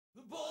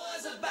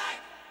boys are back.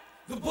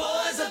 The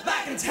boys are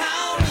back in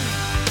town.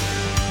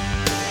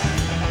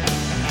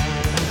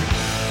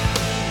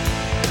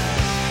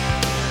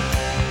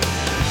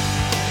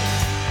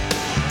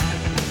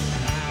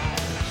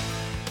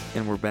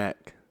 And we're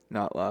back,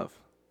 not live.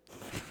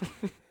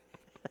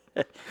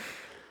 I'm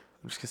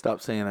just going to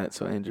stop saying that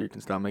so Andrew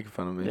can stop making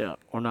fun of me. Yeah,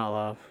 we're not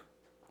live.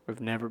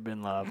 We've never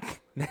been live.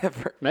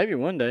 Never. Maybe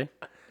one day.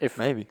 If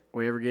Maybe.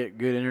 we ever get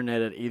good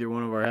internet at either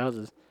one of our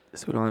houses.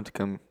 So we don't have to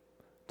come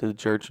to the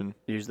church and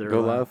Use their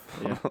go live.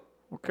 Yeah.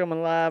 We're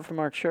coming live from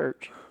our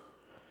church.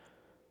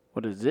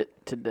 What is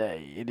it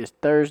today? It is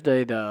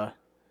Thursday the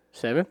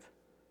 7th?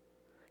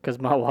 Because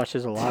my watch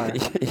is a liar.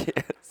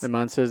 Yes. And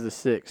mine says the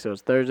 6th. So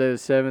it's Thursday the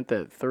 7th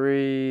at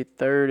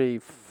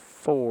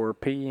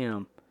 3:34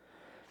 p.m.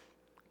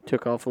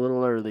 Took off a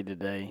little early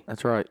today.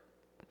 That's right.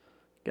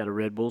 Got a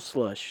Red Bull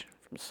slush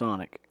from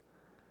Sonic.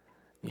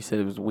 You said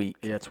it was weak.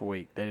 Yeah, it's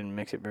weak. They didn't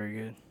mix it very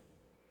good.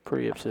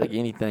 Pretty upset. Like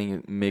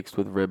anything mixed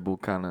with Red Bull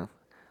kind of,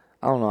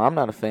 I don't know. I'm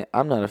not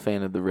a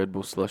fan of the Red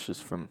Bull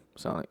slushes from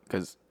Sonic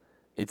because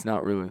it's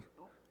not really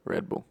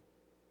Red Bull.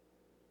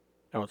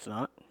 Oh, it's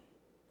not?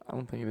 I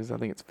don't think it is. I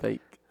think it's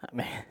fake. I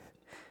mean,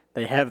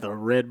 they have the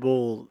Red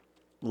Bull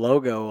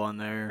logo on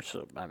there,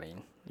 so, I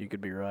mean, you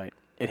could be right.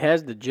 It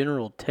has the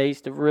general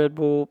taste of Red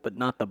Bull, but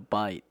not the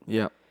bite.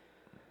 Yeah.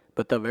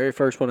 But the very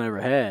first one I ever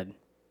had,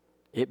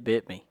 it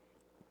bit me.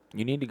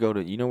 You need to go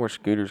to, you know where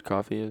Scooter's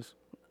Coffee is?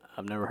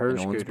 I've never heard of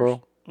In Scooters.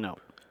 Owensboro? No.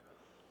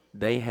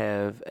 They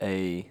have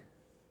a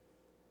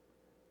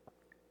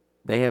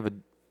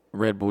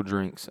Red Bull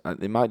drinks.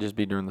 It might just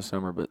be during the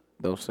summer, but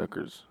those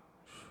suckers,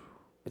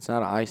 it's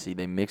not icy.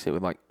 They mix it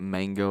with like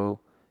mango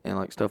and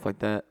like stuff like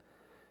that.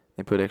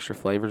 They put extra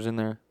flavors in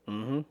there,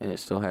 and it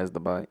still has the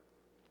bite.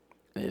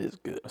 It is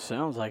good.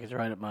 Sounds like it's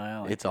right up my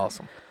alley. It's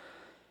awesome.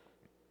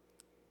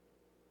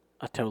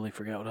 I totally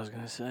forgot what I was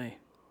going to say.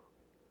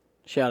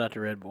 Shout out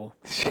to Red Bull.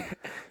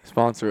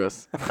 Sponsor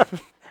us.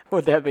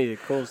 Would that be the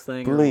coolest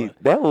thing? Please,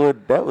 that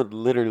would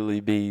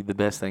literally be the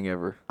best thing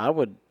ever. I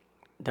would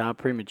die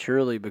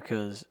prematurely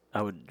because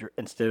I would,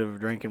 instead of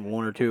drinking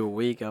one or two a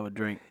week, I would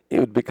drink. It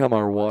would become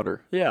our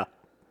water. Yeah.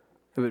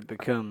 It would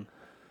become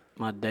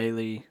my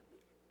daily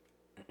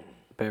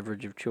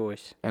beverage of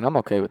choice. And I'm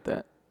okay with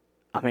that.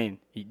 I mean,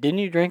 didn't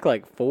you drink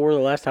like 4 the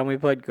last time we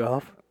played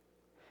golf?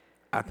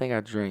 I think I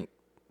drank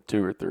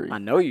 2 or 3. I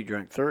know you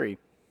drank 3.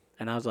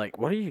 And I was like,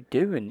 what are you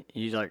doing?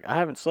 He's like, I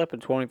haven't slept in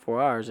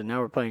 24 hours, and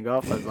now we're playing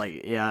golf. I was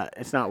like, yeah,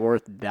 it's not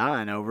worth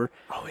dying over.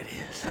 Oh, it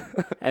is.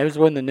 It was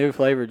when the new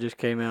flavor just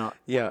came out.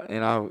 Yeah,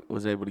 and I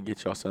was able to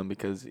get y'all some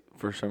because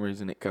for some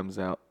reason it comes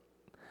out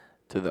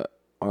to the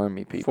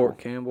Army people. Fort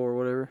Campbell or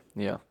whatever.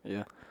 Yeah.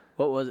 Yeah.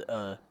 What was it?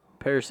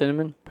 Pear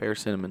cinnamon? Pear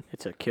cinnamon.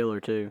 It's a killer,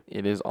 too.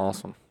 It is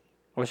awesome.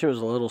 Wish it was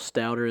a little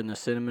stouter in the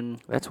cinnamon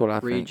That's what I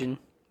region,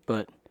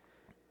 but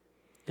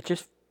it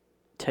just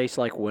tastes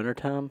like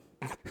wintertime.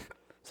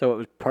 So it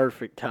was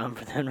perfect time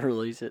for them to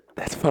release it.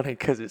 That's funny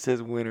because it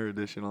says winter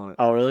edition on it.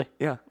 Oh, really?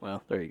 Yeah.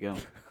 Well, there you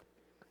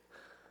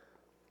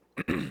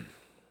go.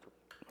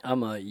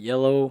 I'm a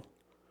yellow,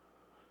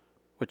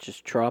 which is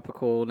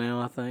tropical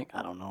now, I think.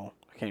 I don't know.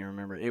 I can't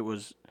remember. It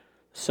was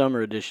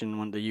summer edition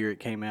when the year it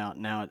came out.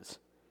 Now it's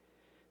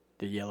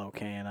the yellow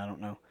can. I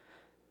don't know.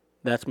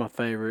 That's my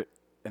favorite.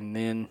 And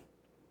then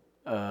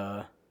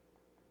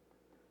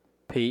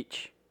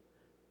peach.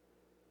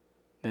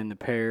 Then the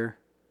pear,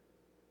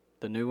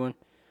 the new one.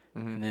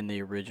 And then the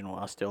original.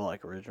 I still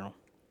like original.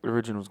 The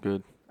original's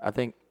good. I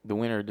think the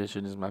winter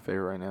edition is my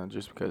favorite right now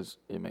just because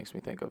it makes me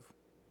think of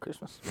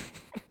Christmas.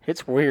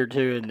 It's weird,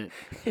 too, isn't it?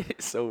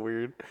 It's so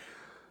weird.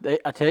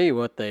 I tell you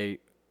what, they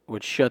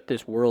would shut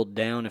this world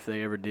down if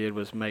they ever did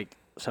was make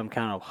some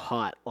kind of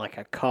hot, like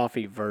a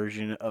coffee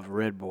version of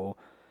Red Bull.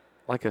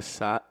 Like a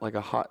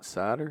hot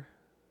cider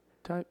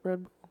type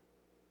Red Bull?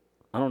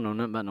 I don't know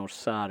nothing about no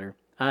cider.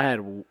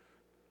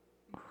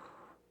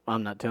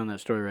 I'm not telling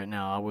that story right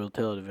now. I will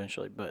tell it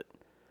eventually, but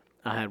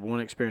I had one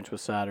experience with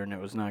cider, and it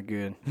was not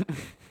good.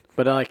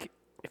 But, like,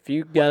 if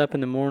you got up in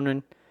the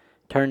morning,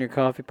 turned your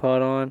coffee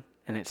pot on,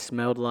 and it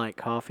smelled like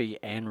coffee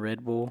and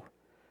Red Bull,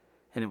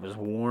 and it was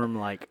warm,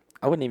 like...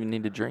 I wouldn't even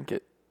need to drink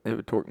it. It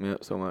would torque me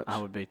up so much.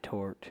 I would be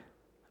torqued.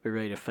 I'd be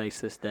ready to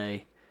face this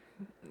day.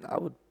 I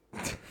would...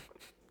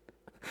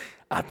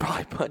 I'd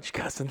probably punch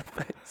Gus in the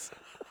face.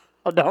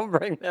 Oh, don't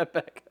bring that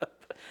back up.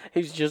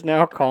 He's just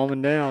now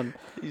calming down.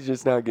 He's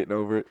just not getting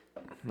over it.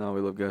 No,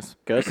 we love Gus.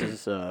 Gus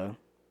is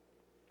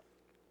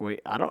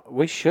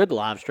we should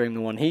live stream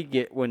the one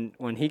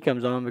when he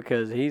comes on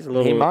because he's a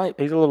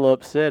little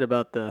upset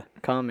about the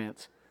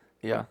comments.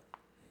 Yeah.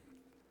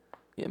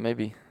 Yeah,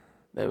 maybe.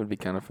 That would be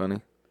kind of funny.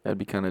 That'd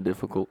be kind of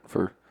difficult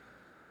for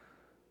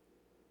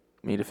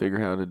me to figure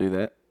how to do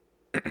that.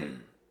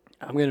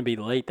 I'm going to be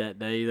late that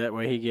day. That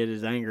way he get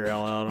his anger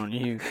all out on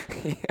you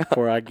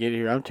before I get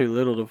here. I'm too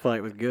little to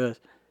fight with Gus.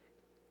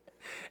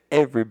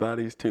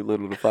 Everybody's too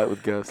little to fight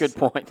with Gus. Good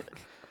point.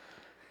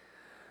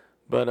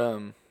 But,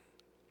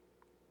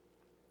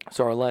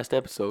 so our last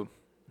episode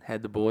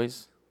had the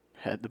boys.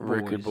 Had the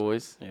Record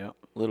boys. Yep.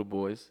 Little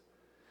boys.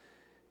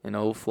 An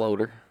old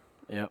floater.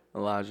 Yep.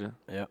 Elijah.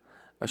 Yep.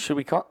 Should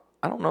we call?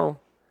 I don't know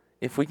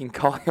if we can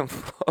call him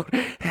float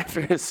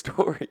after his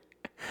story.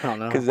 I don't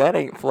know. Because that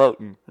ain't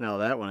floating. No,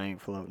 that one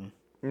ain't floating.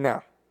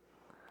 No.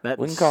 That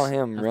We can call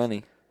him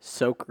Runny.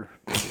 Soaker.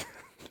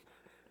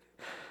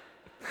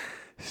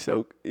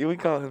 We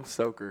call him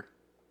Soaker.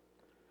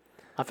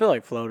 I feel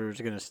like floater is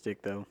going to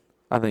stick, though.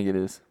 I think it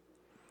is.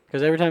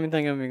 Because every time you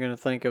think of him, you're going to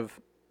think of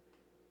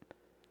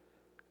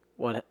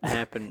what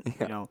happened,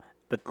 Yeah.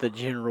 but the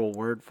general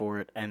word for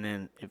it, and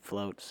then it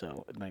floats,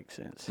 so it makes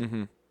sense.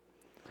 Mm-hmm.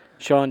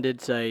 Sean did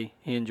say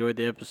he enjoyed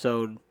the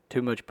episode.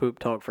 Too much poop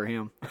talk for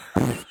him.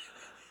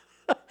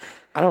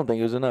 I don't think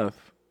it was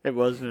enough. It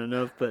wasn't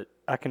enough, but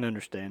I can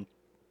understand.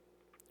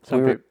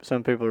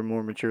 Some people are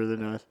more mature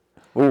than us.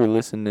 We were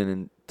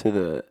listening to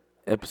the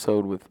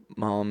episode with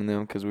Mom and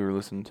them because we were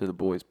listening to the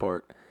boys'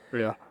 part.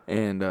 Yeah.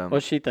 And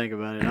What'd she think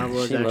about it? I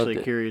was she loved actually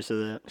it. curious of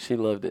that. She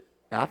loved it.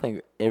 I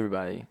think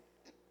everybody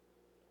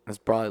has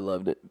probably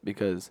loved it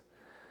because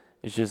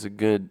it's just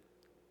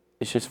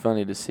it's just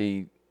funny to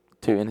see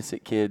two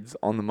innocent kids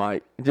on the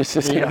mic just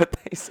to see what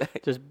they say.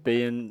 Just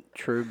being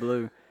true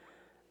blue.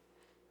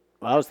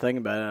 Well, I was thinking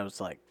about it. I was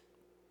like,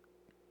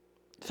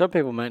 some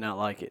people might not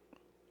like it,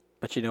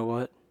 but you know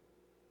what?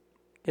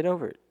 Get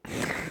over it.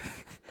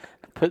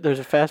 There's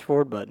a fast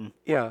forward button.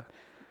 Yeah.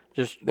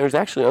 Just There's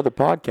actually other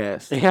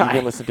podcasts you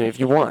can listen to if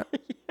you want.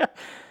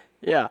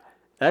 yeah.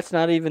 That's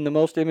not even the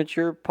most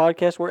immature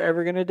podcast we're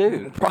ever going to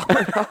do.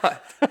 Probably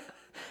not.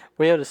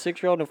 We have a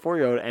 6-year-old and a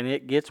 4-year-old, and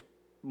it gets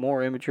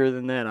more immature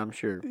than that, I'm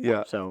sure.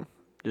 Yeah. So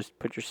just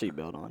put your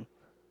seatbelt on.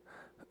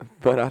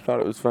 But I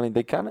thought it was funny.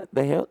 They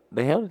held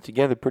it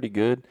together pretty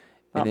good.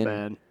 Not and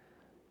then bad.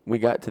 we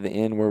got to the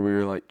end where we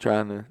were like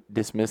trying to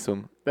dismiss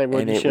them, They and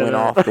wouldn't it shut went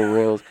up. off the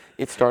rails.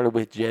 It started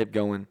with Jeb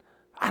going,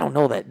 "I don't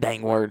know that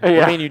dang word."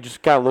 Yeah. I mean, you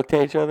just kind of looked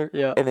at each other.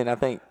 Yeah. And then I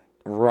think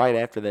right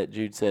after that,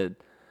 Jude said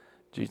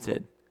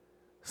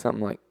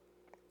something like,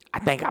 "I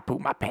think I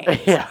pooped my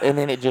pants." Yeah. And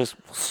then it just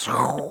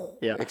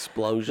Yeah.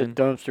 explosion.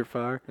 The dumpster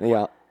fire.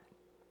 Yeah.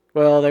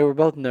 Well, they were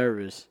both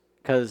nervous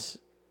because,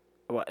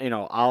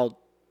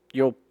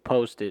 you'll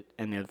post it,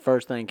 and the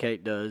first thing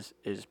Kate does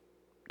is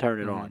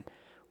turn it on.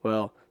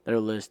 Well,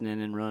 they're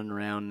listening and running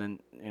around, and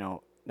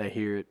they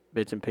hear it,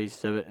 bits and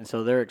pieces of it, and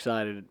so they're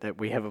excited that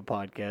we have a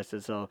podcast.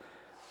 And so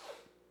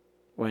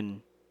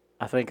when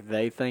I think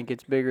they think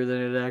it's bigger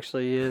than it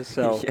actually is,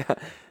 so Yeah.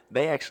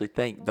 They actually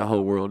think the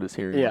whole world is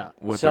hearing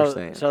what so, they're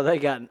saying. So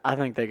I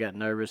think they got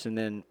nervous, and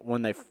then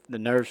when the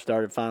nerves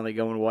started finally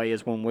going away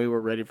is when we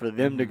were ready for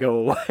them to go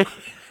away.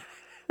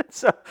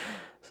 so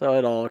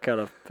it all kind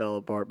of fell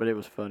apart, but it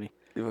was funny.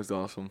 It was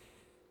awesome.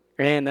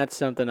 And that's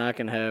something I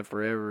can have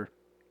forever.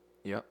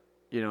 Yep.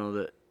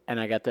 And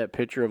I got that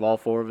picture of all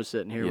 4 of us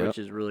sitting here, Yep. which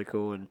is really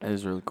cool. And That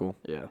is really cool.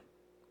 yeah,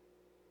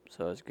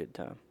 so it's a good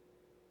time.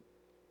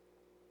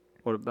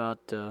 What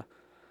about?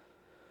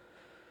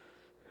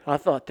 I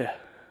thought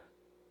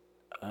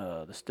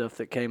the stuff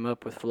that came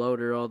up with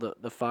Floater, all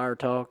the fire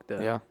talk.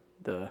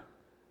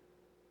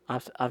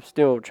 I'm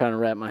still trying to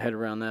wrap my head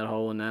around that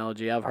whole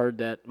analogy. I've heard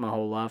that my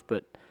whole life,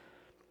 but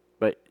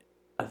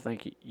I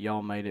think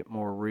y'all made it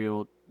more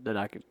real that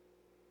I could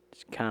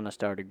kind of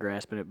started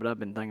grasping it. But I've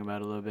been thinking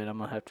about it a little bit. I'm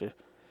gonna have to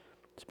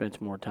spend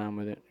some more time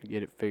with it and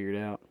get it figured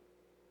out.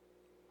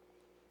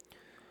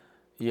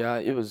 Yeah,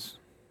 it was.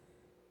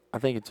 I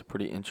think it's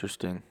pretty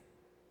interesting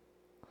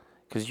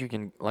because you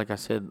can, like I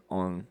said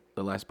on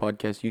the last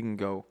podcast, you can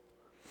go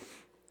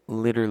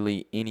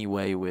literally any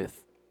way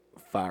with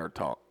fire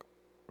talk.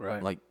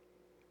 Right. Like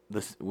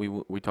this,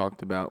 we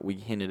talked about. We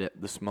hinted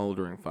at the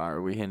smoldering fire.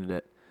 We hinted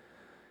at,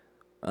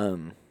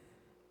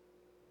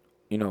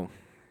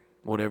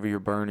 whatever you're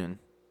burning,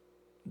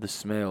 the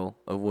smell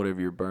of whatever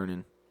you're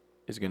burning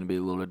is going to be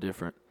a little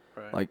different.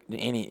 Right. Like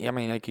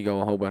it could go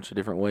a whole bunch of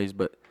different ways,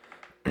 but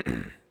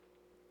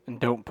And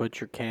don't put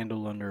your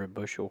candle under a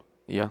bushel.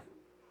 yeah,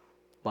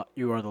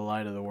 You are the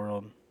light of the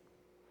world.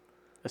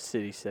 A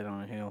city set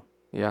on a hill.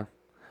 yeah.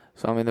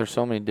 So there's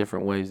so many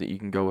different ways that you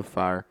can go with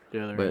fire.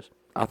 Yeah, there but is.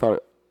 I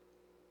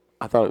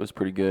thought it was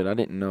pretty good. I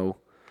didn't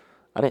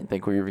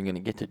think we were even going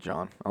to get to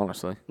John,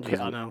 honestly. 'Cause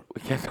Yeah, I know.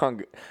 We kept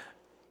on.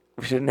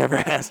 We should have never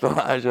asked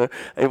Elijah,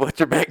 "Hey, what's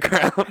your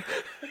background?"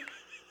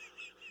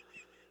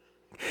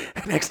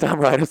 Next time,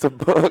 write us a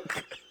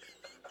book.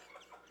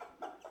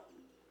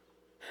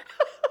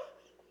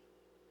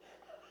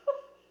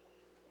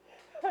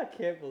 I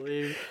can't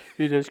believe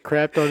you just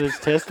crapped on his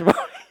testimony.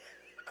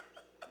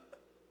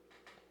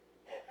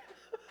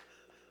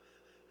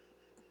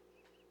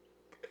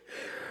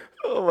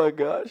 Oh my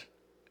gosh,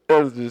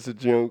 that was just a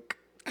joke.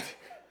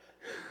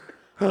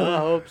 I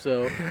hope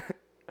so.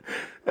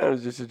 That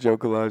was just a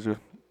joke, Elijah.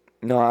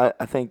 No,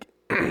 I think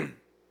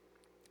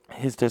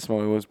his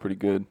testimony was pretty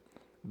good.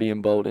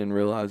 Being bold and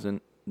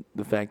realizing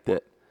the fact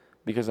that,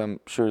 because I'm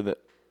sure that,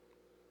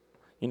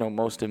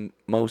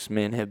 most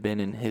men have been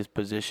in his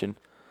position,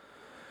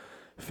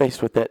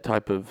 faced with that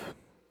type of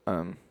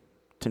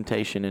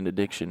temptation and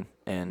addiction,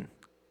 and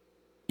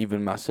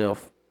even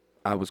myself,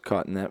 I was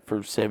caught in that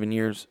for 7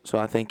 years. So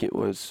I think it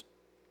was,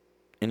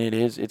 and it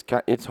is,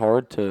 it's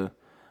hard to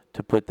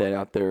to put that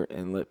out there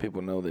and let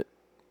people know that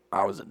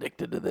I was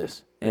addicted to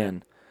this.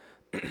 And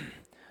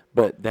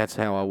but that's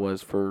how I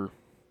was for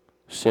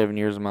 7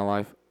 years of my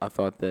life. I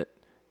thought that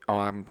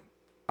I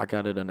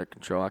got it under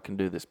control. I can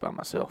do this by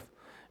myself.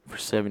 For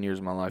 7 years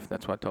of my life,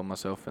 that's what I told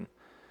myself, and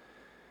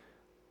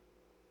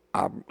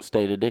I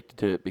stayed addicted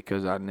to it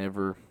because I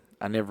never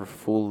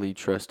fully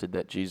trusted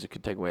that Jesus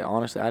could take away.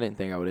 Honestly, I didn't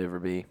think I would ever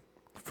be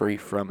free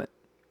from it.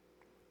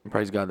 And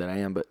praise God that I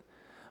am, but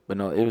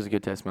no, it was a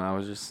good testimony.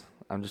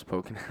 I'm just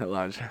poking at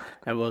Elijah.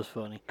 That was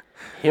funny.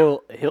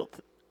 He'll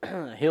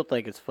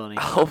think it's funny.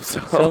 I hope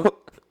so.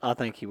 I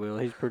think he will.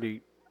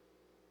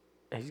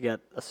 He's got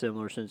a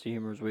similar sense of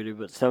humor as we do,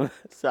 but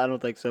I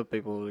don't think some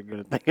people are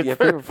going to think it's Yeah,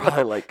 people are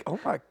probably like, oh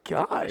my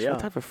gosh, Yeah. what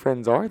type of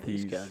friends are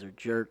these? These guys are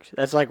jerks.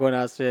 That's like when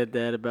I said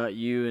that about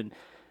you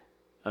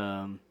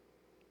and,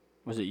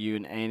 was it you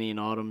and Annie and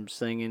Autumn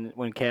singing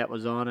when Kat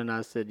was on, and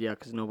I said, yeah,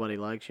 because nobody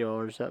likes y'all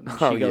or something.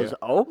 She goes,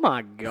 oh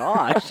my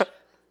gosh.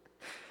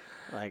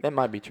 Like, That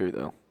might be true,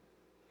 though.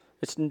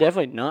 it's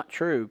definitely not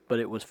true, but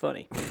it was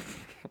funny,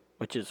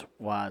 which is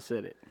why I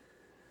said it.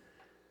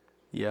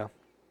 Yeah.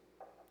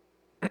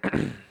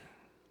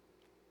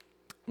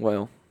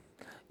 Well,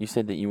 you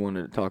said that you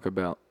wanted to talk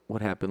about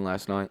what happened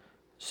last night.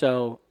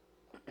 So,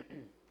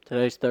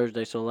 today's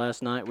Thursday, so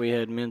last night we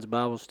had men's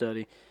Bible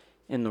study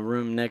in the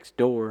room next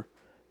door.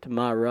 To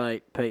my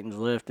right, Peyton's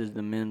left, is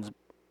the men's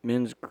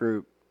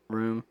group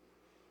room.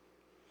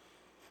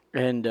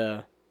 And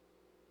the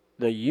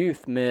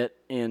youth met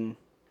in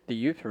the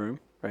youth room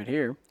right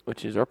here.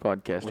 Which is our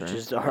podcast Which room.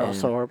 is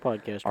also our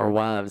podcast Our room.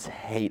 wives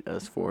hate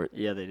us for it.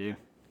 Yeah, they do.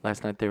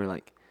 Last night they were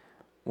like,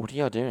 what are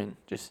y'all doing?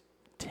 Just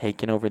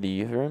taking over the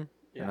youth room?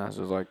 Yeah. And I was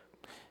just like,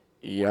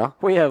 yeah.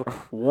 We have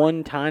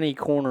one tiny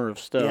corner of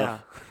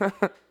stuff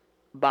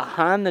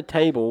behind the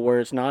table where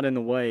it's not in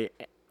the way.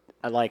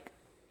 Like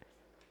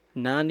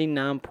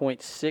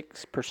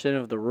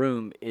 99.6% of the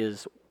room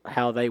is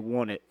how they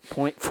want it.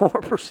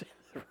 0.4% of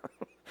the room.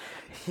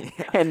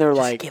 And they're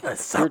like, give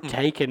us you're something.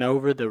 taking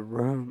over the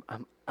room.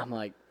 I'm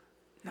like,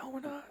 No, we're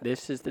not.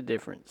 this is the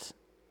difference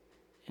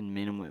in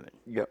men and women.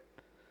 Yep.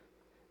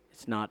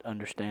 It's not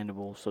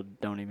understandable, so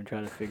don't even try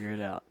to figure it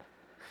out.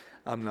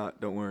 I'm not.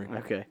 Don't worry.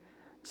 Okay.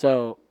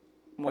 So,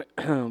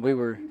 we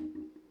were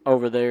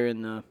over there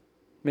in the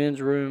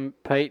men's room.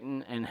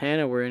 Peyton and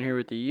Hannah were in here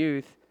with the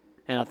youth.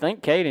 And I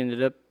think Kate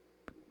ended up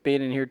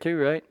being in here too,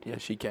 right? Yeah,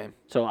 she came.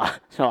 So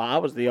I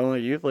was the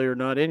only youth leader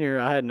not in here.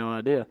 I had no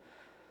idea.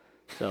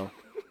 So,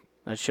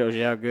 that shows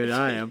you how good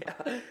I am.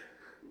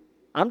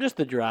 I'm just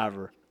the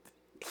driver.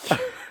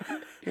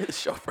 You're the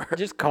chauffeur.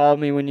 Just call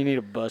me when you need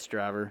a bus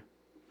driver.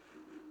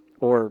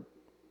 Or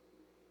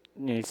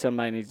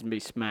somebody needs to be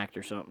smacked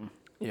or something.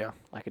 Yeah.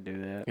 I could do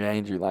that. Yeah,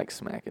 Andrew likes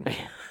smacking.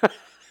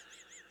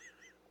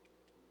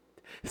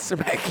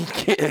 Smacking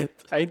kids.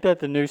 Ain't that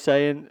the new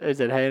saying? Is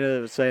it Hannah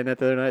that was saying that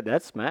the other night?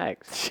 That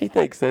smacks. She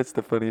thinks that's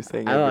the funniest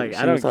thing I ever. like- I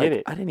She don't was get like,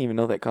 it. I didn't even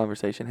know that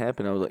conversation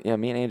happened. I was like, yeah,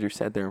 me and Andrew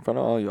sat there in front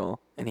of all y'all,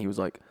 and he was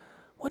like,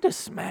 what does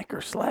smack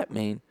or slap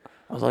mean?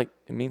 I was like,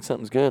 it means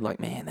something's good. Like,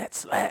 man, that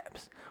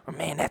slaps. Or,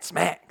 man, that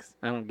smacks.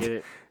 I don't get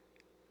it.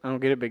 I don't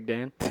get it, Big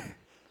Dan.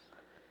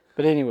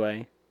 But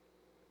anyway,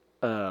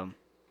 the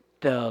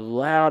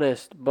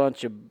loudest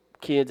bunch of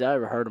kids I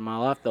ever heard in my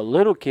life. The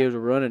little kids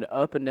were running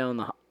up and down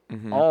the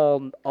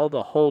all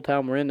the whole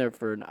time we're in there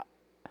for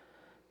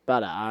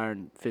about an hour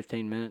and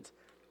 15 minutes.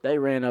 They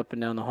ran up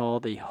and down the hall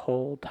the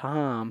whole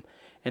time,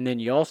 and then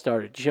y'all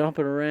started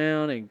jumping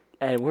around,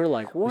 and we're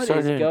like, what We is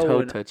started doing toe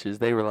going on? touches.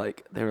 They were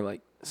like,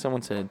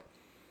 someone said,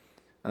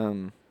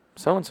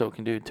 so-and-so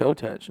can do a toe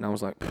touch. And I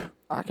was like,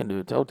 I can do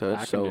a toe touch.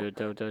 I so can do a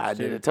toe touch I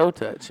too. did a toe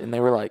touch. And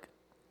they were like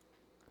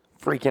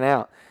freaking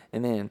out.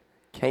 And then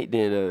Kate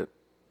did a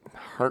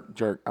herp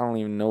jerk. I don't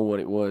even know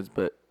what it was,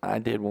 but I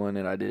did one,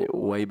 and I did it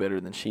way better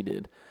than she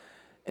did.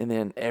 And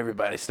then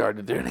everybody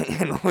started doing it,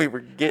 and we were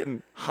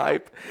getting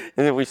hype.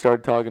 And then we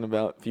started talking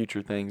about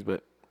future things.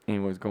 But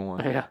anyways, go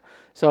on. Yeah.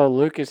 So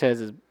Lucas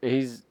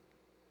he's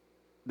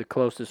the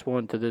closest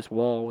one to this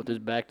wall with his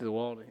back to the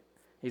wall.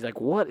 He's like,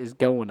 what is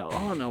going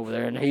on over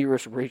there? And he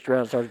just reached around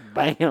and starts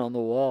banging on the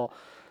wall,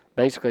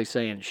 basically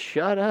saying,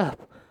 shut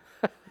up.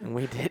 And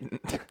we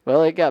didn't.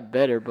 Well, it got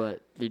better,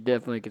 but you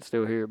definitely could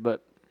still hear it.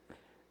 But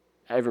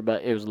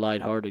everybody, it was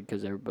lighthearted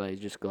because everybody's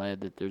just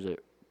glad that there's a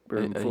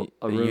room full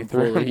youth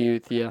of room.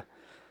 youth. Yeah.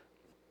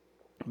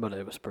 But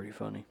it was pretty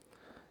funny.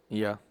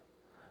 Yeah.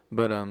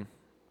 But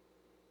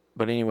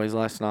anyways,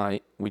 last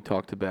night we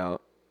talked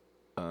about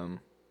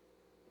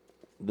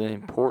the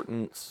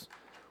importance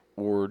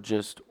or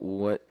just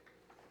what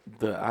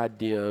the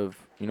idea of,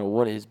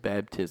 what is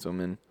baptism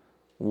and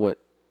why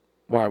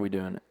are we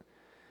doing it?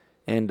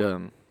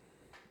 And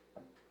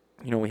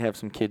we have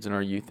some kids in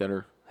our youth that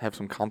have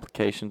some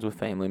complications with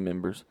family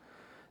members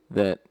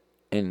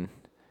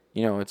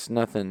it's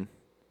nothing.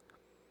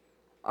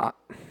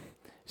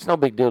 It's no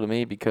big deal to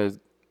me because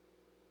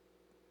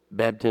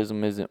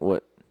baptism isn't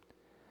what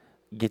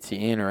gets you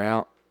in or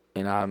out,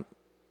 and I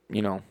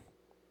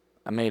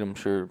made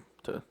sure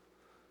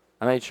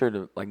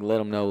to let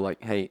them know,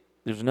 like, hey,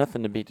 there's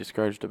nothing to be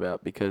discouraged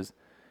about because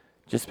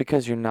Just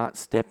because you're not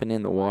stepping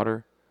in the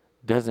water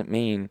doesn't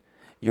mean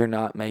you're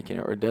not making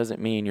it, or doesn't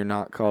mean you're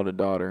not called a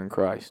daughter in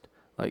Christ.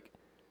 Like,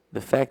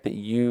 the fact that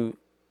you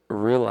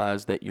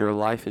realize that your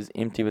life is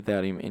empty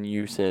without him, and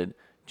you said,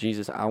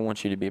 Jesus, I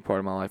want you to be a part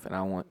of my life, and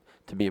I want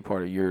to be a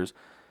part of yours.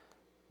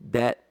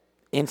 That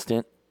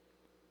instant,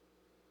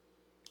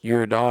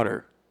 you're a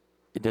daughter.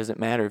 It doesn't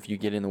matter if you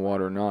get in the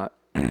water or not.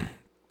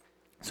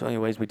 So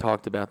anyways, we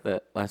talked about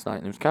that last night,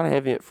 and it was kind of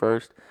heavy at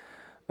first.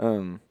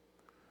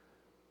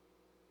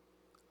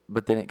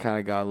 But then it kind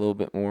of got a little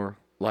bit more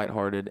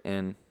lighthearted,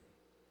 and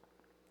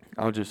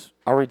I'll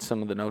read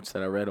some of the notes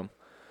that I read them.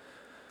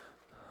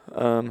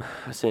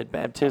 I said,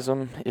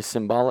 baptism is a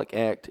symbolic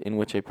act in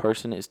which a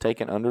person is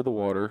taken under the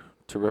water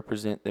to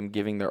represent them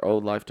giving their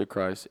old life to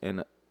Christ,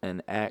 and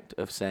an act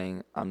of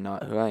saying, I'm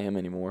not who I am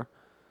anymore.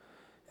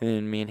 And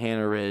then me and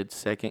Hannah read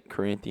 2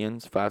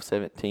 Corinthians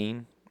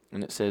 5:17,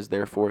 and it says,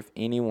 therefore, if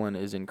anyone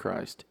is in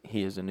Christ,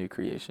 he is a new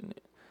creation.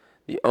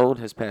 The old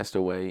has passed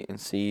away, and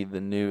see, the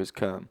new has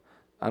come.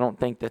 I don't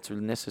think that's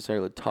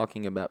necessarily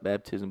talking about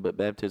baptism, but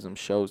baptism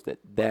shows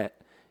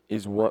that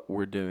is what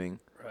we're doing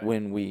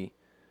when we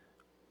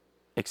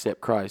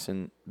accept Christ.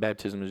 And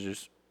baptism is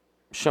just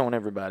showing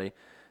everybody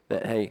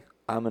that, hey,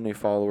 I'm a new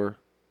follower,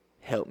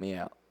 help me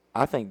out.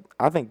 I think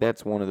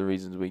that's one of the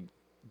reasons we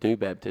do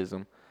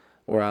baptism.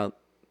 Or I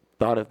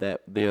thought of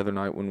that the other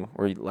night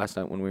last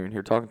night when we were in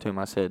here talking to him.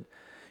 I said,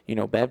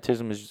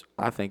 baptism is,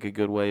 I think, a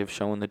good way of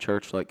showing the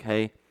church, like,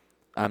 hey,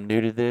 I'm new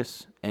to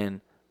this,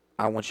 and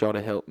I want y'all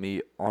to help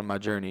me on my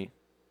journey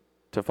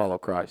to follow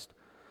Christ.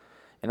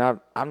 And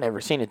I've never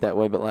seen it that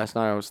way, but last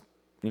night I was,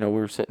 we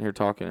were sitting here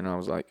talking, and I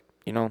was like,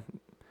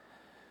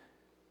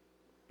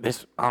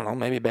 this, I don't know,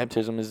 maybe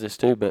baptism is this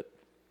too, but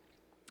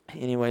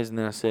anyways, and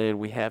then I said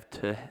we have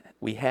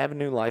a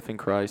new life in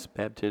Christ.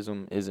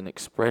 Baptism is an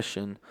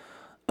expression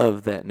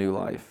of that new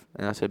life.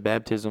 And I said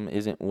baptism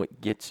isn't what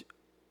gets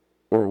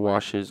or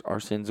washes our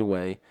sins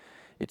away.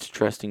 It's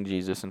trusting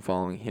Jesus and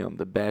following him.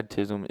 The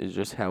baptism is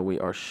just how we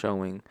are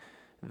showing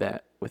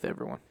that with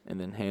everyone. And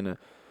then Hannah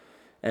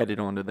added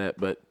on to that,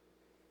 but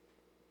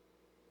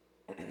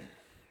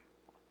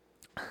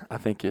I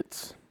think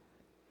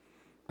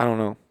I don't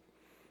know.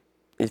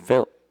 It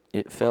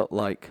felt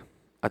like,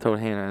 I told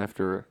Hannah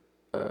after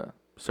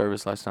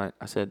service last night,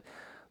 I said,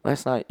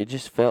 last night it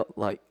just felt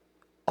like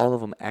all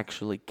of them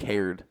actually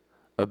cared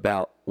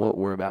about what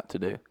we're about to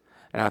do.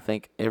 And I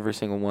think every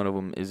single one of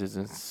them is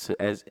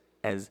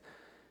as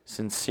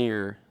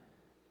sincere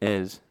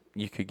as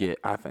you could get,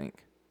 I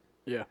think.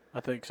 Yeah, I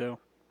think so.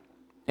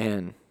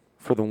 And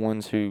for the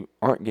ones who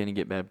aren't going to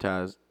get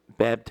baptized,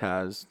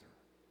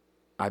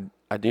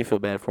 I do feel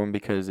bad for them,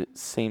 because it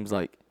seems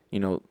like,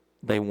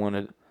 they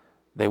want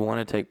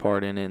to take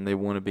part in it, and they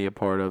want to be a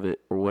part of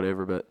it or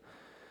whatever, but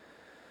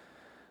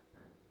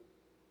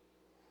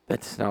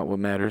that's not what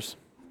matters.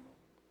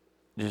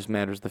 It just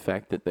matters the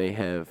fact that they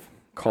have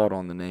called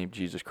on the name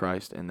Jesus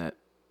Christ, and that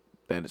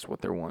is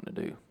what they're wanting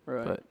to do.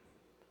 Right.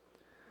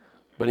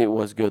 But it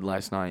was good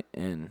last night,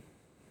 and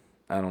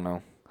I don't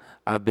know.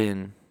 I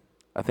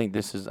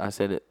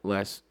said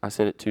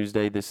it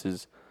Tuesday, this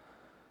is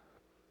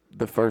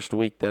the first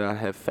week that I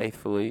have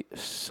faithfully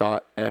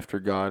sought after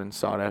God and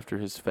sought after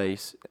his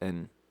face,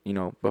 and,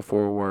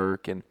 before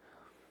work, and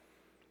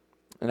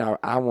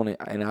I want it,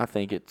 and I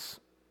think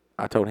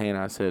I told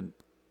Hannah, I said,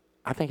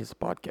 I think it's a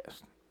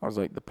podcast. I was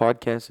like, the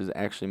podcast is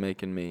actually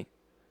making me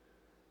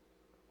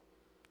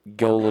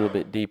go a little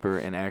bit deeper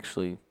and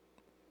actually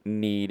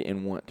need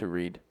and want to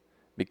read.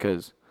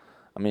 Because,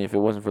 if it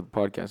wasn't for the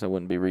podcast, I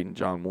wouldn't be reading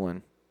John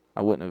 1.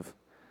 I wouldn't have.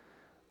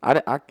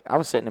 I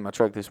was sitting in my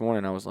truck this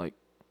morning, I was like,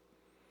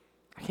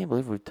 I can't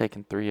believe we've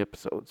taken 3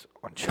 episodes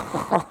on John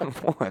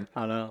 1.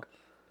 I know.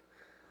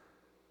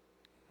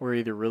 We're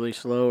either really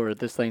slow or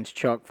this thing's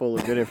chock full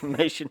of good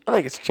information. I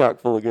think it's chock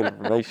full of good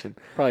information.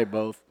 Probably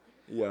both.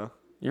 Yeah,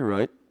 you're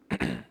right.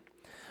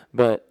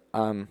 But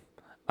I'm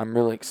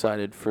really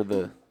excited for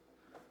the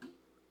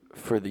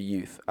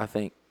youth. I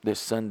think this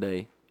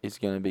Sunday is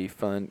going to be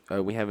fun.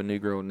 We have a new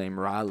girl named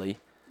Riley,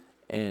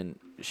 and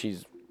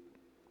she's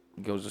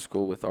goes to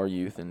school with our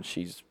youth, and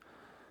she's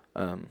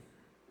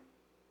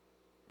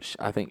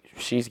I think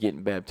she's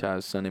getting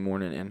baptized Sunday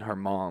morning, and her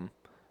mom,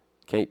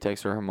 Kate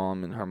texted her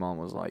mom, and her mom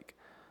was like,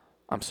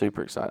 I'm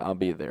super excited. I'll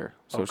be there.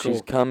 So cool.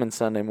 She's coming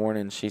Sunday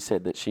morning. She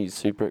said that she's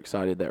super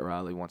excited that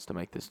Riley wants to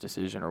make this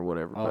decision or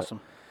whatever. Awesome.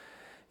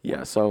 But,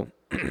 yeah, so.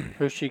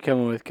 Who's she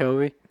coming with,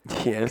 Kobe?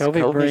 Yes,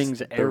 Kobe brings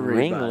the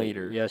everybody.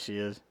 ringleader. Yes, she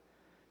is.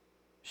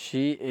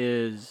 She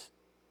is,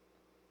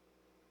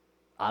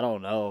 I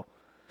don't know.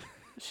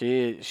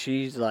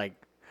 She's like,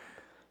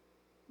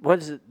 what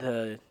is it,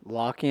 the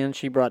lock-in?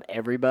 She brought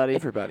everybody.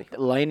 Everybody.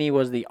 Lainey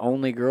was the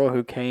only girl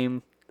who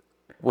came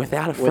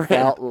without a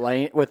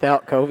friend.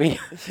 Without Kobe.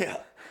 Yeah.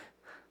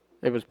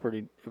 It was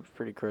pretty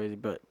crazy,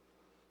 but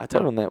I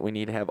told them that we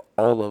need to have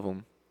all of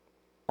them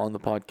on the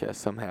podcast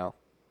somehow.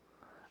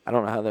 I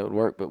don't know how that would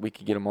work, but we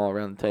could get them all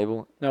around the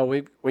table. No,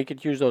 we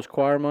could use those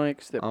choir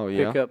mics that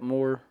pick up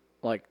more,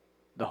 like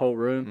the whole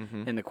room,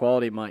 Mm-hmm. and the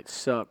quality might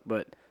suck,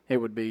 but It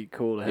would be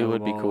cool to have It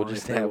would them be all cool on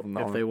just if to they- have them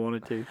if on. they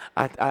wanted to.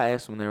 I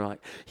asked them, they were like,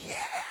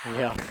 yeah.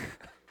 Yeah.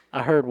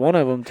 I heard one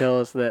of them tell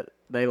us that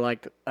they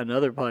liked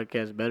another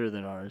podcast better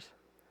than ours.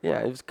 Yeah,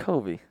 it was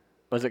Covey.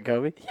 Was it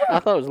Kobe? Yeah. I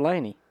thought it was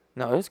Laney.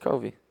 No, it was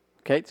Covey.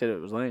 Kate said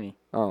it was Laney.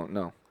 Oh,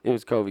 no. It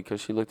was Covey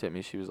because she looked at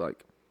me. She was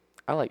like,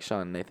 I like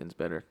Sean and Nathan's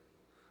better.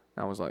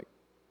 And I was like,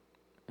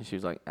 and she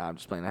was like, I'm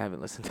just playing. I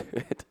haven't listened to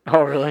it.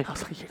 Oh, really? I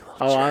was like, you're a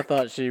little Oh, I jerk.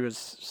 thought she was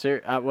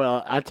serious.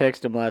 Well, I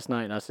texted him last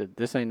night and I said,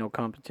 "This ain't no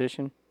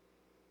competition."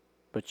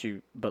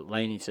 But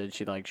Laney said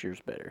she likes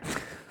yours better.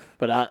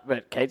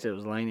 but Kate said it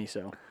was Laney.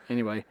 So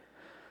anyway,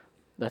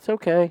 that's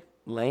okay.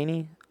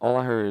 Laney, all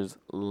I heard is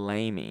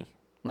lamey.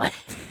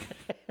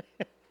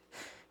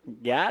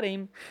 Got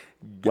him.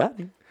 Got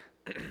him.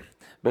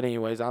 But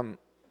anyways,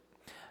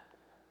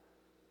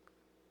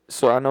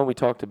 so I know we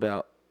talked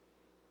about,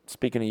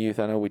 speaking of youth,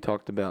 I know we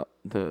talked about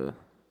the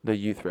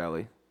youth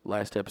rally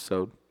last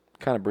episode,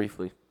 kind of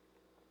briefly.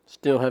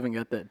 Still haven't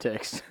got that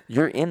text.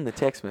 You're in the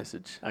text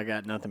message. I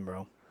got nothing,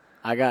 bro.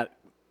 I got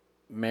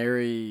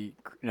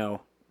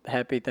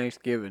Happy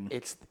Thanksgiving.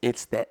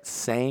 It's that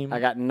same. I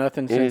got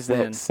nothing It is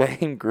since then. that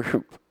same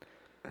group.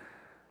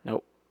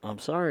 Nope. I'm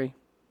sorry.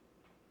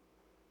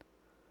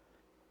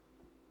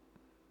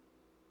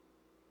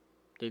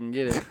 Didn't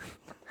get it.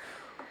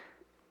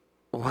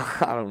 Well,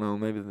 I don't know.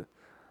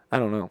 I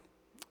don't know.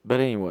 But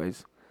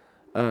anyways,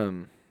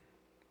 I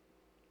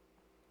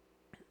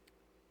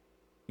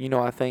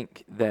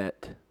think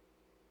that.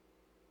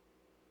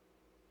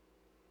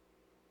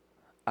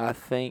 I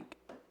think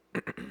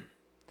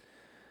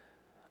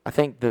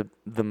the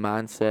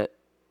mindset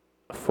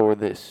for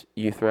this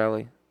youth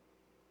rally,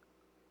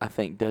 I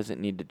think, doesn't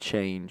need to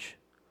change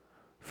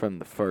from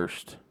the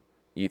first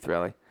youth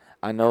rally.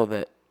 I know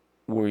that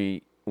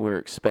we're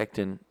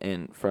expecting,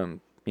 and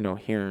from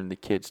hearing the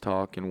kids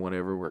talk and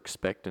whatever, we're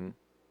expecting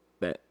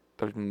that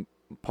there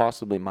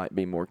possibly might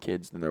be more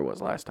kids than there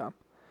was last time.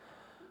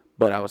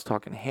 But I was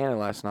talking to Hannah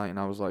last night, and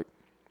I was like,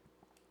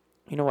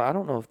 you know what? I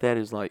don't know if that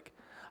is like.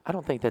 I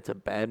don't think that's a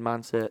bad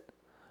mindset,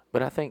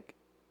 but I think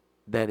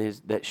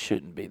that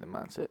shouldn't be the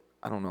mindset.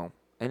 I don't know.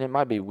 And it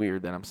might be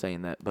weird that I'm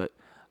saying that, but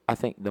I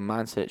think the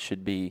mindset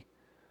should be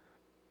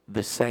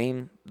the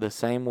same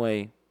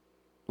way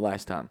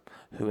last time.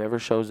 Whoever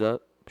shows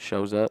up,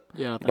 shows up.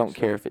 Yeah, I don't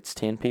care if it's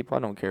 10 people. I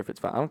don't care if it's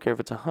 5. I don't care if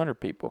it's 100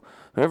 people.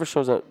 Whoever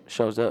shows up,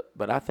 shows up.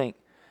 But I think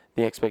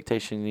the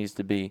expectation needs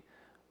to be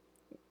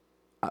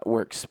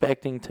we're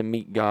expecting to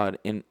meet God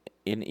in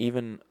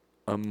even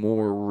a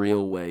more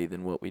real way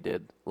than what we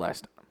did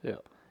last time. Yeah.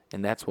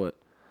 And that's what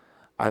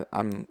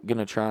I'm going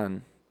to try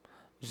and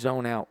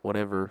zone out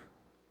whatever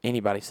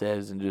anybody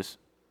says, and just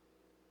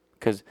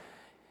because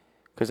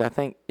I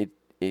think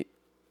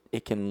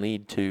it can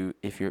lead to,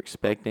 if you're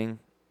expecting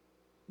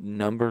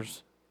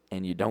numbers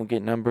and you don't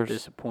get numbers,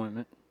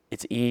 Disappointment.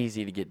 it's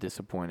easy to get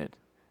disappointed.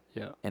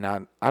 Yeah. And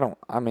I'm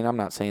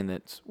not saying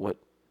that's what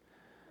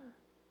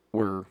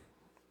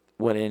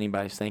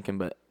anybody's thinking,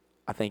 but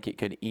I think it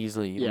could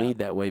easily lead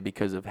that way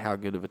because of how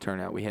good of a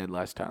turnout we had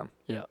last time.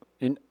 Yeah.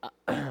 And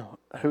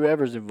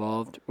whoever's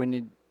involved,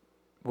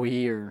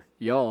 we or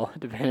y'all,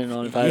 depending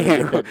on if I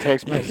get that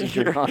text message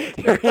or not.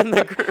 You're in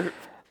the group.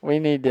 We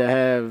need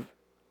to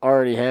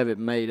already have it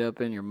made up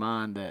in your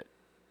mind that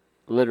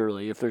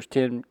literally if there's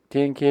 10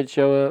 kids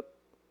show up,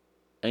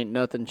 ain't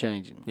nothing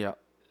changing. Yeah.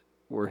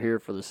 We're here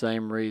for the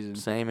same reason.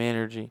 Same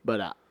energy.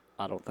 But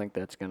I don't think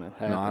that's going to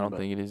happen. No, I don't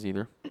think it is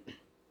either.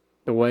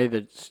 The way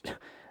it's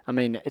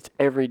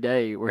every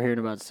day we're hearing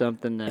about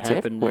something that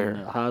happened everywhere.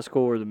 in the high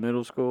school or the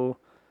middle school.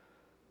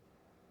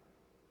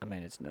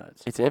 It's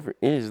nuts. It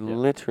is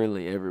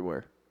literally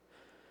everywhere.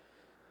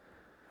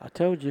 I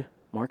told you,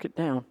 mark it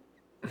down.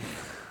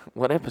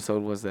 What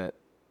episode was that?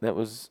 That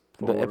was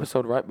the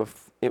episode right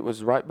before. It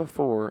was right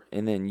before,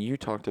 and then you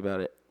talked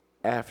about it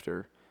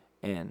after,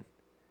 and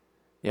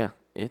yeah,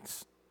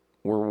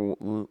 we're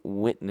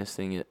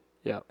witnessing it.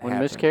 Yeah, when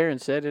Miss Karen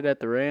said it at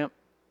the ramp,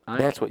 I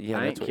ain't that's what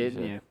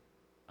kidding you you.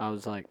 I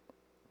was like,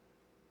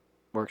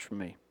 works for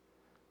me.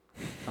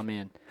 I'm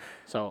in.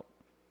 So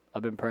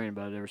I've been praying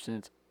about it ever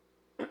since.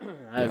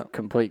 I have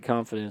complete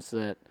confidence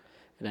that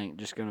it ain't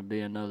just going to be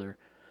another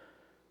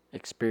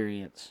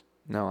experience.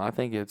 No, I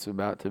think it's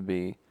about to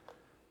be.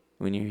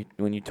 When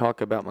you talk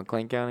about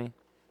McLean County,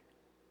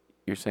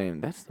 you're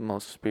saying that's the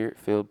most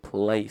spirit-filled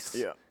place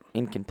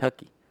in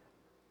Kentucky.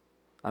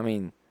 I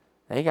mean,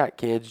 they got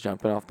kids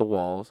jumping off the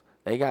walls.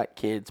 They got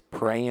kids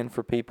praying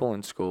for people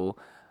in school.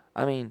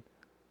 I mean,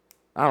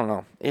 I don't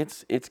know.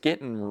 It's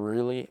getting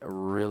really,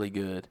 really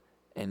good,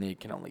 and it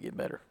can only get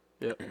better.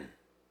 Yep.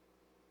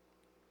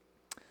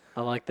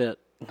 I like that.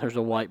 There's a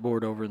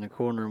whiteboard over in the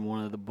corner, and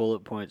one of the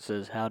bullet points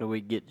says, "How do we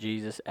get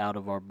Jesus out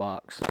of our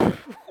box?"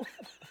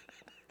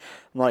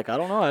 I'm like, I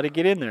don't know how to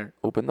get in there.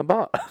 Open the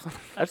box.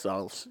 That's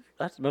all.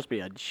 That must be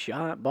a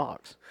giant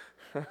box.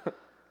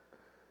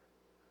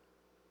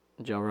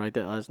 Did y'all write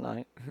that last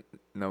night?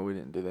 No, we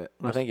didn't do that.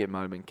 I think it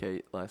might have been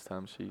Kate last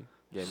time she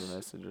gave the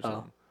message or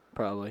something.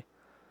 Probably.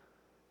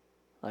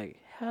 Like,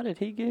 how did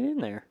he get in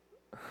there?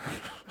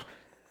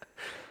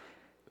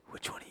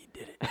 Which one of you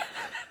did it?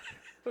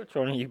 Which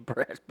one of you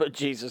brats put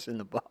Jesus in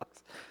the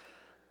box?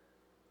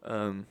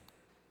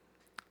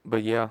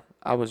 But yeah,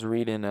 I was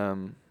reading.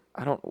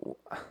 I don't.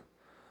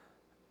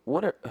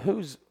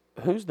 Who's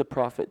the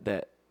prophet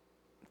that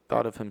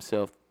thought of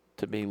himself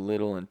to be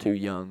little and too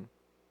young?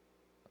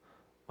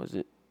 Was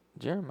it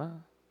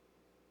Jeremiah?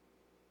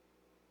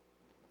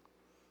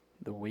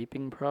 The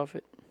weeping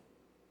prophet?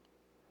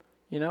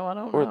 I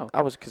don't Or know.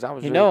 I was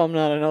I'm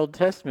not an Old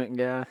Testament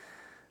guy.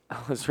 I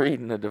was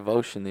reading a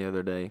devotion the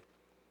other day,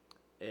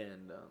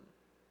 and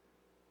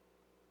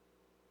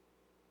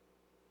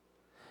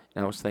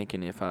I was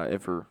thinking if I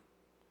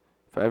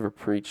ever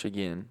preach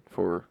again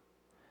for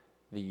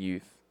the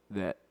youth,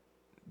 that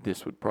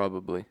this would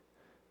probably,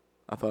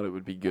 I thought it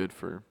would be good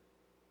for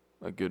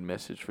a good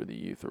message for the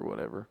youth or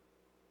whatever.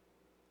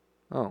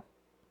 Oh,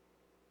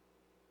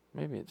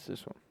 maybe it's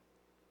this one.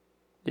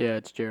 Yeah,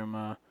 it's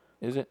Jeremiah.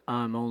 Is it?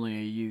 I'm only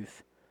a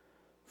youth,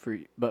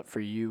 but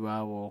for you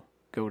I will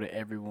go to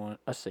everyone.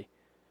 I see.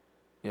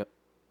 Yep.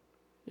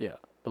 Yeah.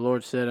 The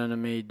Lord said unto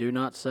me, do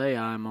not say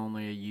I am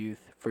only a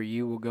youth, for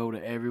you will go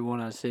to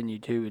everyone I send you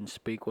to and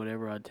speak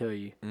whatever I tell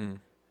you.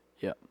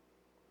 Yep.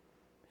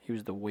 He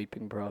was the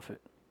weeping prophet.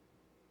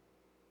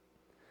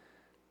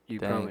 You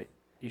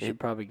should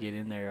probably get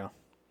in there.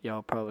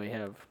 Y'all probably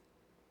have.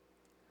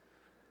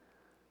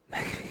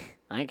 I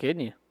ain't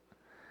kidding you.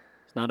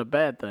 It's not a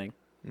bad thing.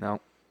 No.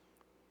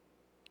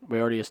 We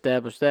already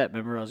established that.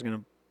 Remember, I was going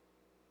to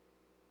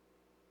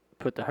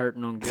put the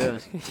hurting on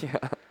Gus. Yeah.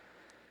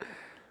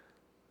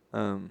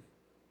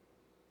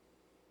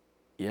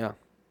 Yeah.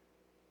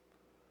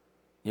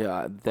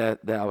 Yeah, that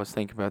I was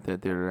thinking about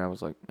that the other day. I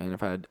was like, man,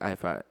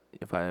 if I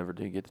ever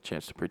do get the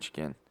chance to preach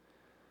again,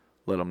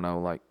 let them know,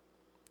 like,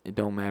 it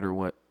don't matter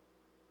what.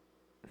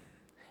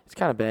 It's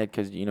kind of bad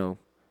because,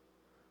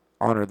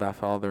 honor thy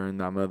father and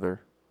thy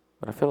mother.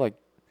 But I feel like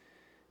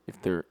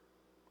if they're,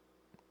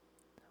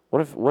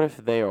 what if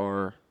they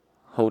are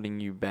holding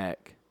you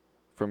back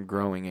from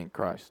growing in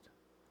Christ?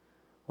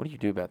 What do you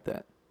do about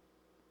that?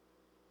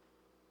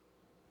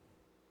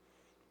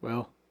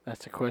 Well,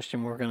 that's a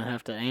question we're going to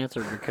have to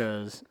answer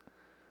because,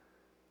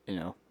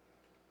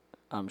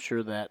 I'm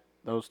sure that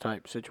those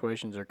type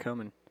situations are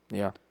coming.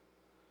 Yeah.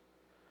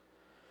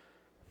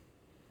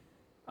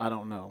 I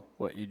don't know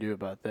what you do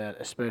about that,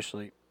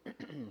 especially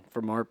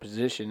from our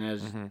position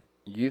as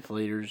youth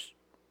leaders.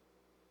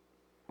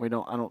 I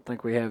don't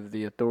think we have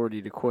the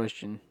authority to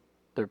question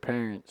their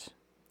parents.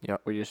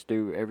 Yep. We just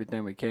do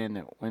everything we can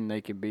that when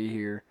they can be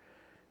here,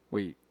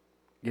 we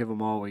give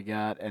them all we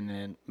got and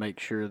then make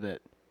sure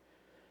that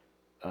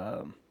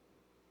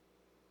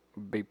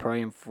be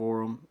praying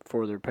for them,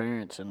 for their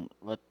parents, and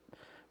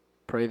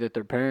pray that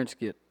their parents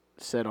get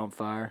set on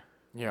fire.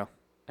 Yeah.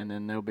 And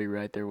then they'll be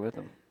right there with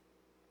them.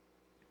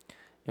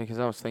 Yeah, because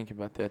I was thinking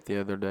about that the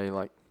other day.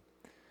 Like,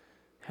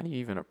 how do you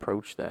even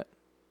approach that?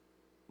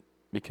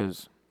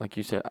 Because, like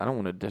you said, I don't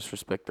want to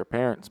disrespect their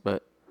parents,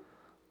 but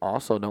I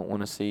also don't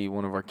want to see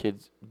one of our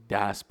kids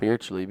die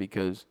spiritually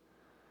because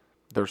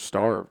they're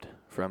starved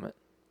from it.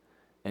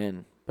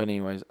 But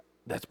anyways,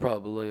 that's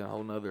probably a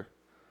whole nother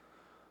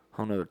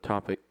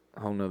topic,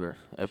 a whole nother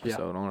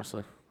episode,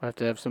 honestly. We'll have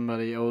to have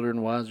somebody older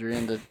and wiser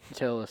in to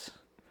tell us.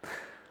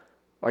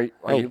 Are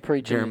you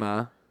preaching?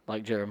 Jeremiah.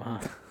 Like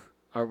Jeremiah.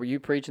 Were you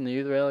preaching the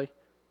youth rally?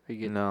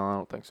 No, I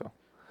don't think so.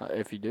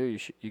 If you do,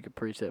 you could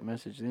preach that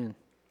message then.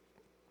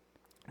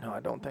 No, I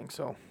don't think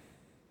so.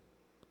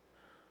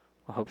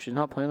 I hope she's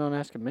not planning on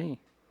asking me.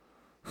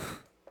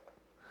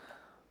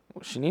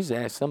 Well, she needs to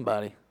ask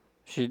somebody.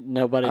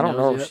 Nobody knows I don't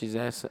know yet? if she's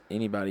asked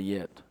anybody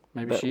yet.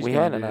 Maybe she's we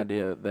gonna had do an it.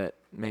 idea that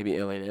maybe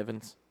Elliot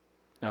Evans.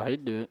 Oh,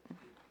 he'd do it.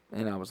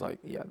 And I was like,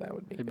 yeah, that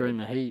would be He'd good. bring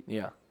the heat.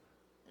 Yeah.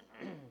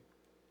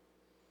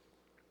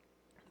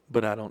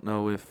 But I don't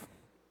know if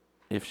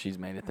she's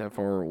made it that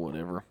far or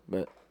whatever.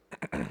 But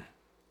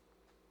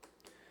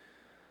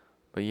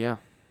yeah.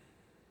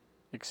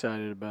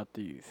 Excited about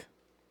the youth.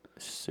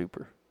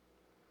 Super.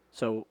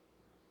 So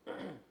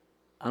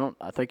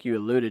I think you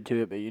alluded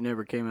to it, but you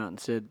never came out and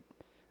said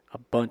a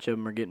bunch of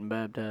them are getting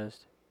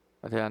baptized.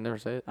 Did I never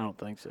say it? I don't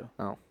think so.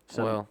 Oh.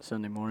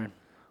 Sunday morning.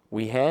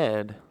 We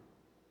had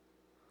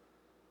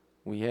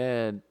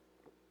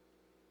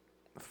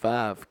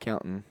 5,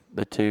 counting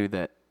the 2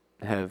 that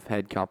have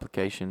had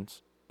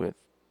complications with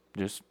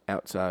just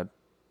outside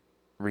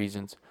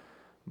reasons,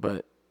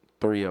 but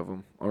 3 of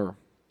them are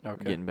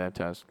getting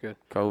baptized. Good.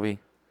 Covey,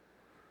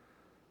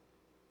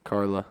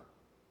 Carla,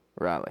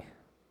 Riley.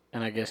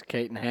 And I guess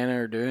Kate and Hannah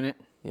are doing it.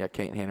 Yeah,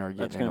 Kate and Hannah are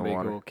getting That's in the gonna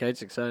water. be cool.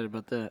 Kate's excited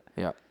about that.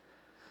 Yeah.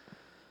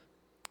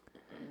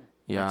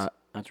 Yeah.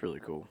 That's really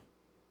cool.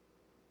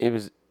 It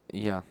was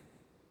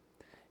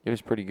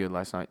pretty good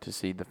last night to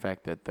see the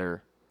fact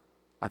that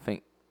I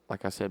think,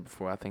 like I said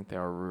before, I think they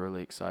are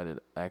really excited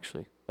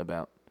actually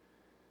about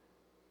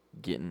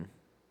getting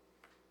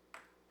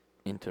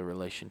into a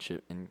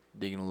relationship and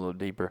digging a little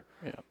deeper.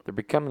 Yeah. They're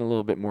becoming a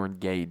little bit more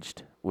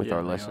engaged with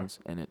our lessons,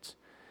 and it's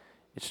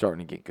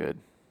starting to get good.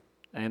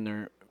 And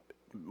they're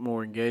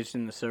more engaged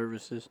in the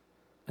services.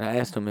 And I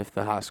asked them if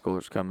the high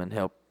schoolers come and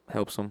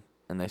helps them,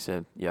 and they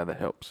said, yeah, that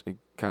helps. It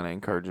kind of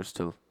encourages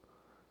to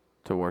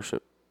to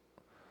worship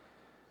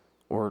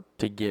or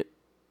to get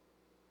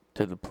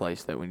to the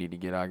place that we need to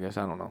get, I guess.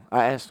 I don't know.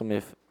 I asked them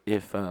if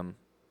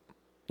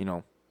you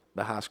know,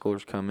 the high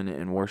schoolers coming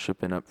and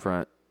worshiping up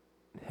front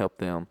help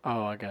them.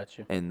 Oh, I got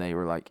you. And they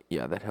were like,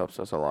 yeah, that helps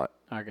us a lot.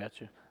 I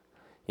got you.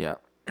 Yeah.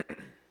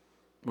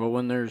 Well,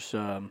 when there's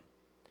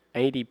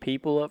 80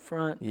 people up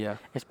front, Yeah.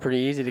 it's pretty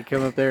easy to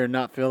come up there and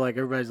not feel like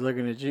everybody's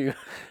looking at you.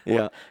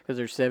 Yeah. Because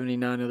there's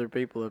 79 other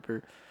people up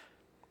here.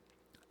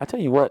 I tell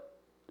you what,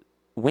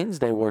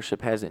 Wednesday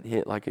worship hasn't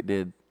hit like it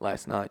did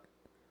last night.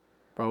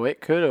 Bro,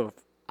 it could have.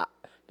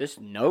 This is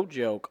no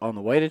joke. On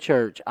the way to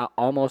church, I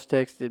almost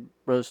texted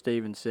Brother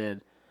Steve and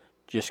said,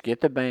 just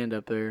get the band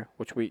up there,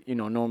 which we,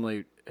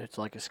 normally it's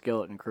like a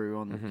skeleton crew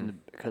on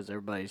because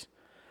everybody's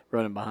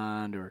running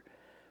behind or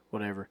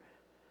whatever.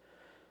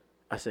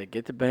 I said,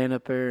 get the band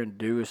up there and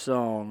do a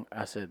song.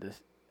 I said,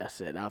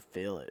 I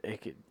feel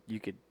it.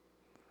 You could,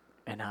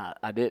 and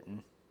I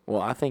didn't.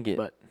 Well, I think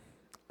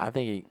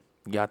it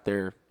got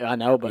there. I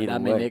know, but I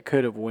mean, way. it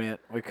could have we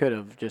could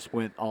have just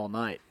went all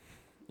night.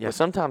 Yeah,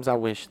 sometimes I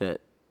wish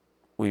that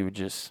we would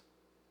just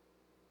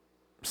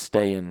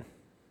stay in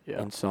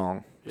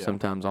song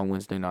sometimes on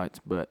Wednesday nights,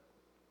 but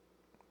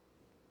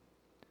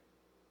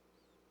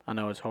I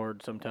know it's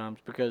hard sometimes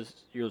because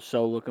you're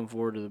so looking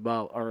forward to the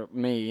Bible, or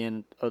me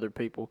and other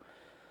people,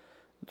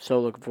 so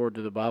looking forward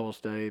to the Bible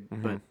study.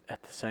 But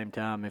at the same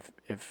time,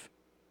 if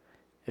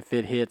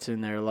it hits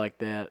in there like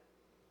that,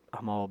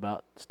 I'm all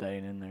about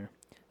staying in there.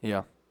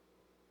 Yeah.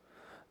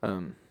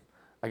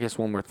 I guess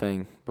one more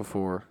thing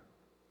before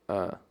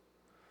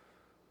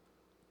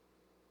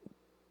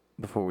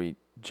we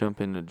jump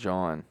into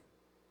John,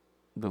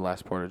 the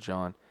last part of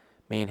John.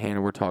 Me and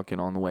Hannah were talking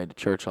on the way to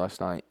church last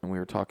night, and we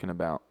were talking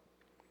about,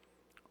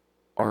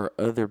 are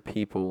other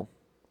people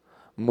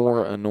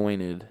more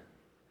anointed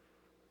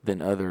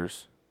than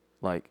others?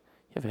 Like,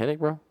 you have a headache,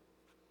 bro?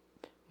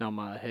 No,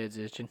 my head's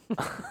itching.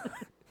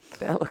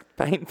 That looked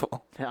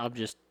painful. I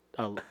just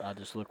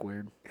look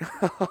weird.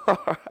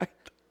 All right.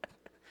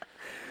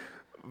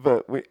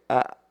 But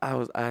I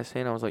was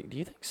saying, I was like, do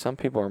you think some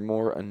people are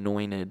more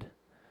anointed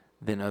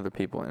than other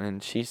people? And then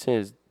she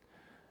says,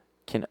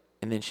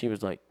 and then she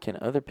was like, can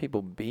other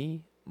people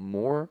be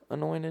more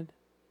anointed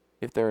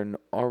if they're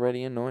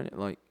already anointed?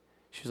 Like,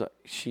 she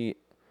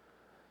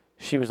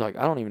was like,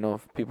 I don't even know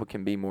if people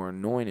can be more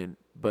anointed,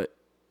 but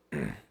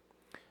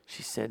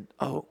she said,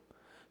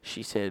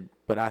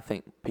 but I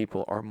think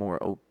people are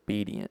more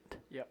obedient.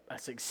 Yep,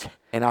 that's exactly.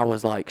 And I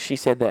was like, she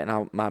said that,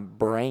 and my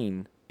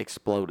brain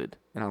exploded,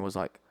 and I was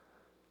like,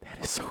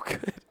 that is so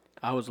good.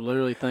 I was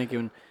literally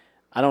thinking,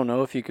 I don't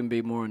know if you can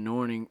be more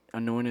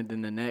anointed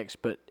than the next,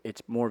 but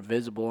it's more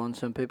visible on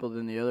some people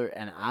than the other,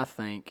 and I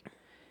think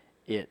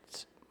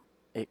it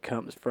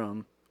comes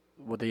from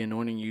with the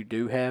anointing you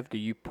do have. Do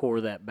you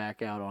pour that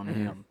back out on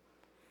him?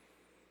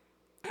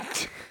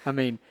 I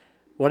mean,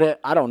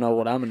 I don't know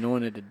what I'm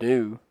anointed to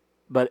do,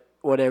 but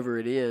whatever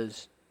it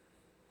is,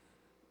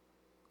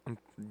 I'm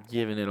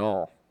giving it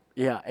all.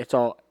 Yeah, it's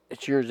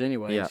yours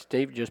anyway. Yeah.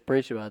 Steve just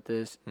preached about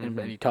this, and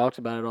he talks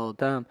about it all the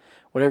time.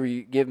 Whatever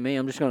you give me,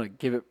 I'm just gonna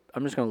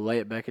lay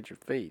it back at your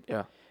feet.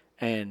 Yeah.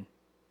 And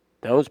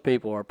those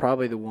people are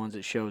probably the ones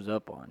it shows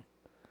up on.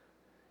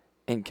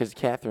 And because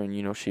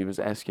Catherine, she was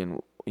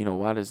asking,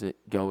 why does it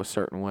go a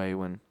certain way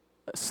when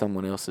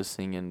someone else is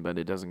singing, but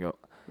it doesn't go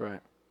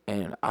right?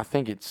 And I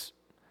think it's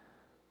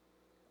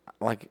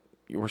like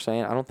you were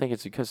saying. I don't think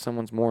it's because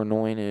someone's more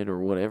anointed or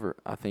whatever.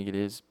 I think it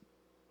is.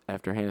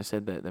 After Hannah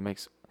said that,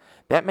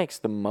 that makes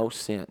the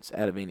most sense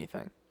out of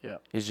anything. Yeah.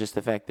 It's just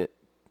the fact that,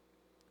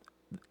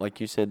 like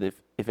you said,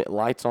 if it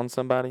lights on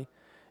somebody,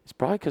 it's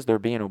probably because they're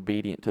being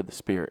obedient to the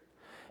Spirit.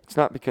 It's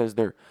not because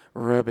they're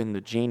rubbing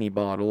the genie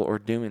bottle or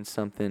doing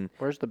something.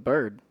 Where's the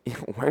bird?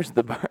 Where's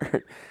the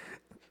bird?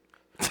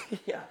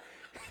 Yeah.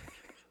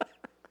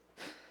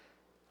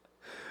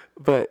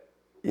 But,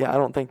 yeah, I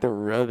don't think they're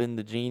rubbing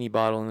the genie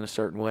bottle in a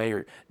certain way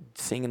or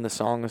singing the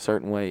song a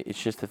certain way.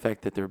 It's just the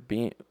fact that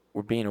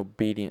we're being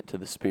obedient to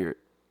the Spirit.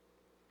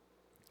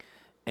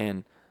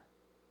 And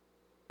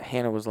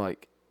Hannah was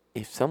like,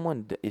 if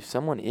someone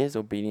is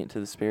obedient to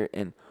the Spirit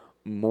and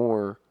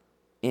more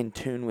in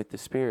tune with the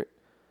Spirit,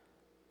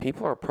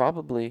 people are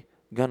probably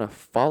gonna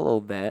follow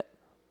that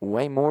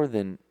way more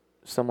than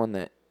someone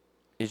that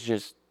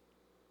isn't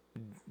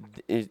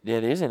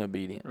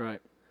obedient.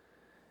 Right.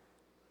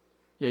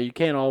 Yeah, you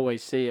can't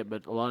always see it,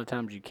 but a lot of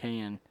times you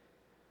can.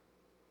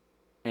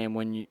 And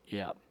when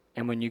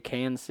you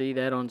can see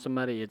that on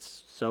somebody,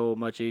 it's so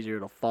much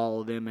easier to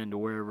follow them into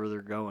wherever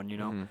they're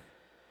going,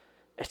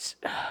 It's,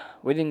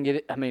 we didn't get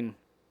it. I mean,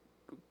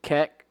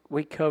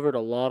 we covered a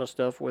lot of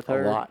stuff with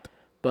her. A lot.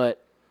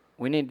 But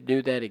we need to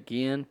do that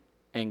again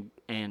and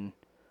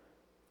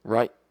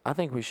Right. I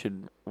think we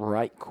should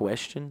write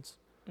questions.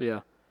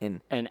 Yeah.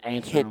 And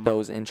answer hit them.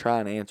 those and try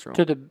and answer them.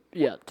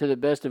 To the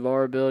best of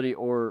our ability,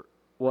 or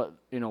what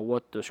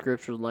the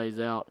Scripture lays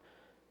out,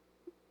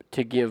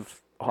 to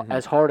give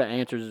as hard of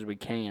answers as we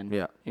can.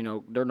 Yeah.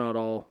 They're not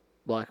all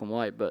black and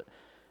white, but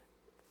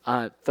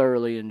I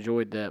thoroughly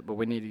enjoyed that. But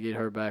we need to get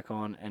her back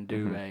on and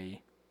do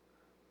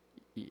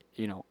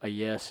a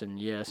yes and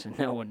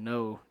no and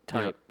no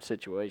type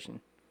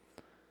situation.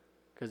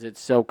 Because it's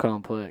so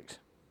complex.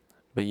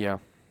 But yeah.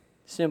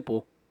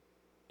 Simple,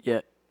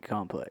 yet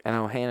complex.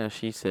 And Hannah,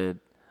 she said,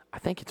 I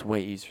think it's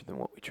way easier than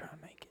what we try to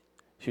make it.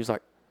 She was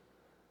like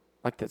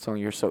that song,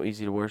 You're So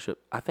Easy to Worship.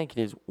 I think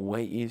it is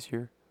way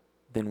easier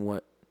than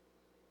what.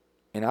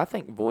 And I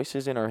think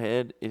voices in our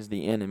head is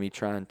the enemy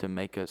trying to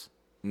make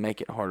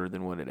it harder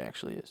than what it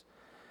actually is.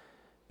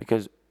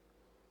 Because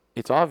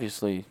it's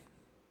obviously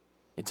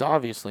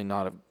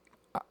not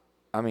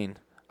I mean,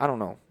 I don't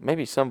know.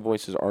 Maybe some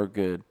voices are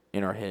good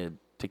in our head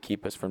to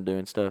keep us from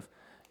doing stuff,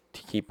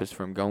 to keep us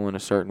from going a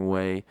certain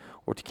way,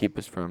 or to keep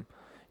us from,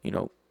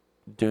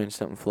 doing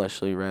something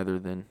fleshly rather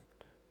than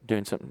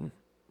doing something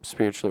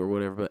spiritual or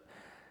whatever. But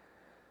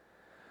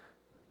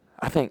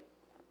I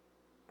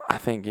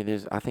think it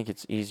is. I think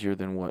it's easier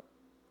than what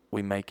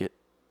we make it.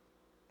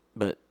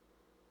 But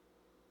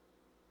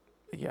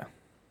yeah.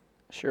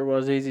 Sure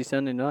was easy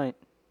Sunday night.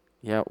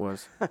 Yeah, it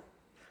was.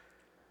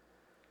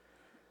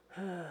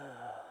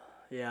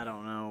 Yeah, I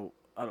don't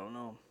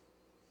know.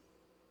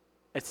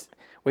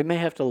 We may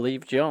have to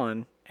leave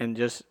John and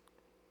just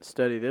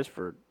study this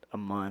for a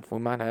month. We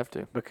might have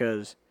to.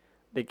 Because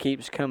it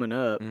keeps coming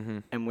up,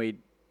 and we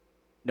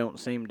don't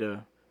seem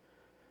to.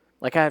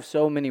 Like, I have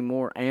so many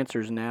more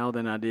answers now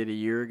than I did a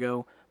year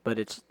ago, but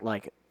it's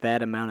like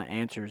that amount of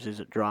answers is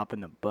a drop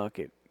in the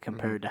bucket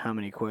compared to how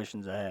many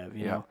questions I have,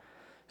 you know?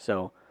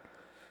 So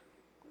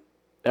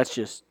that's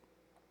just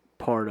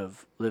part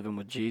of living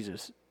with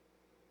Jesus.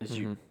 Is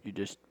you're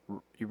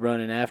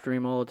running after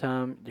him all the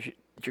time.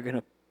 You're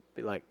gonna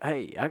be like,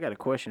 hey, I got a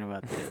question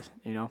about this,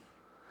 you know?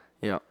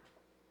 Yeah.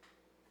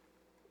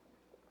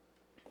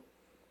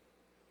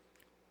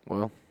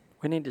 Well,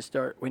 we need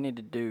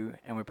to do,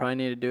 and we probably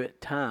need to do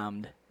it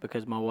timed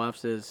because my wife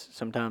says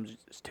sometimes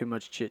it's too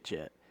much chit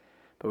chat.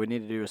 But we need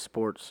to do a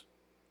sports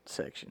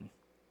section.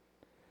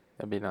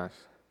 That'd be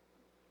nice.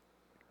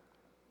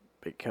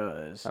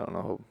 Because I don't know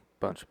a whole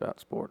bunch about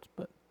sports,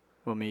 but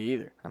well, me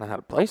either. I know how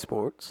to play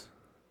sports.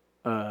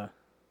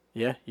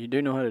 Yeah, you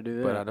do know how to do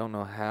that. But I don't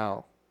know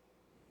how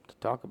to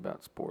talk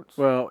about sports.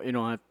 Well, you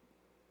know,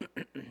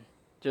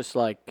 just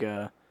like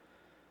you're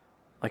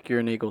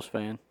an Eagles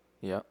fan.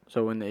 Yeah.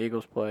 So when the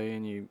Eagles play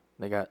and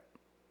they got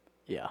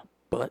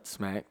butt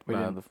smacked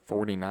by the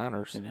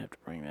 49ers. Didn't have to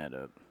bring that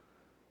up.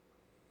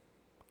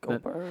 Go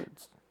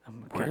Birds.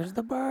 Where's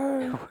the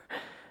bird?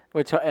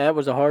 Which that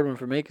was a hard one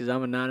for me because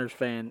I'm a Niners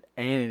fan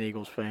and an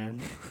Eagles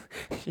fan.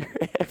 You're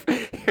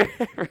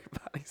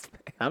everybody's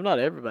fan. I'm not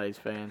everybody's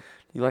fan.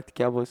 You like the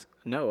Cowboys?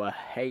 No, I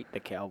hate the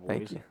Cowboys.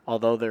 Thank you.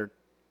 Although they're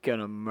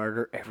gonna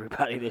murder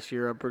everybody this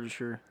year, I'm pretty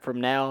sure. From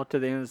now to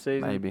the end of the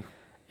season, Maybe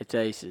it's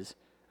aces.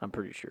 I'm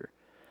pretty sure.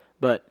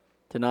 But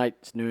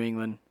tonight's New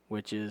England,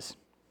 which is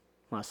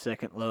my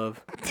second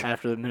love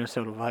after the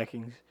Minnesota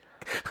Vikings.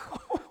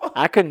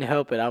 I couldn't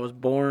help it. I was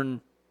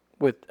born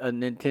with a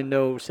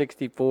Nintendo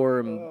 64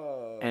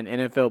 and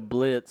NFL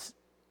Blitz,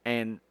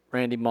 and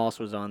Randy Moss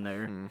was on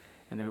there,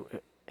 and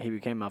he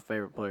became my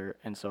favorite player,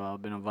 and so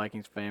I've been a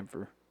Vikings fan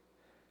for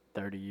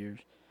 30 years.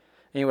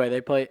 Anyway,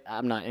 they play.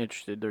 I'm not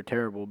interested. They're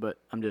terrible, but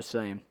I'm just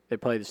saying. They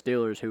play the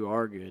Steelers, who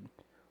are good.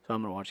 So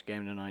I'm going to watch the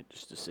game tonight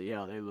just to see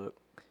how they look.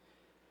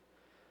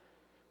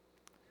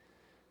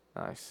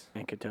 Nice.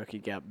 And Kentucky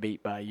got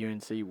beat by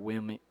UNC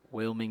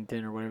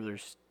Wilmington or whatever their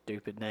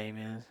stupid name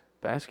is.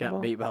 Basketball?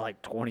 Got beat by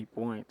like 20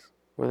 points.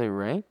 Were they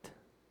ranked?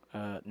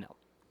 No.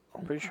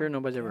 I'm pretty sure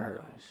nobody's ever heard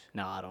of them.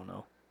 No, I don't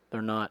know.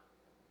 They're not.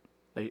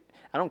 I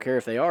don't care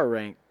if they are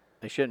ranked.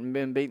 They shouldn't have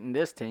been beating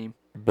this team.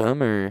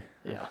 Bummer.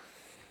 Yeah.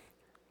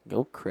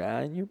 Go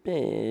cry in your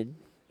bed.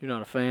 You're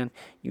not a fan?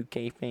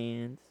 UK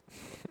fans.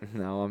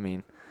 No, I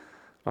mean,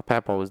 my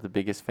papa was the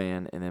biggest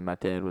fan, and then my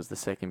dad was the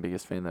second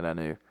biggest fan that I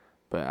knew.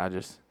 But I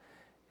just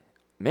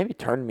maybe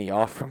turned me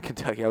off from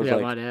Kentucky. I was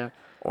like, might have.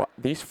 Well,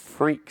 these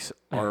freaks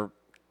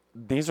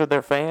these are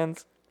their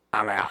fans?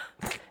 I'm out.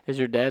 Is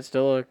your dad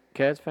still a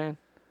Cats fan?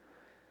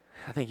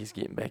 I think he's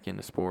getting back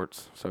into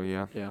sports, so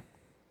yeah. Yeah.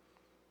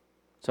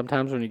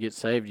 Sometimes when you get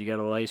saved, you got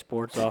to lay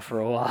sports off for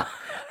a while.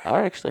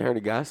 I actually heard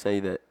a guy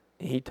say that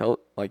he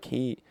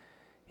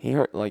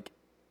heard, like,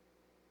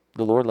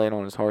 the Lord laid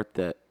on his heart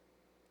that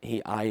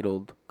he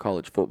idled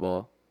college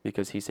football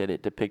because he said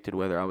it depicted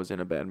whether I was in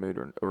a bad mood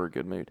or a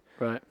good mood.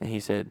 Right. And he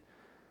said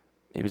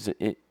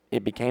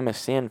it became a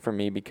sin for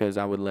me because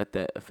I would let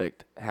that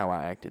affect how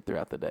I acted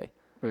throughout the day.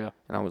 Yeah.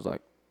 And I was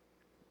like,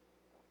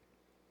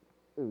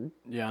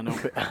 yeah, I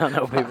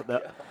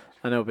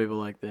know people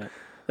like that.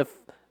 That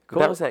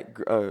was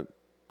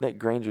that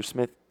Granger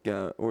Smith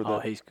guy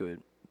he's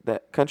good.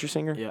 That country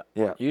singer? Yeah.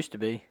 Yeah. Used to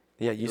be.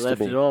 Yeah, used he to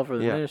be. left it all for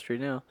the ministry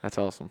now. That's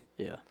awesome.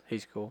 Yeah,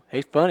 he's cool.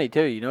 He's funny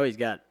too. You know, he's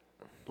got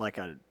like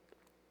a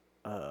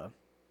what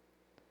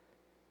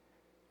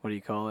do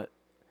you call it?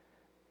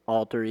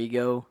 Alter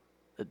ego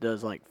that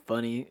does like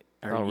funny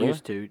really?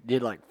 used to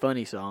did like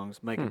funny songs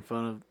making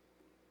fun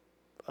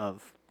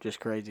of just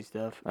crazy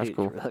stuff. That's he's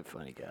cool. a really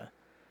funny guy.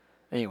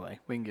 Anyway,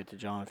 we can get to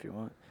John if you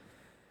want.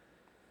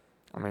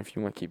 I mean, if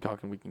you want to keep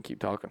talking, we can keep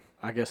talking.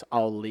 I guess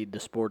I'll lead the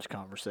sports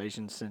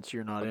conversation since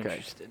you're not Okay.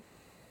 interested.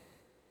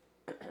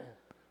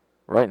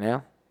 Right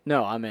now?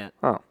 No, I meant.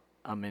 Oh.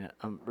 I mean,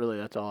 really,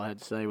 that's all I had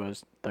to say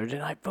was Thursday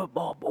night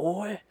football,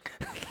 boy.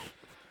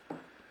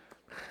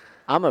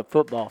 I'm a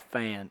football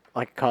fan,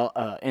 like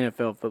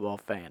NFL football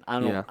fan. I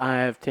don't. Yeah. I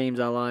have teams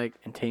I like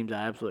and teams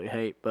I absolutely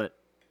hate, but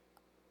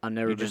I've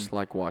never You been. just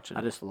like watching.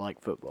 I just like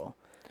football,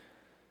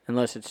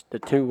 unless it's the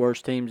two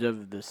worst teams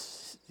of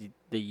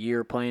the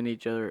year playing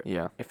each other.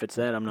 Yeah. If it's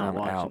that, I'm not I'm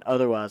watching. out.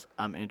 Otherwise,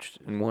 I'm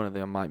interested. And one of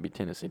them might be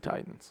Tennessee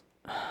Titans.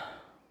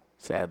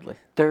 Sadly.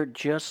 They're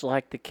just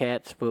like the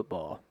Cats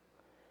football.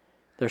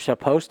 They're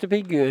supposed to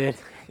be good.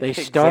 They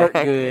start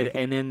good,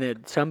 and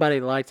then somebody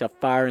lights a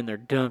fire in their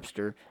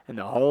dumpster, and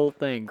the whole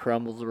thing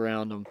crumbles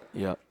around them.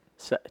 Yep.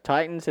 So,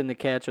 Titans and the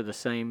Cats are the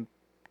same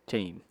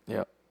team.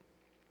 Yep.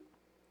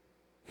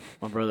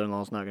 My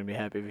brother-in-law's not going to be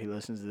happy if he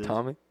listens to this.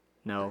 Tommy?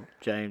 No,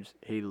 James.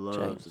 He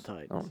loves the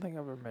Titans. I don't think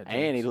I've ever met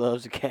James. And he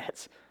loves the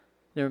Cats.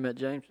 Never met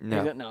James?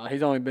 No.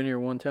 He's only been here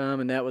one time,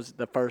 and that was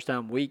the first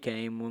time we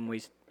came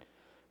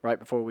right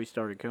before we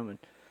started coming.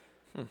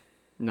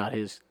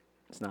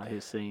 It's not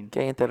his scene.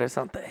 Que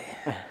interesante.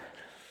 I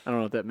don't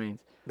know what that means.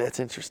 That's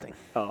interesting.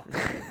 Oh,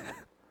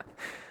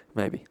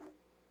 Maybe.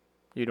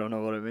 you don't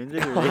know what it means?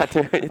 I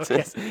do.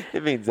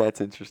 It means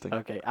that's interesting.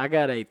 Okay, I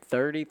got a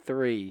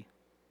 33.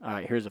 All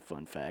right, here's a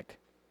fun fact.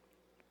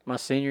 My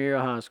senior year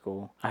of high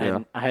school,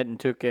 I hadn't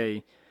took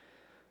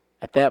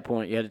at that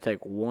point, you had to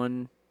take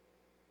one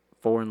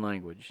foreign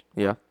language.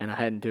 Yeah. And I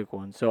hadn't took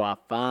one. So I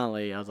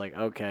was like,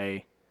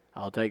 okay,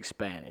 I'll take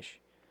Spanish.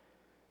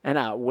 And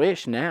I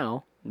wish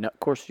now, of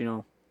course,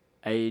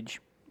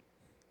 age,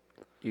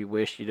 you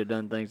wish you'd have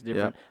done things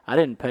different. I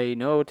didn't pay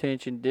no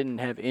attention, didn't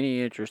have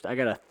any interest. I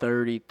got a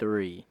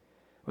 33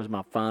 was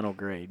my final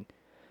grade.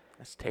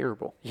 That's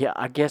terrible. Yeah,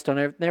 I guessed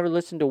I never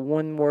listened to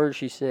one word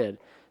she said.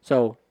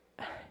 So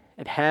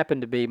it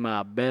happened to be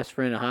my best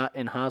friend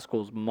in high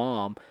school's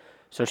mom.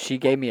 So she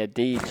gave me a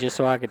D just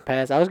so I could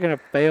pass. I was going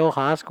to fail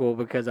high school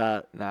because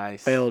I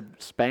failed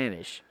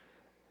Spanish.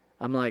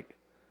 I'm like,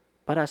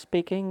 but I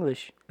speak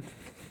English.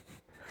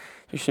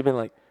 You should have been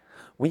like,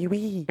 oui,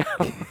 oui.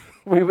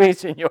 Oui, oui,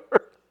 senor.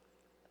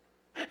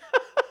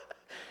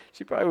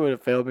 She probably would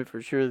have failed me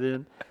for sure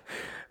then.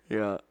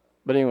 Yeah.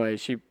 But anyway,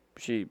 she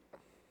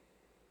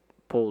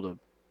pulled a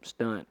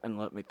stunt and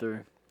let me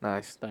through.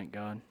 Nice. Thank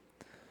God.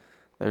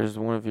 There's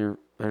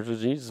a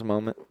Jesus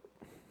moment.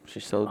 She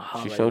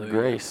showed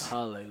grace.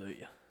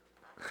 Hallelujah.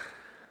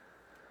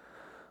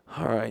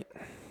 All right.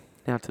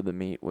 Now to the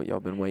meat, what y'all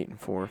been waiting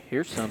for.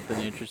 Here's something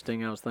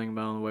interesting I was thinking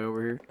about on the way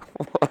over here.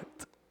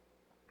 What?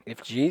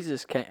 If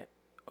Jesus came,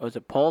 was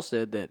it Paul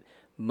said that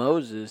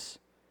Moses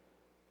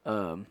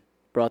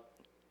brought,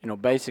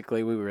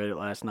 basically we read it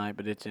last night,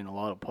 but it's in a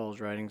lot of Paul's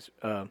writings,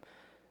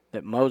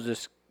 that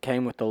Moses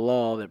came with the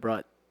law that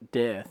brought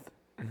death,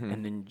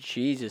 and then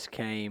Jesus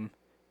came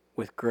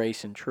with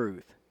grace and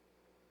truth.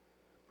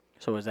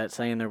 So is that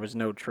saying there was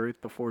no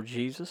truth before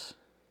Jesus?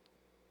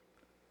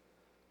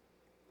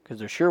 Because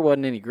there sure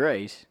wasn't any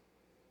grace.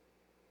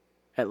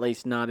 At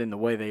least not in the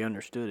way they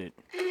understood it.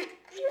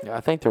 Yeah, I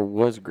think there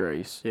was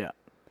grace. Yeah.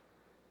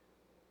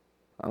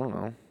 I don't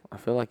know. I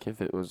feel like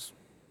if it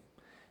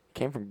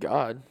came from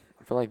God,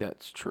 I feel like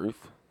that's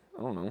truth.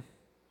 I don't know.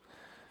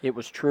 It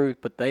was truth,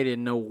 but they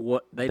didn't know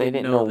what they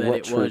didn't know that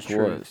it was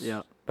truth.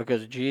 Yeah,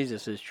 because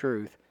Jesus is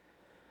truth.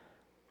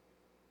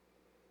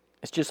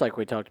 It's just like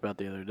we talked about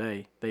the other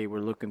day. They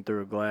were looking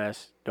through a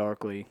glass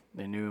darkly.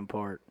 They knew in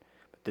part.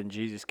 But then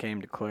Jesus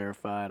came to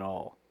clarify it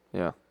all.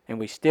 Yeah. And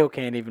we still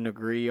can't even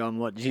agree on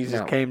what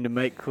Jesus came to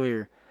make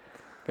clear.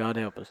 God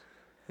help us.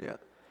 Yeah.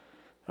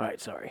 All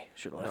right, sorry.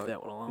 Should have left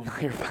that one alone. No,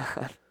 you're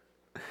fine.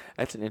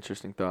 That's an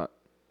interesting thought.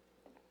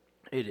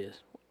 It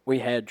is. We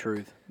had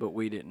truth, but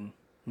we didn't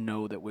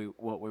know that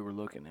what we were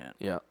looking at.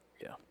 Yeah.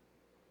 Yeah.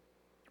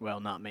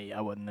 Well, not me.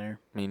 I wasn't there.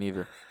 Me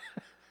neither.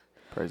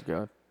 Praise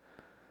God.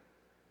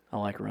 I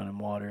like running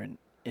water and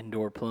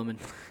indoor plumbing.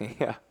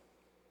 Yeah.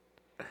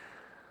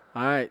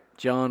 All right,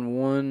 John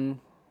 1.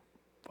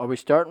 Are we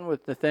starting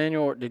with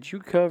Nathaniel? Or did you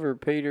cover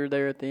Peter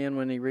there at the end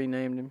when he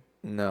renamed him?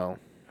 No.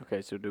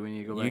 Okay, so do we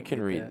need to go back? You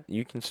can read. That?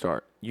 You can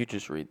start. You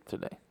just read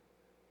today.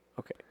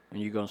 Okay. Are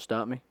you going to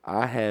stop me?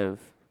 I have.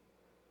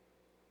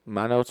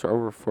 My notes are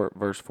over for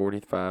verse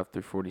 45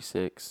 through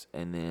 46,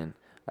 and then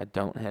I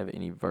don't have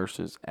any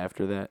verses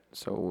after that,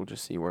 so we'll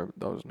just see where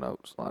those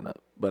notes line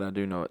up. But I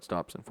do know it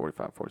stops in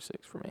 45,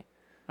 46 for me.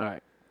 All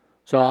right.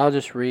 So I'll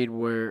just read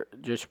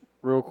just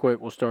real quick,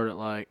 we'll start at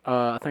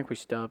I think we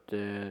stopped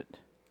at,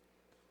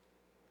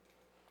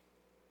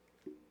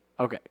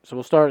 okay, so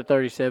we'll start at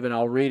 37.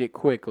 I'll read it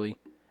quickly,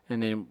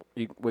 and then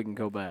we can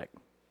go back.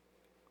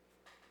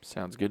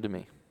 Sounds good to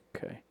me.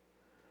 Okay.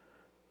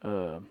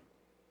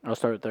 I'll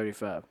start at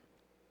 35.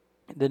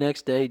 The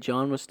next day,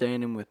 John was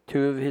standing with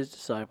two of his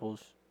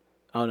disciples.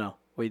 Oh, no,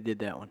 we did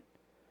that one.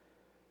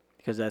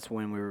 Because that's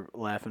when we were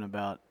laughing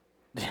about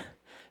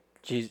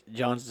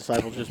John's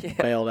disciples just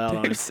bailed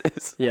out deuces. on him.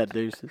 Yeah,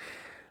 deuces.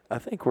 I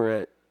think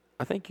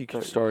you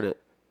can start at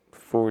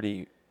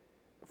 40.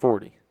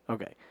 40.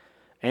 Okay.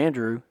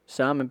 Andrew,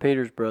 Simon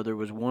Peter's brother,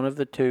 was one of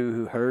the two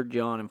who heard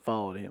John and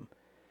followed him.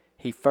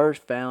 He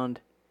first found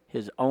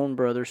his own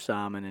brother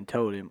Simon and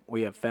told him,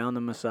 "We have found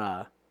the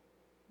Messiah,"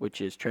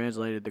 which is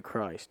translated the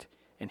Christ.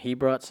 And he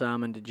brought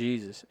Simon to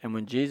Jesus. And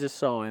when Jesus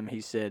saw him,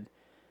 he said,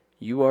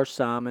 "You are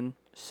Simon,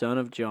 son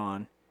of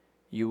John.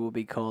 You will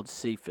be called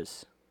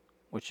Cephas,"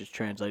 which is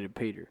translated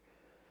Peter.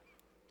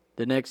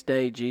 The next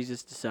day,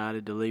 Jesus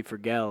decided to leave for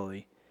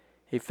Galilee.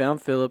 He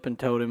found Philip and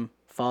told him,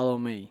 "Follow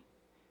me."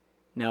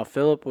 Now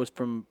Philip was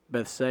from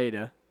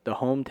Bethsaida, the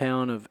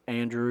hometown of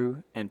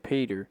Andrew and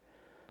Peter.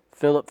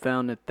 Philip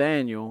found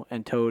Nathanael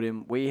and told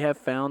him, "We have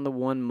found the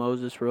one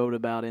Moses wrote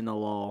about in the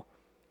law,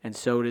 and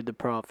so did the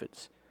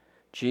prophets,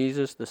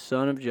 Jesus, the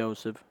son of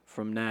Joseph,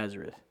 from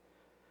Nazareth."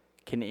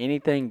 "Can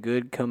anything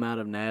good come out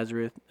of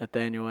Nazareth?"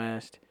 Nathanael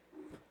asked.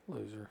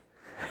 Loser.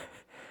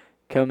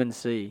 "Come and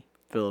see,"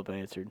 Philip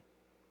answered.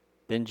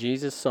 Then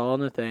Jesus saw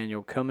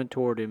Nathanael coming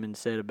toward him and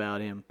said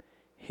about him,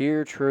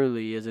 "Here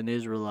truly is an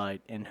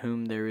Israelite in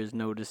whom there is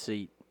no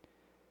deceit."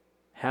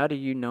 "How do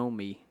you know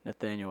me?"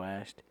 Nathanael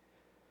asked.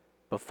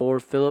 "Before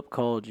Philip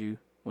called you,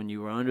 when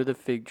you were under the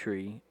fig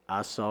tree,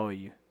 I saw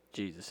you,"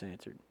 Jesus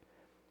answered.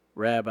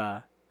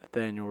 "Rabbi,"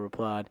 Nathanael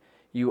replied,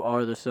 "you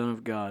are the Son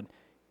of God.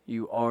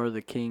 You are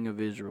the King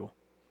of Israel."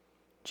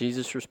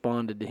 Jesus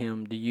responded to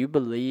him, "Do you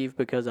believe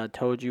because I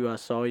told you I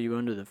saw you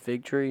under the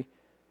fig tree?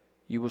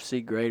 You will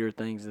see greater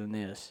things than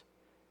this.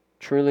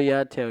 Truly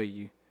I tell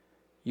you,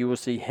 you will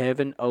see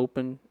heaven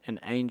open and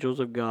angels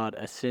of God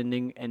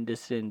ascending and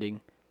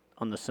descending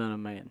on the Son of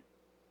Man."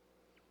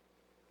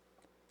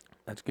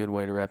 That's a good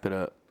way to wrap it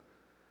up.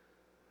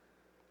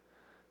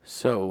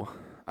 So,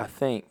 I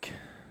think,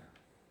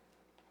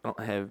 I don't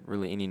have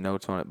really any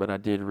notes on it, but I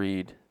did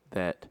read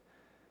that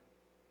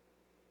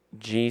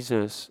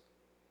Jesus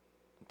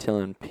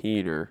telling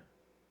Peter,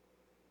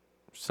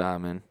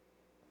 Simon,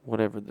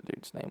 whatever the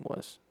dude's name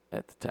was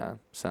at the time,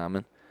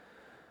 Simon,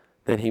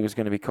 that he was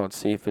going to be called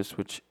Cephas,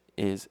 which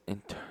is,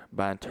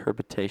 by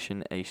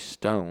interpretation, a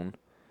stone,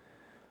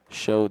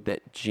 showed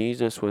that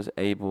Jesus was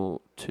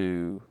able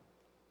to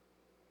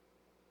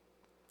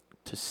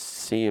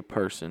see a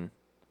person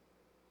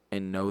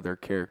and know their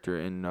character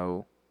and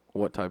know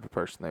what type of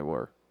person they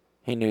were.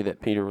 He knew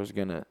that Peter was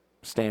going to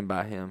stand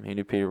by him. He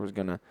knew Peter was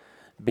going to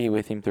be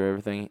with him through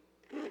everything.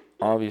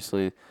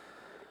 Obviously,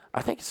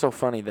 I think it's so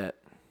funny that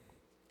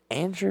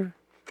Andrew,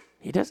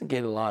 he doesn't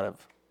get a lot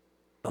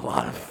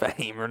of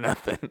fame or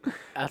nothing.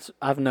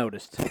 I've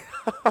noticed.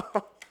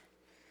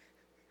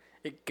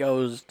 It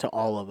goes to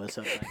all of us,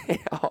 I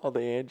think. All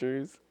the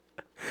Andrews.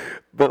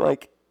 But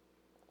like,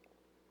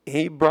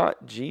 he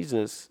brought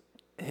Jesus'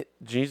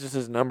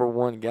 number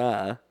one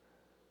guy,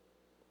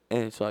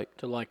 and it's like,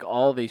 To like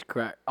all these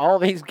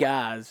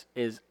guys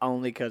is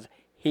only because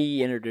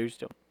he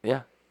introduced them,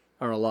 yeah,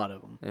 or a lot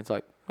of them. and it's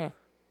like,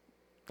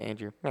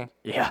 Andrew,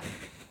 Yeah.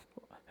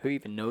 Who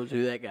even knows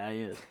who that guy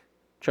is?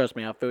 Trust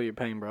me, I feel your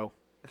pain, bro.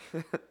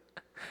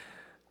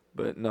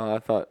 But no, I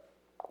thought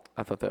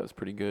that was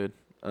pretty good.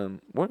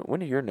 When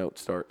did your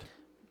notes start?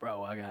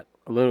 Bro, I got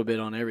a little bit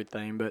on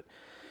everything, but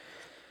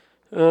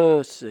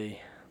let's see.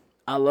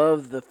 I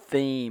love the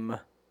theme,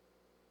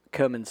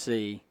 "Come and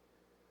See."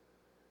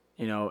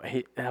 You know,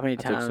 how many I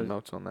times took some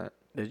notes on that.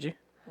 did you?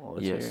 Well,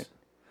 let's hear Yes. it.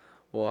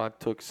 Well, I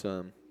took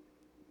some.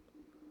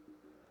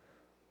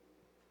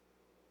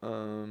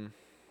 I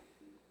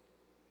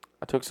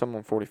took some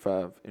on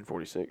 45 and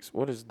 46.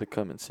 What is the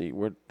 "come and see"?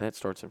 Where that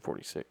starts in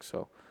 46.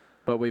 So,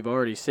 But we've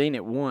already seen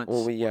it once.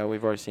 well,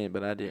 we've already seen it,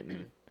 but I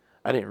didn't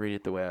read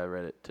it the way I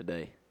read it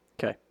today.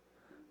 Okay.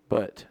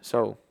 But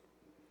so,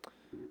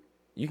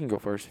 you can go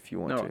first if you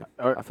want No,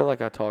 to. I feel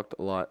like I talked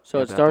a lot. So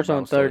it about the starts on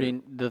Bible study.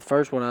 30. The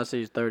first one I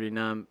see is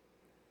 39.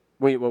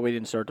 We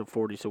didn't start till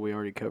 40, so we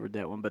already covered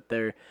that one. But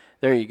there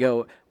you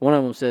go. One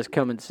of them says,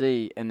 "Come and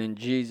see," and then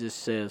Jesus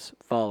says,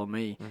 "Follow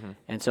me." Mm-hmm.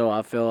 And so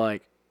I feel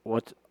like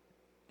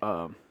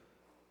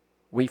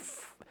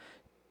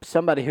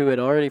somebody who had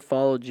already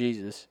followed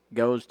Jesus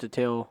goes to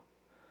tell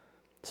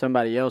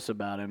somebody else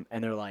about him,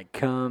 and they're like,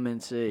 "Come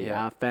and see,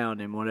 Yeah. I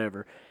found him,"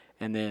 whatever.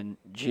 And then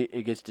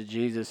it gets to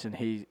Jesus, and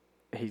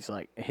he's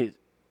like,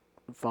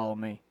 "Follow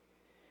me."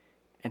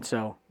 And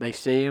so they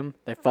see him,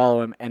 they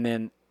follow him, and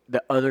then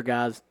the other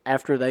guys,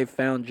 after they've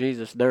found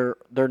Jesus, their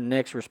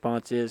next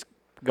response is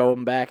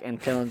going back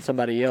and telling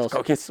somebody else,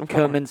 Go get some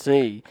 "Come more." and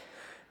see."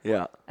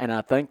 Yeah. And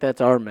I think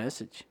that's our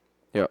message.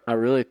 Yeah. I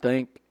really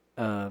think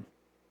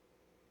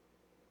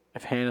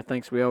if Hannah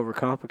thinks we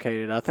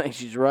overcomplicate it, I think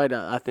she's right.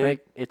 I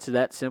think it's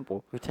that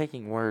simple. You're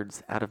taking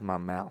words out of my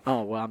mouth.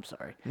 Oh, well, I'm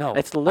sorry. No.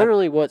 It's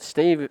literally what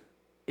Steve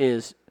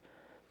is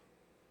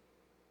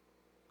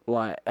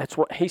like. That's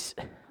what he's.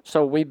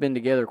 So we've been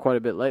together quite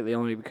a bit lately,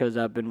 only because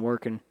I've been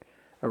working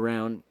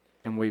around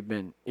and we've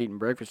been eating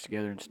breakfast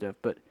together and stuff.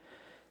 But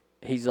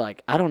he's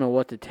like, I don't know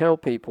what to tell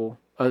people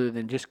other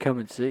than just come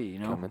and see, you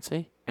know? Come and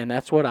see. And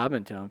that's what I've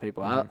been telling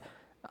people. Mhm.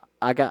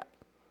 I don't.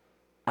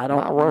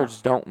 My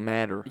words don't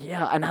matter.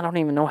 Yeah, and I don't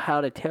even know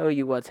how to tell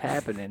you what's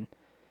happening.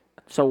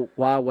 So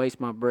why waste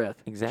my breath?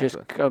 Exactly.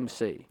 Just come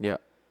see. Yeah.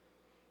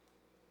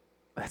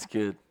 That's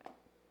good.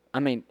 I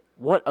mean,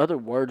 what other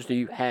words do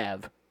you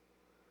have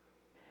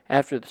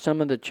after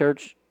some of the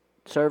church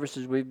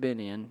services we've been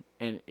in,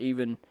 and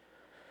even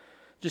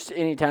just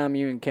any time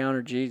you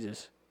encounter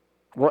Jesus?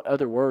 What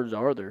other words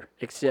are there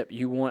except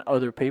you want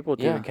other people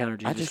to encounter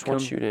Jesus? I just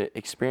want you to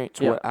experience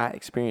Yeah. what I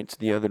experienced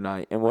the other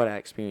night and what I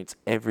experience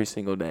every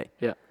single day.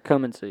 Yeah,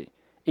 come and see.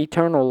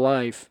 Eternal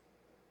life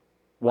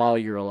while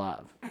you're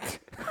alive.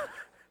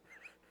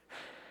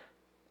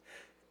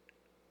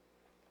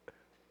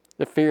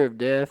 The fear of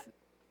death.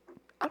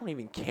 I don't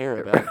even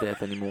care about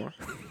death anymore.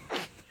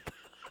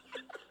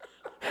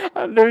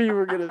 I knew you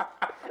were gonna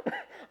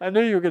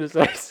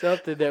say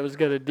something that was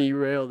gonna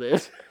derail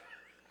this.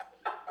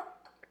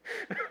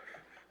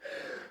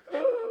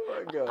 Oh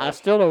my God. I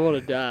still don't want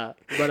to die,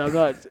 but I'm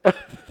not.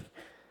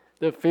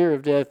 The fear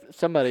of death.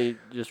 Somebody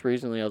just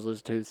recently I was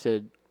listening to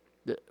said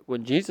that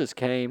when Jesus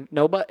came,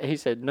 he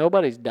said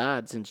nobody's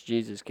died since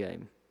Jesus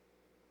came.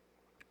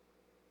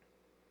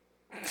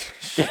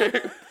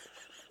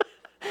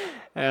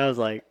 And I was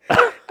like,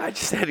 I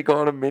just had to go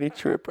on a mini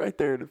trip right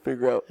there to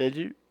figure out. did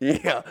you?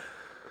 Yeah.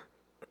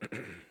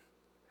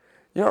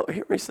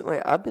 Here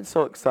recently, I've been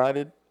so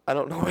excited, I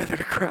don't know whether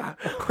to cry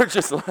or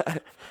just laugh.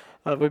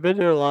 We've been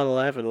doing a lot of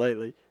laughing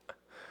lately.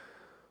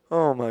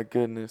 Oh, my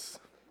goodness.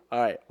 All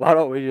right, why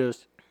don't we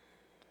just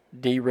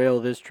derail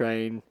this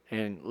train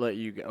and let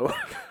you go?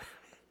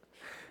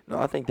 No,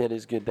 I think that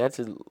is good. That's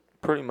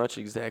pretty much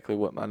exactly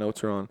what my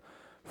notes are on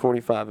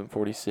 45 and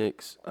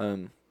 46.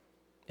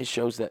 It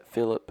shows that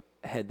Philip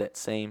had that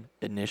same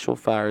initial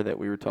fire that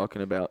we were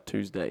talking about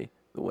Tuesday,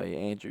 the way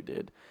Andrew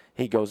did.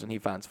 He goes and he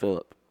finds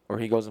Philip, or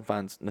he goes and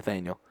finds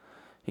Nathaniel.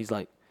 He's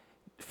like,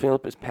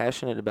 Philip is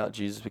passionate about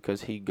Jesus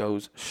because he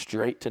goes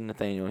straight to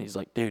Nathaniel, and he's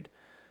like, dude,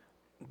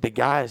 the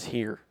guy is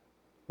here.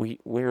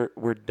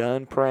 We're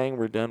done praying.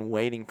 We're done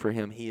waiting for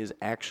him. He is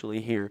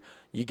actually here.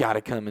 You got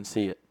to come and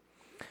see it.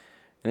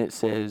 And it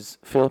says,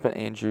 Philip and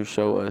Andrew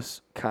show us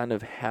kind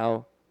of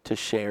how to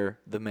share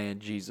the man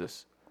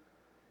Jesus.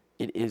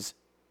 It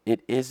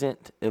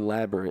isn't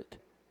elaborate.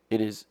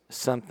 It's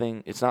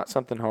not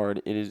something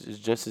hard. It's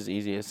just as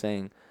easy as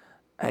saying,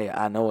 hey,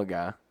 I know a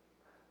guy.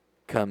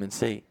 Come and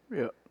see.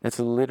 Yeah. That's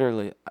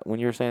literally, when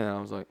you were saying that,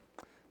 I was like,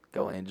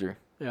 go Andrew.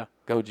 Yeah.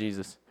 Go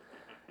Jesus.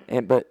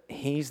 But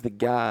he's the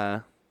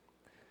guy,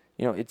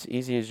 it's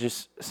easy as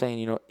just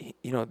saying,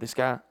 this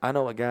guy, I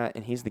know a guy,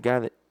 and he's the guy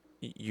that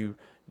you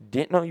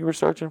didn't know you were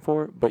searching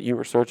for, but you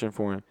were searching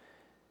for him.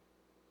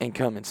 And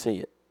come and see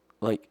it.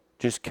 Like,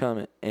 just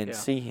come and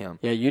see him.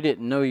 Yeah, you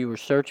didn't know you were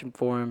searching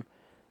for him,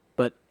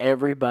 but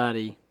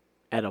everybody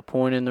at a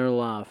point in their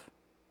life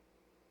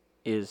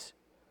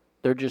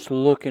they're just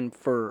looking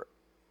for,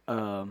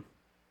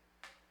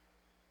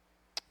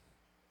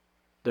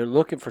 they're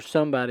looking for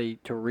somebody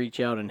to reach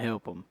out and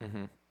help them.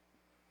 Mm-hmm.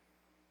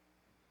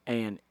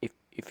 And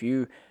if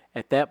you,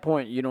 at that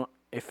point, you don't,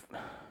 if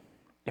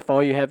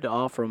all you have to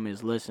offer them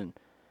is listen,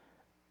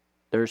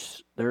 there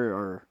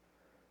are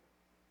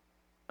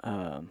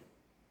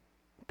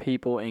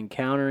people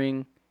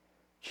encountering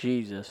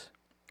Jesus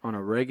on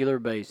a regular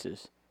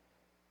basis.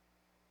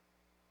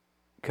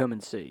 Come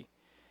and see.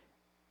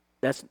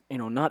 That's,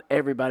 not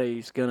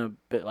everybody's gonna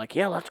be like,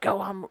 yeah, let's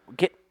go. I'm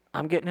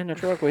getting in the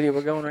truck with you.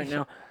 We're going right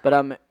now.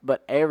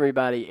 But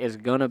everybody is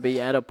gonna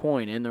be at a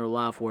point in their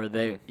life where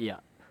they're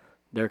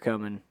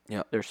coming.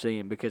 Yeah. They're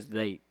seeing because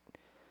they're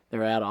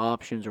out of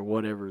options or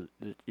whatever.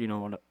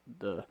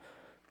 The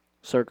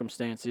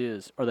circumstance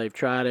is, or they've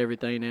tried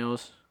everything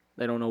else.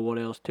 They don't know what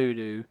else to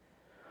do.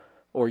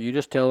 Or you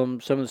just tell them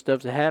some of the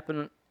stuff that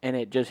happened, and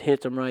it just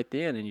hits them right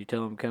then, and you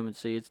tell them come and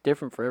see. It's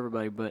different for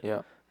everybody,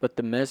 but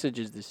the message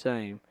is the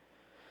same.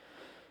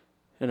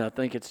 And I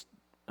think it's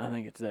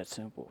that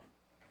simple.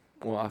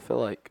 Well, I feel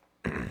like,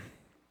 I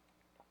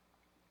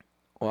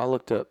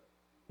looked up,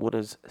 what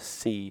does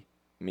see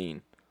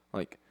mean?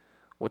 Like,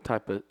 what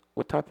type of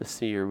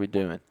see are we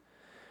doing?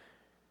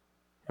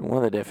 And one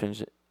of the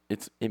definitions,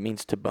 it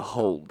means to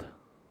behold.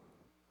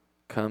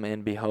 Come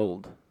and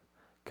behold.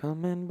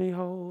 Come and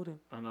behold him.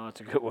 I know, it's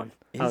a good one.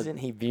 Isn't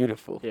he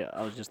beautiful? Yeah,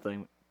 I was just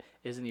thinking,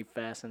 isn't he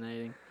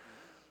fascinating?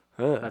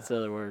 Huh. That's the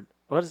other word.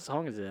 What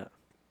song is that?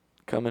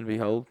 Come and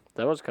behold. Is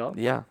that what it's called?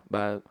 Yeah,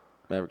 by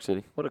Maverick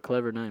City. What a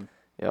clever name.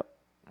 Yep.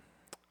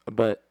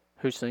 But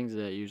Who sings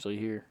that usually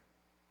here?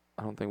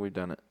 I don't think we've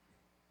done it.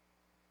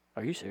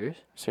 Are you serious?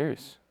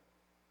 Serious.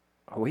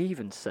 Are we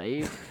even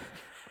saved?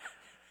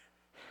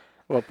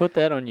 Well, put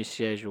that on your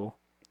schedule.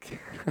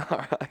 All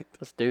right.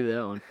 Let's do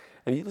that one.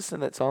 Have you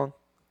listened to that song?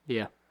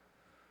 Yeah.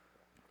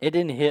 It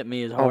didn't hit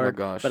me as Oh my hard.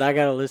 gosh. But I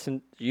got to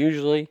listen.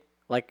 Usually,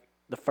 like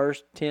the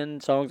first 10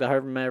 songs I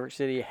heard from Maverick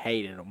City,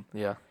 hated them.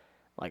 Yeah.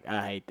 Like,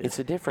 I hate this. It's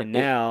a different. And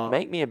now,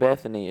 Make Me a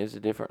Bethany is a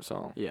different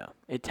song. yeah,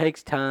 it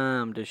takes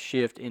time to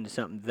shift into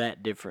something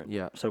that different.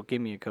 Yeah. So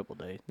give me a couple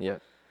days. Yeah.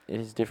 It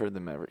is different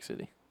than Maverick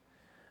City.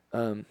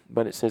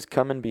 But it says,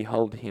 come and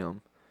behold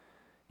him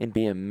and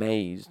be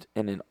amazed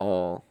and in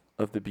awe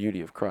of the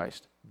beauty of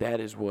Christ. That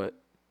is what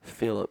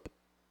Philip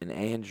and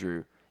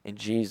Andrew and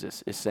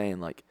Jesus is saying.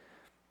 Like,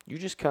 you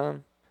just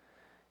come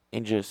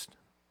and just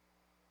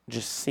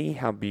see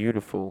how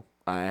beautiful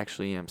I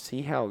actually am.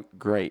 See how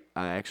great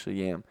I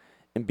actually am.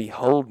 And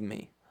behold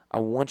me. I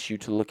want you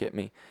to look at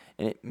me.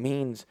 And it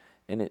means,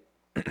 and it,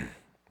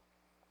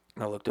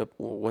 I looked up,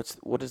 well,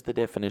 what is the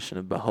definition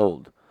of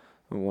behold?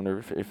 I wonder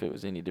if it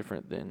was any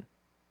different than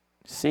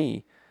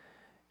see.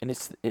 And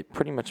it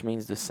pretty much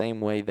means the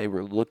same way they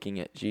were looking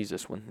at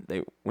Jesus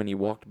when he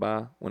walked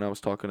by, when I was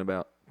talking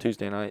about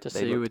Tuesday night. To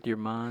see with your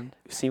mind.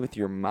 See with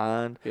your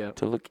mind. Yep.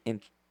 To look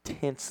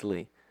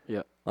intensely.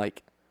 Yep.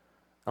 Like,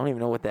 I don't even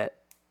know what that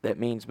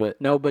means, but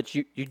No, but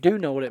you do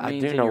know what it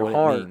means in your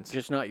heart,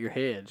 just not your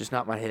head. Just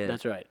not my head.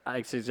 That's right.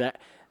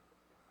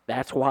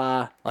 That's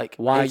why like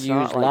I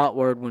use lot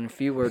word when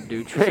few word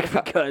do trick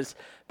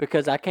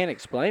because I can't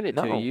explain it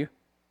to you.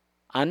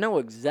 I know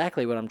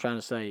exactly what I'm trying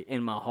to say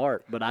in my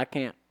heart, but I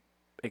can't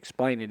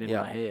explain it in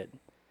my head.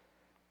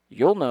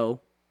 You'll know.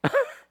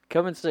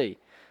 Come and see.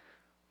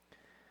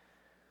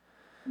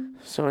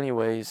 So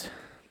anyways,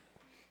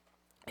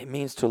 it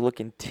means to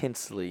look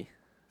intensely.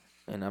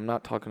 And I'm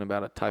not talking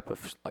about a type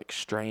of like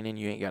straining.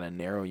 You ain't got to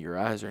narrow your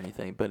eyes or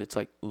anything. But it's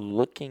like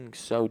looking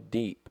so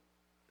deep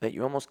that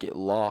you almost get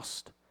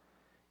lost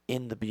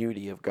in the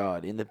beauty of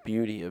God, in the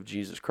beauty of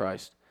Jesus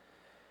Christ.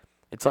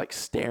 It's like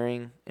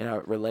staring, and I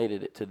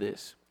related it to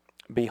this.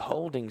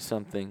 Beholding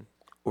something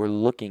or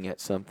looking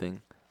at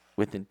something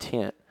with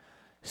intent,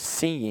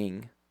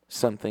 seeing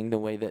something the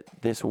way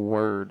that this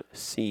word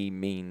see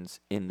means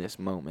in this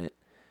moment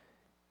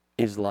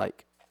is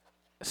like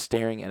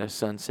staring at a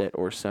sunset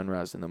or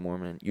sunrise in the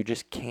morning. You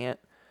can't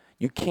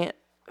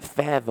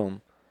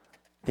fathom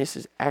this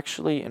is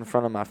actually in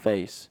front of my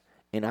face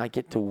and I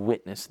get to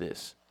witness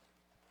this.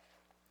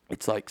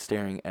 It's like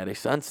staring at a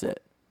sunset.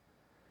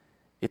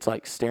 It's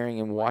like staring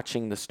and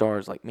watching the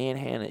stars. Like me and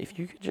Hannah, if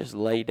you could just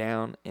lay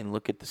down and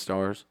look at the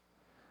stars,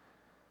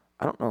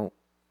 I don't know.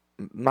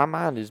 My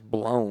mind is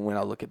blown when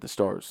I look at the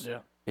stars.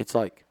 Yeah. It's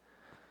like,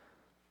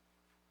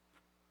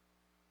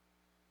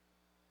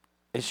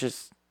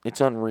 it's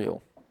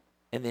unreal.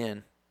 And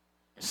then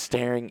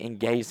staring and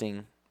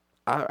gazing,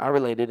 I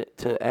related it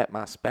to at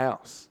my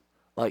spouse.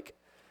 Like,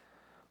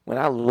 when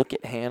I look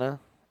at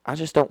Hannah, I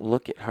just don't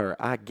look at her.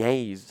 I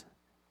gaze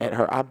at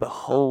her. I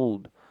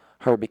behold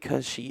her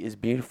because she is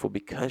beautiful,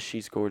 because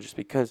she's gorgeous,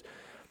 because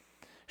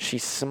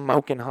she's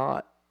smoking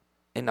hot.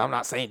 And I'm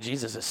not saying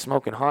Jesus is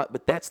smoking hot,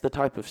 but that's the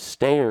type of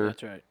stare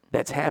That's right.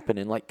 that's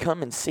happening. Like,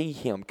 come and see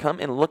him.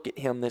 Come and look at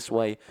him this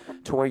way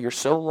to where you're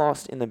so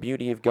lost in the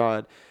beauty of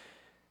God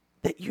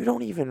that you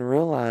don't even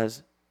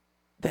realize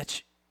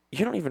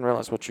you don't even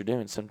realize what you're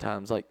doing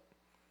sometimes. Like,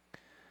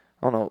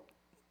 I don't know.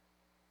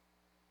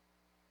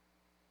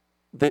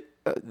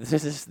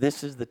 This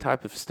is the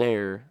type of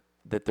stare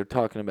that they're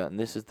talking about, and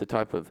this is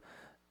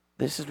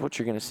what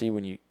you're going to see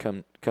when you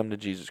come to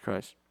Jesus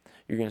Christ.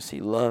 You're going to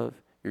see love.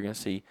 You're going to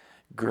see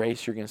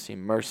grace. You're going to see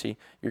mercy.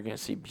 You're going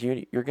to see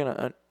beauty. You're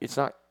not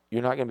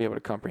going to be able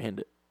to comprehend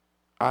it.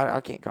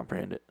 I can't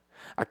comprehend it.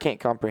 I can't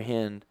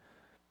comprehend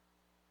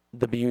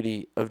the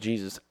beauty of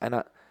Jesus, and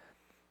I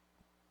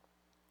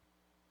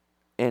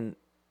don't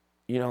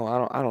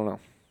know,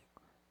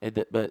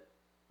 but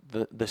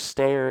the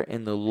stare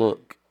and the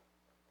look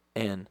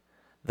and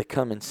the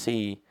come and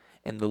see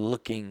and the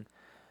looking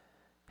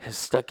has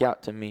stuck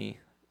out to me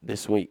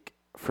this week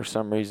for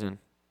some reason,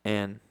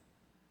 and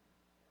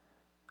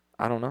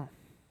I don't know.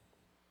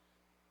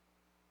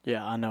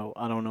 Yeah, I know.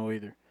 I don't know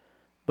either.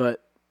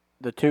 But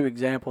the two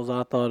examples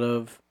I thought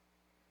of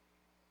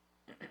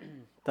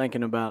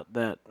thinking about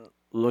that,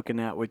 looking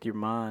at with your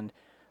mind,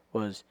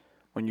 was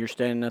when you're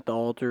standing at the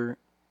altar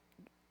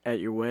at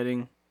your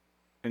wedding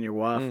and your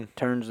wife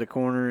turns the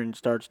corner and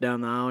starts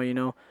down the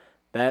aisle,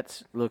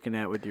 that's looking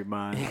at with your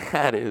mind. Yeah,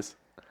 that is.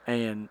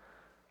 And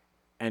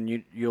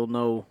you'll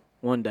know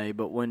one day,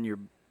 but when your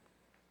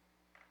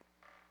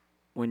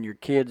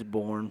kid's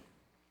born,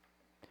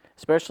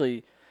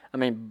 especially, I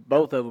mean,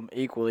 both of them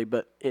equally,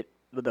 but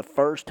the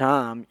first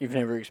time, you've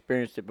never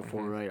experienced it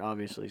before, right?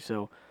 Obviously.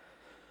 So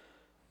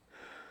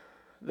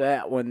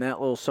when that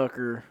little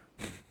sucker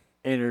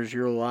enters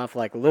your life,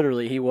 like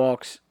literally he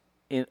walks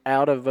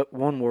out of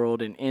one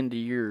world and into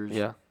yours.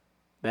 Yeah.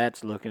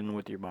 That's looking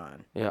with your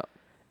mind. Yeah.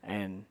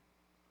 And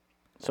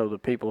so the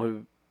people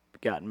who've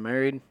gotten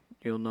married,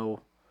 you'll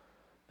know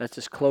that's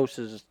as close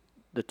as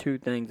the two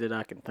things that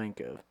I can think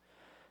of.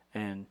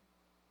 And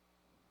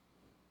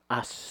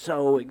I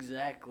so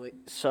exactly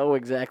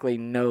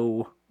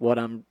know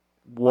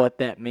what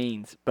that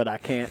means, but I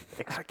can't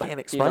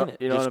explain it.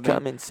 You know Just what I mean?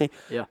 come and see.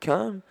 Yeah.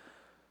 Come.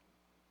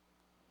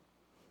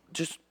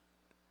 Just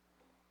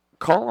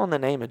call on the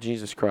name of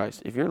Jesus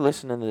Christ. If you're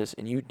listening to this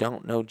and you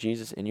don't know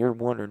Jesus and you're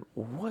wondering,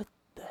 what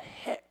the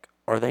heck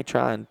are they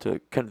trying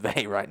to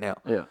convey right now?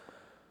 Yeah.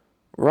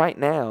 Right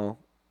now,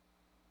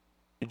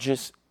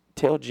 just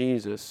tell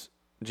Jesus,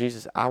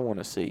 I want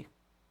to see.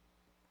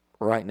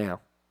 Right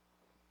now.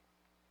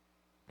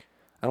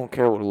 I don't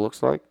care what it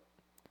looks like.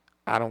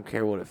 I don't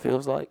care what it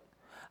feels like.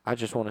 I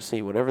just want to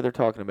see whatever they're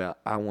talking about.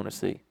 I want to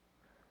see.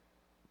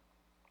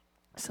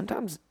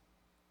 Sometimes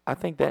I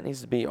think that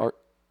needs to be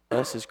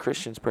us as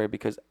Christians' prayer,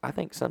 because I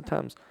think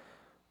sometimes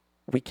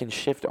we can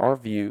shift our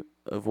view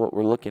of what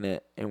we're looking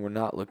at, and we're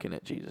not looking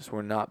at Jesus.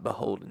 We're not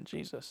beholding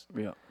Jesus.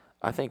 Yeah.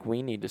 I think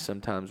we need to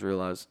sometimes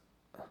realize,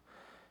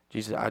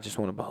 Jesus, I just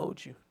want to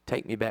behold you.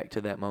 Take me back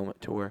to that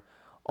moment to where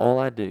all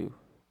I do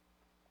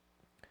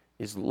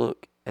is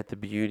look at the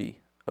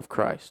beauty of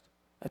Christ.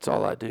 That's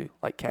all I do.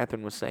 Like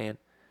Catherine was saying,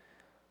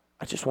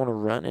 I just want to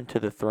run into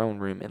the throne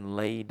room and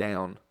lay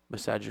down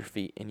beside your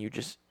feet, and you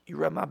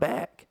rub my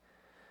back.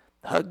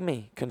 Hug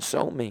me,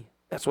 console me.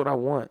 That's what I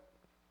want.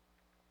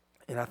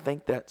 And I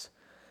think that's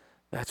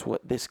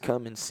what this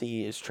come and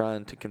see is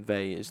trying to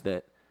convey, is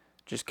that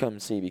just come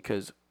and see,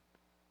 because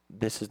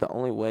this is the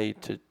only way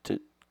to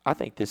I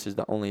think this is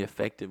the only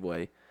effective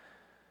way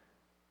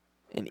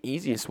and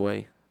easiest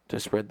way to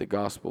spread the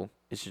gospel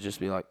is to just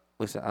be like,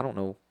 listen, I don't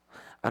know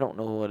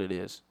what it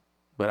is,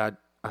 but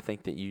I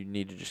think that you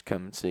need to just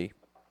come and see.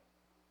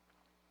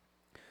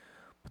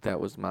 But that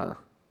was my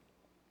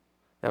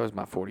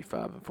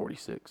 45 and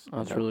 46.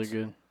 That's really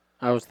good.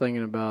 I was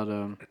thinking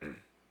about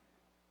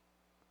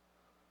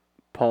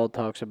Paul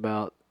talks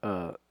about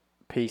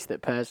peace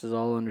that passes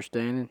all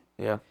understanding.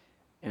 Yeah.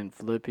 In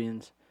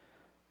Philippians,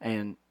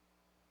 and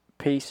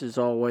peace is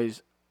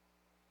always.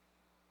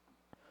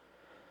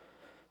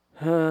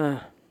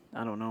 I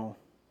don't know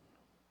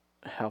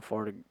how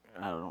far to.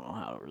 I don't know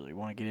how to really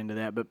want to get into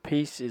that, but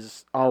peace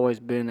has always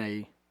been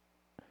a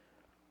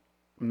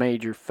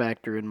major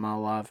factor in my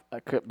life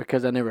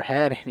because I never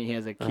had any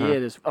as a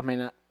kid. As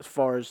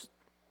far as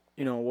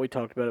we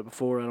talked about it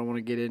before. I don't want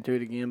to get into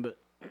it again, but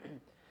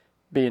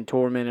being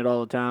tormented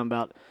all the time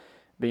about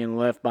being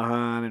left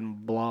behind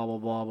and blah blah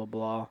blah blah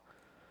blah.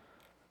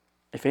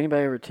 If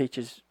anybody ever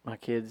teaches my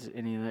kids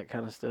any of that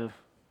kind of stuff,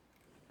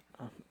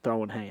 I'm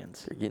throwing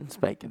hands. You're getting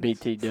spanked.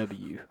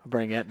 BTW. I'll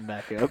bring that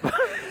back up.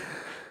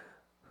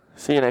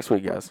 See you next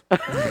week, guys.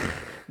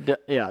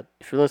 Yeah,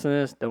 if you're listening to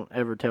this, don't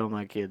ever tell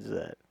my kids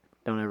that.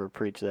 Don't ever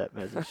preach that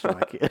message to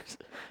my kids.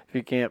 If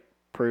you can't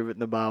prove it in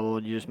the Bible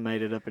and you just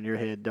made it up in your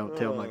head, don't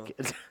tell my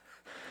kids.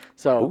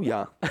 So, oh,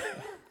 yeah.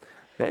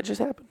 That just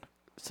happened.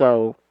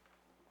 So,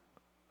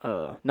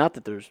 not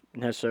that there's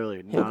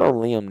necessarily... He'll go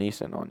Liam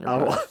Neeson on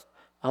your list.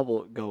 I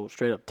will go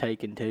straight up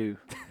Taken 2.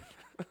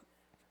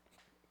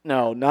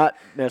 No, not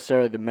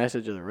necessarily the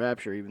message of the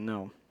rapture, even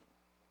though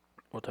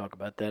we'll talk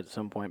about that at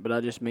some point. But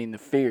I just mean the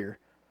fear,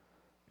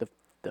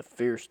 the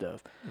fear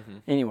stuff. Mm-hmm.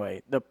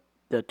 Anyway, the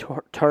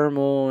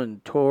turmoil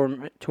and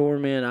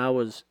torment I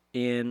was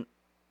in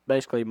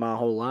basically my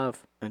whole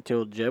life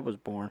until Jeb was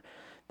born.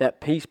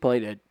 That peace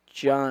played a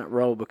giant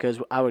role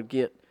because I would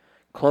get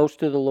close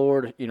to the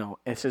Lord.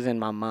 This is in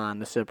my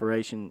mind. The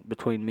separation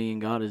between me and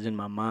God is in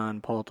my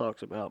mind. Paul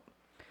talks about.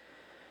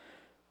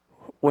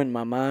 When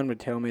my mind would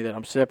tell me that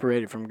I'm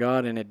separated from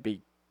God, and it'd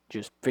be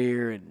just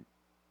fear and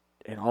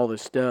all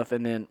this stuff,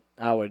 and then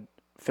I would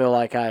feel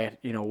like I,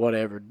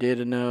 whatever, did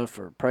enough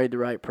or prayed the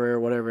right prayer or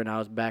whatever, and I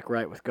was back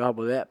right with God.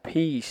 But that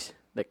peace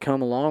that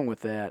come along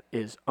with that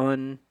is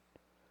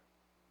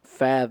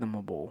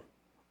unfathomable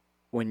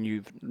when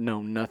you've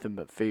known nothing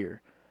but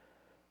fear.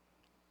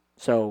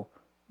 So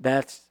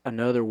that's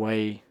another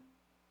way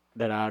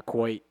that I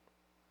equate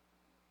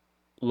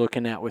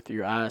looking at with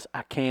your eyes.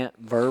 I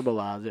can't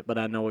verbalize it, but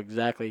I know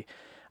exactly.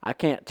 I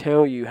can't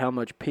tell you how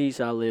much peace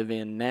I live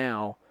in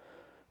now.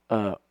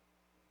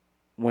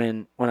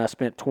 When I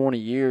spent 20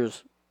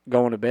 years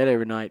going to bed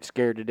every night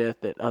scared to death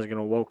that I was going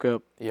to woke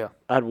up. Yeah.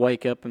 I'd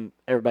wake up and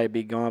everybody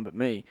be gone but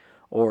me,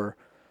 or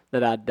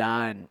that I'd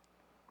die and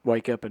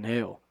wake up in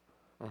hell,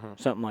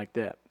 something like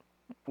that.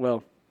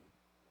 Well,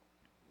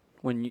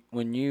 when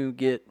you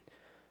get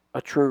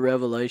a true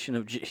revelation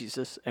of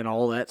Jesus and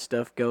all that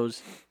stuff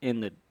goes in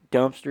the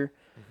dumpster,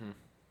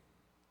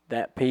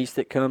 that peace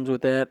that comes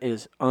with that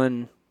is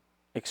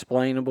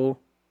unexplainable.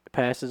 It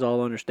passes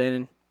all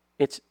understanding.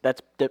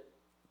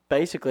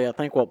 Basically, I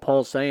think what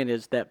Paul's saying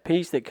is that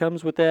peace that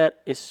comes with that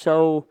is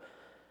so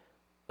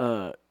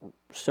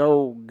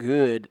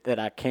good that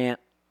I can't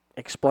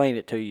explain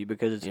it to you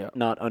because it's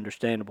not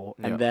understandable.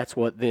 And that's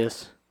what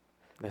that's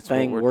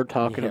thing we're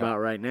talking about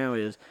right now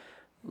is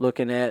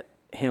looking at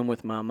him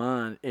with my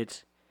mind.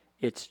 It's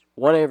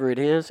whatever it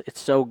is,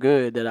 it's so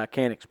good that I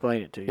can't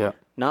explain it to you. Yeah.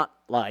 Not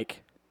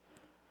like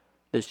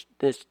this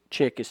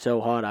chick is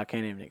so hot I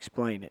can't even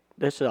explain it.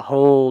 This is a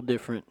whole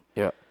different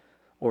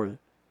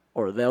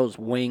or those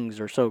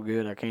wings are so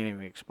good I can't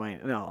even explain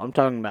it. No, I'm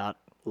talking about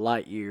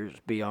light years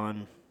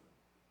beyond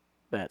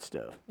that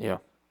stuff. Yeah.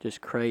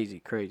 Just crazy,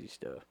 crazy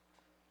stuff.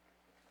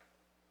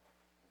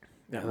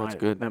 That's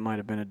good. That might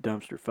have been a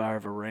dumpster fire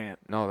of a rant.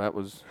 No, that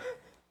was...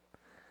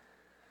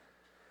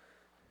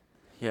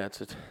 Yeah,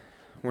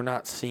 we're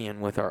not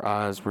seeing with our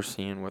eyes, we're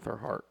seeing with our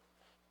heart.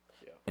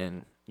 Yeah.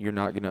 And you're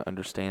not going to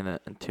understand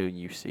that until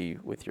you see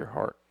with your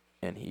heart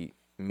and he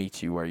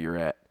meets you where you're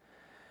at.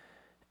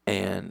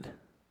 And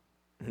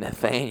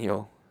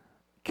Nathaniel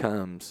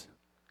comes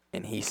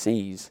and he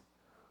sees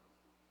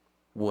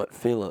what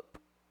Philip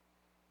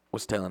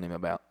was telling him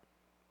about.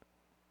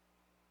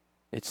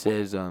 It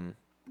says,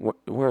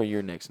 where are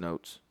your next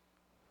notes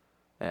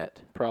at?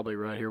 Probably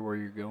right here where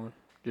you're going.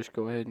 Just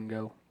go ahead and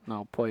go, and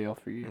I'll play off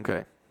for you.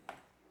 Okay.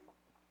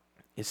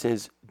 It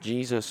says,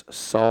 Jesus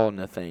saw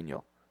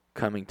Nathanael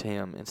coming to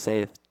him and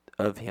saith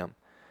of him,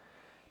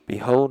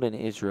 Behold an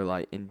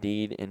Israelite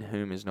indeed in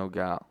whom is no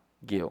guile.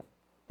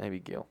 Maybe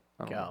guile.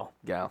 I don't know.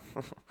 Guile.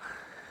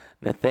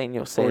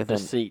 Nathanael Or saith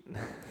deceit.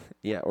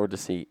 yeah, or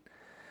deceit.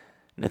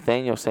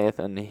 Nathanael saith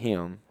unto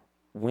him,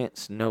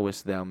 Whence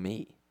knowest thou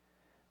me?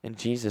 And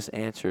Jesus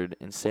answered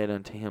and said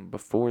unto him,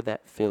 Before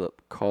that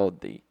Philip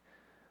called thee,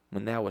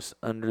 when thou wast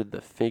under the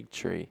fig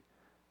tree,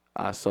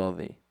 I saw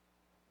thee.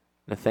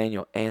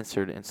 Nathanael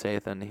answered and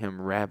saith unto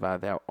him, Rabbi,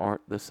 thou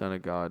art the Son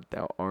of God,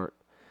 thou art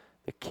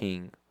the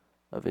King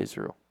of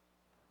Israel.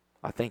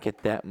 I think at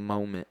that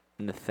moment,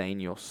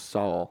 Nathanael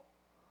saw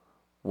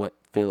what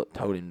Philip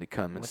told him to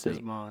come and see. With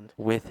his mind.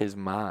 With his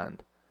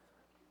mind.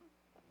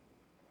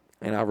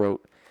 And I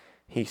wrote,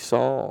 He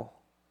saw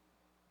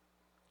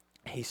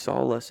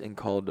us and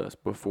called us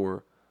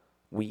before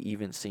we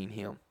even seen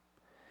him.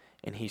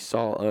 And he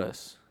saw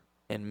us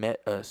and met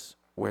us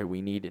where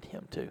we needed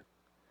him to.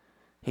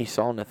 He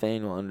saw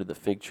Nathanael under the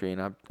fig tree,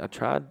 and I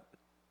tried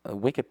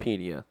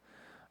Wikipedia.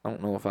 I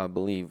don't know if I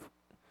believe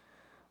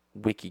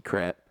wiki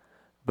crap,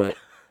 but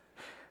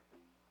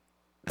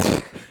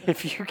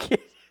If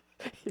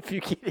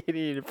you get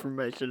any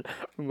information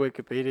from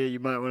Wikipedia, you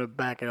might want to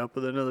back it up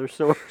with another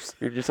source.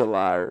 you're just a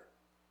liar.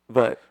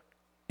 But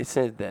it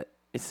said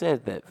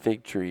that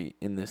fig tree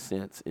in this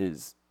sense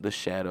is the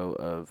shadow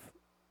of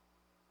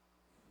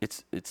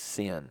it's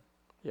sin.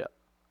 Yeah.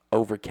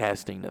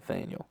 Overcasting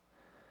Nathanael.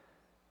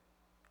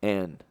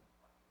 And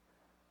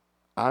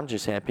I'm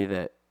just happy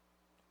that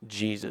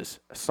Jesus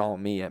saw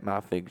me at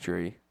my fig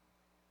tree,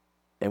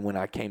 and when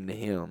I came to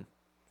him,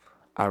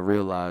 I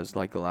realized,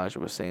 like Elijah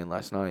was saying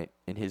last night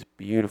in his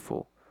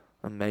beautiful,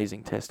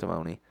 amazing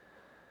testimony,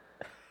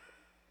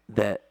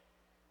 that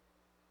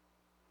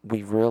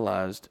we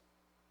realized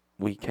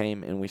we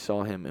came and we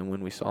saw him, and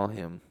when we saw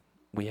him,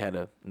 we had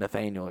a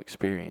Nathanael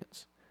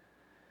experience.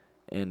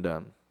 And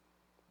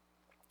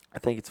I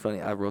think it's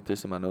funny. I wrote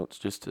this in my notes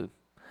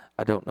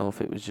I don't know if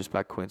it was just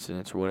by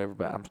coincidence or whatever,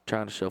 but I'm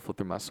trying to shuffle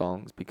through my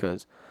songs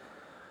because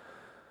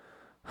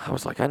I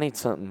was like, I need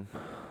something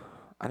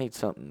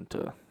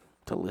to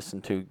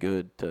listen to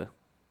good to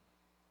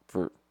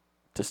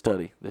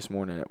study this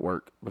morning at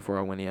work before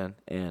I went in,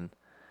 and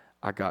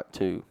I got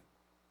to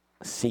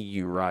See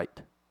You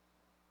Right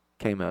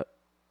came up,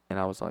 and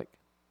I was like,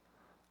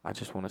 I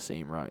just want to see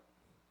him right.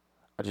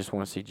 I just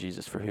want to see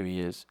Jesus for who he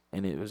is.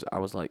 And I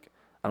was like,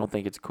 I don't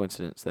think it's a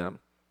coincidence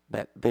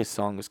that this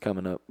song is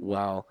coming up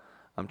while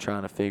I'm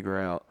trying to figure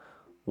out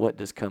what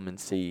does come and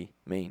see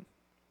mean.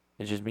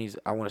 It just means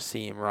I want to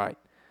see him right.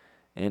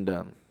 And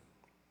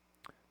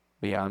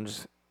but yeah,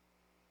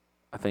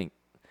 I think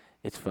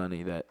it's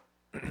funny that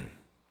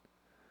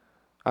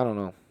I don't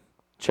know.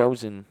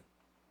 Chosen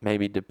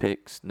maybe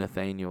depicts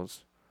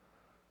Nathanael's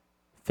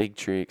fig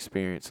tree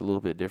experience a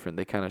little bit different.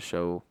 They kind of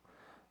show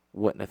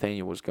what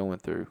Nathanael was going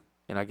through.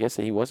 And I guess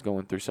that he was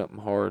going through something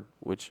hard,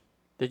 which...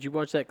 Did you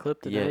watch that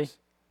clip today? Yes.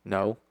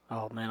 No.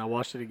 Oh, man, I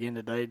watched it again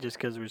today just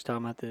because we was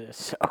talking about this.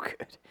 So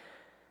good.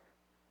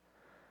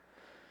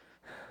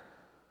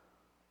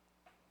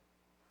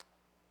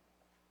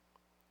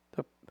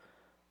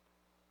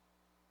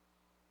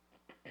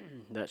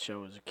 That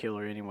show was a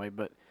killer anyway,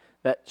 but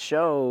that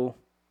show...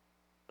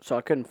 So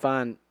I couldn't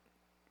find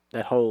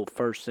that whole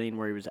first scene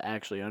where he was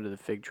actually under the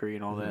fig tree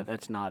and all that.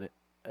 That's not it.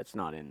 That's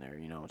not in there.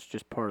 It's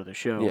just part of the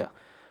show.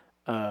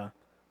 Yeah.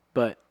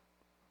 But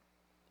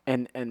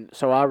and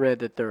so I read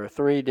that there are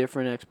 3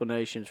 different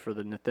explanations for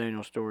the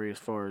Nathanael story as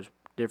far as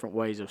different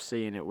ways of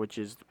seeing it, which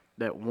is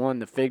that one,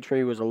 the fig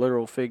tree was a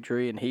literal fig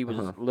tree and he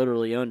was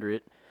literally under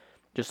it,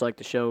 just like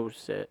the show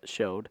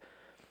showed,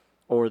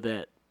 or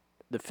that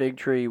the fig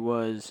tree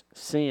was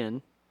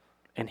sin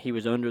and he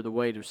was under the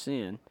weight of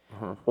sin,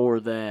 or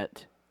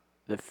that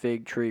the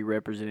fig tree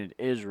represented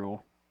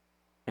Israel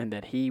and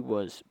that he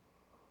was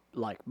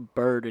like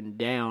burdened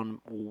down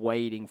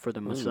waiting for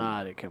the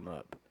Messiah to come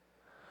up.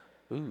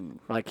 Ooh.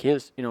 Like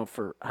his,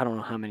 for I don't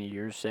know how many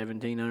years,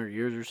 1,700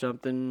 years or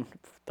something,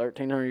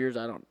 1,300 years,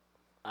 I don't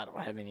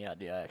have any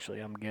idea actually,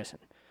 I'm guessing.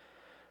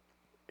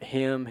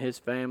 Him, his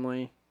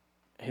family,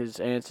 his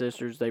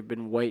ancestors, they've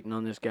been waiting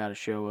on this guy to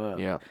show up.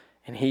 Yeah.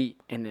 And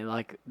then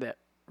like that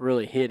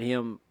really hit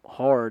him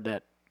hard,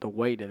 that the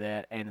weight of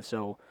that, and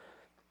so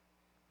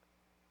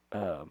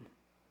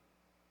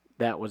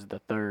that was the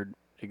third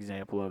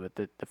example of it,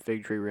 that the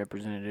fig tree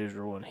represented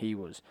Israel and he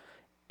was,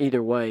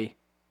 either way,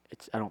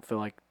 I don't feel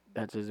like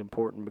that's as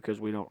important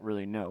because we don't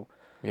really know.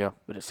 Yeah.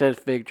 But it says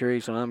fig tree,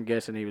 so I'm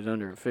guessing he was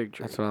under a fig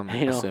tree. That's what I'm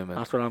assuming.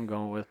 That's what I'm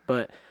going with.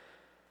 But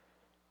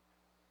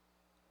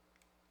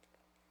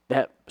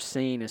that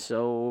scene is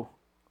so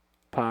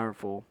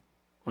powerful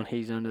when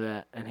he's under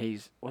that, and I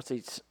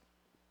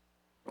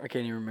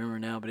can't even remember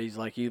now, but he's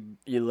like, you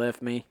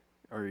left me,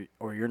 or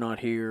you're not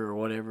here, or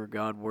whatever,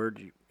 God word,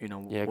 Yeah,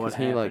 what because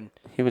happened.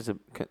 he was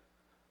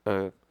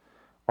a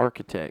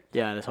architect.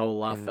 Yeah, and his whole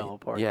life fell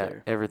apart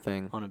there.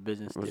 Everything on a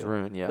business was deal.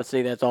 ruined, yeah. But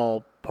see, that's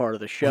all part of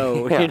the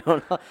show.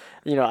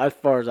 Yeah. As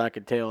far as I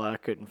could tell, I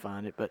couldn't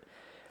find it.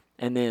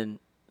 And then,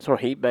 so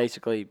he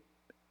basically,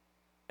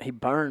 he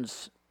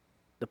burns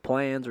the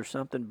plans or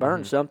something.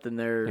 Burns something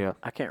there. Yeah.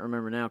 I can't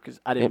remember now because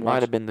I didn't. It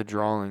might have been the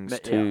drawings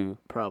to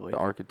probably the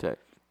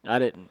architect. I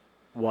didn't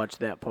watch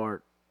that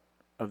part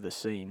of the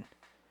scene.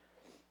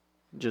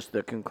 Just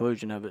the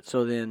conclusion of it.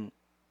 So then,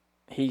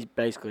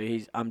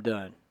 I'm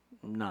done.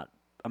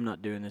 I'm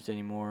not doing this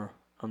anymore.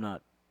 I'm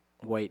not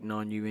waiting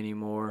on you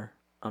anymore.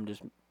 I'm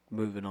just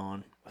moving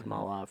on with my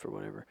life or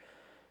whatever.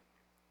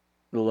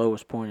 The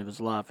lowest point of his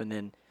life, and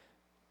then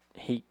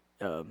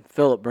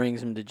Philip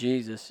brings him to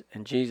Jesus,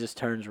 and Jesus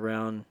turns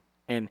around,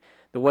 and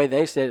the way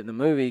they said it in the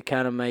movie,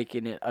 kind of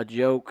making it a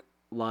joke,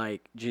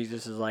 like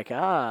Jesus is like,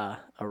 a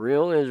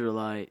real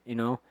Israelite,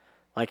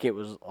 like it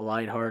was a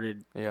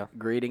lighthearted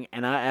greeting.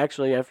 And I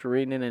actually, after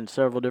reading it in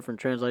several different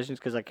translations,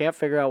 because I can't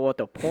figure out what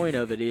the point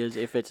of it is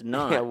if it's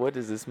not. Yeah, what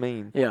does this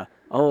mean? Yeah.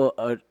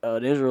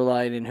 An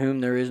Israelite in whom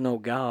there is no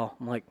guile.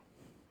 I'm like,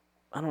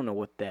 I don't know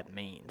what that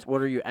means.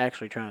 What are you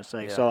actually trying to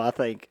say? Yeah. So I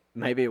think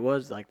maybe it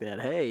was like that.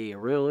 Hey, a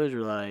real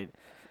Israelite.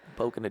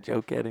 Poking a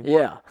joke at him.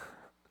 Yeah.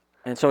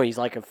 And so he's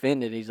like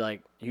offended. He's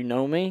like, you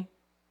know me?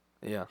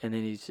 Yeah. And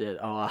then he said,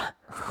 I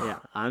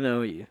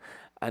know you.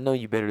 I know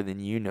you better than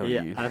you know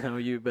you. I know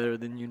you better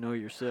than you know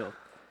yourself.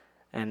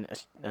 And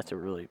that's a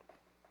really...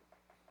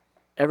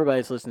 Everybody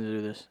that's listening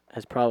to this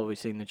has probably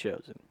seen The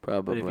Chosen.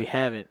 Probably. But if you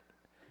haven't...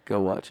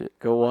 Go watch it.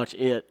 Go watch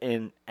it.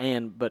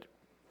 But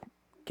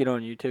get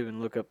on YouTube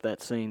and look up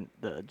that scene.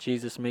 The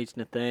Jesus meets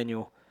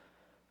Nathaniel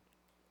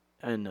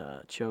in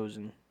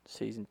Chosen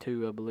Season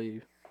 2, I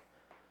believe.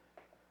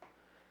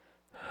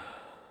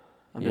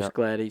 I'm just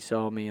glad he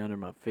saw me under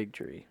my fig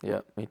tree. Yeah,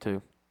 me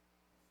too.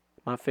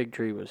 My fig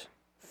tree was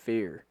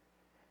fear,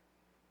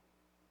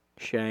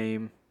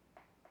 shame,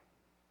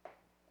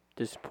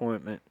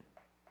 disappointment,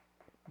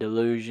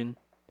 delusion,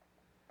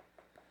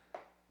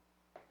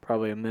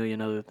 probably a million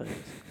other things.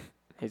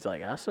 He's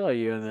like, I saw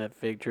you under that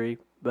fig tree,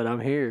 but I'm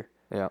here.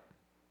 Yeah.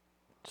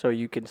 So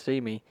you can see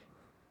me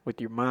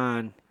with your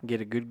mind,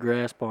 get a good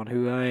grasp on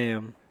who I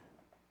am,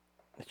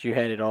 that you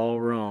had it all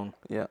wrong.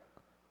 Yeah.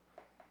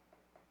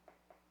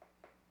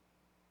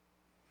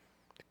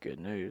 Good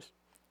news.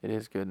 It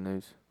is good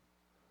news.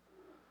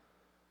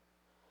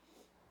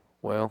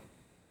 Well,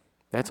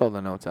 that's all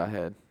the notes I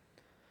had.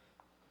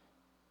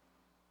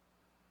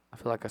 I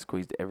feel like I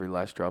squeezed every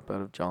last drop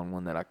out of John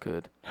 1 that I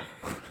could.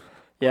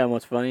 Yeah, and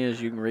what's funny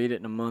is you can read it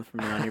in a month from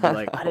now and you'll be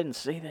like, I didn't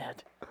see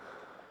that.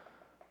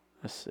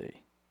 Let's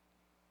see.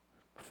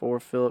 Before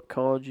Philip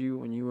called you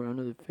when you were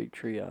under the fig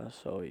tree, I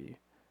saw you.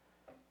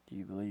 Do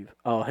you believe?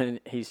 Oh, and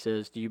he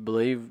says, do you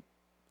believe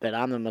that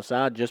I'm the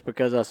Messiah just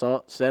because I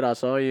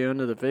saw you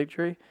under the fig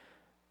tree?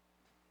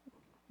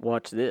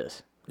 Watch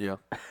this. Yeah.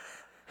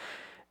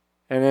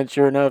 And then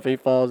sure enough, he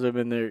follows him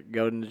in there,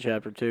 go into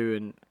chapter 2,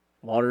 and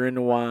water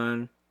into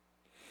wine.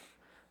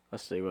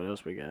 Let's see what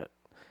else we got.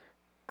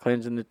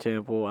 Cleansing the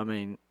temple. I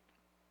mean,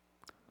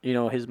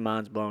 his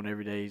mind's blown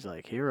every day. He's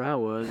like, here I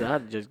was.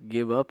 I'd just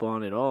give up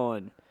on it all.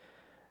 And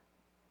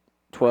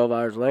 12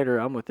 hours later,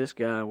 I'm with this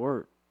guy at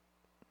work.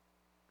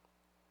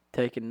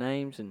 Taking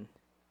names and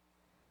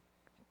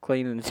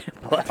cleaning the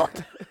temple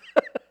out.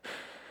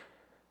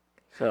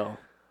 So,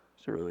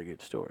 it's a really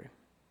good story.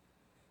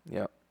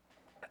 Yep.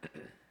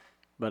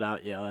 But,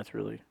 that's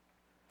really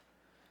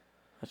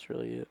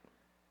it.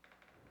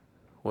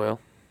 Well,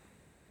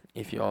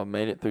 if y'all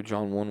made it through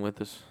John 1 with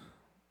us,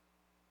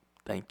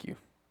 thank you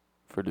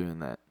for doing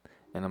that.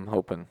 And I'm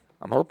hoping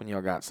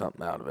y'all got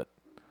something out of it.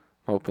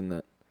 I'm hoping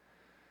that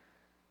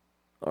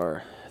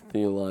our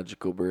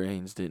theological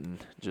brains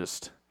didn't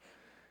just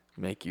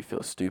make you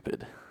feel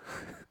stupid.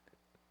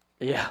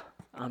 Yeah,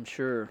 I'm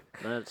sure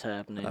that's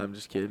happening. I'm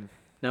just kidding.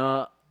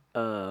 No,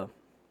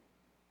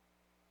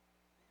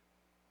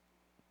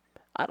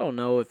 I don't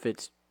know if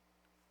it's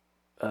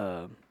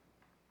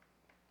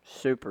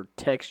super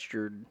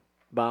textured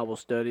Bible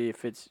study.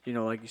 If it's,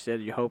 like you said,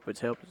 I hope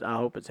it's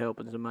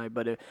helping somebody.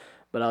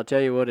 But I'll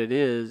tell you what it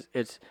is.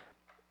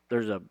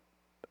 There's a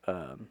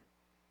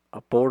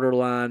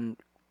borderline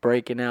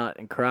breaking out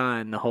and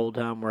crying the whole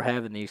time we're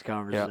having these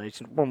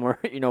conversations. Yeah.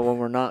 When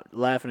we're not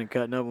laughing and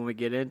cutting up when we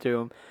get into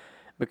them,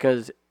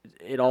 because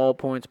it all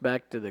points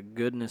back to the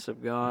goodness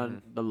of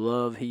God, the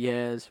love He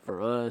has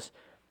for us,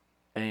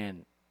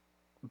 and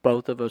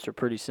both of us are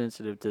pretty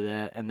sensitive to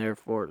that, and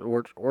therefore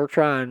we're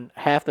trying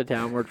half the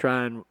time. We're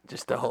trying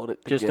just to hold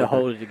it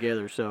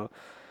together. So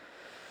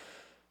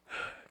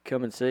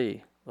come and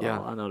see. Yeah,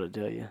 I know to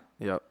tell you.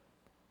 Yep.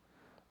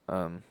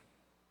 And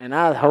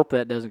I hope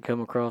that doesn't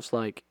come across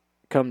like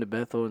come to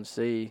Bethel and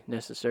see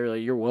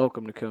necessarily. You're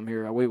welcome to come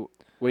here.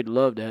 We'd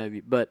love to have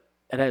you, but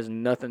it has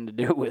nothing to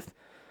do with.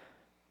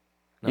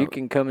 No, you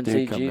can come and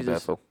see Jesus. To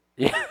Bethel.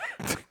 Yeah.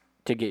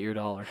 To get your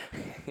 $1.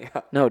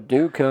 Yeah. No,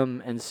 do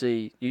come and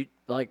see. You,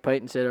 like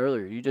Peyton said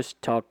earlier, you just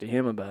talk to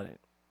him about it.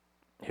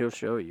 He'll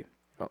show you.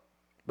 Oh.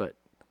 But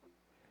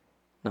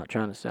not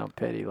trying to sound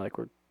petty like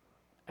we're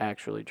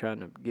actually trying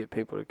to get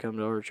people to come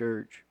to our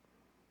church.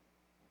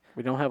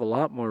 We don't have a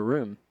lot more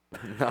room.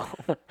 No.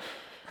 We're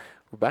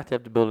about to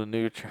have to build a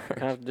new church.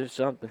 Have to do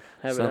something.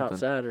 Have it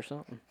outside or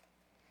something.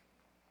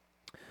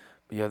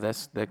 But yeah,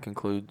 that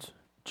concludes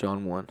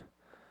John won.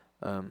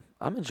 I'm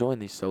enjoying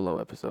these solo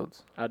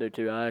episodes. I do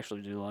too. I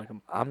actually do like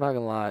them. I'm not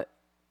gonna lie.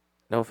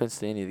 No offense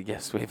to any of the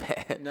guests we've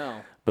had.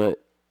 No.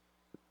 But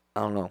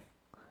I don't know.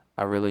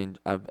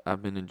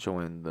 I've been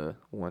enjoying the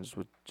ones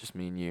with just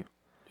me and you.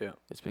 Yeah.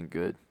 It's been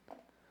good.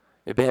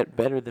 It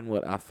better than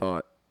what I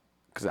thought,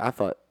 because I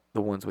thought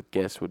the ones with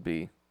guests would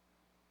be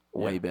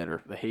way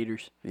better. The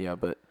haters. Yeah,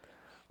 but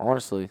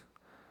honestly,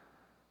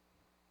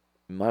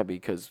 it might be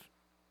because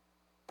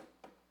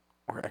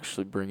we're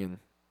actually bringing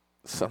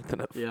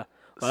something up. Yeah.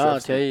 Well, I'll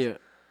tell you,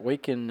 we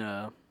can.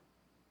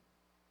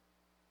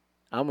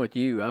 I'm with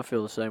you. I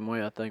feel the same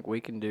way. I think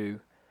we can do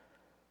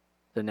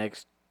the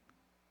next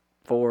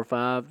 4 or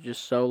 5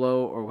 just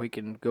solo, or we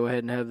can go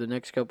ahead and have the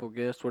next couple of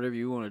guests, whatever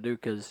you want to do,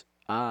 because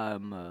I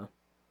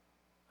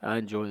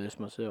enjoy this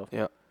myself.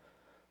 Yeah.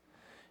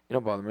 It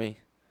don't bother me.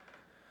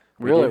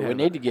 Really, we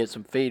need to get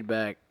some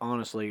feedback,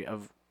 honestly,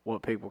 of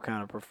what people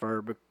kind of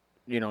prefer. But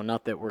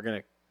not that we're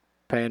gonna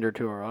pander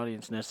to our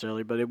audience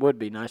necessarily, but it would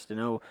be nice to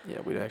know. Yeah,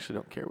 we actually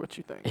don't care what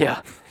you think.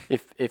 Yeah,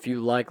 if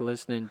you like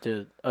listening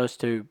to us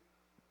two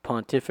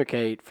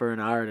pontificate for an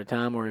hour at a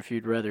time, or if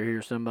you'd rather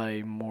hear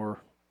somebody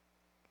more,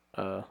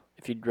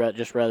 if you'd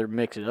just rather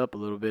mix it up a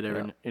little bit,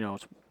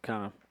 it's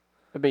kind of,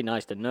 it'd be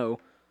nice to know.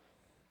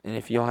 And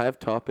if y'all have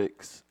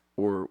topics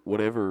or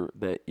whatever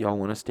that y'all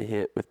want us to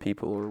hit with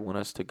people or want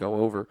us to go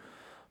over,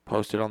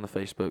 post it on the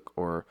Facebook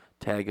or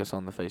tag us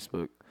on the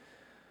Facebook.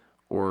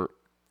 Or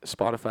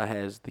Spotify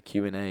has the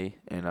Q&A,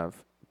 and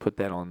I've put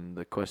that on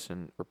the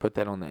question or put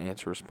that on the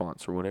answer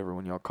response or whatever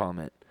when y'all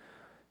comment.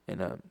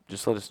 And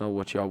just let us know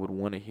what y'all would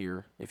want to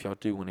hear if y'all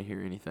do want to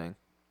hear anything.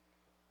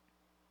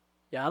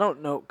 Yeah, I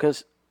don't know,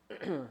 because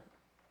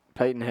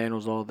Peyton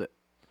handles all the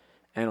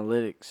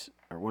analytics,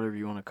 or whatever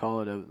you want to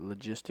call it, of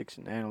logistics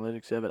and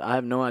analytics of it. I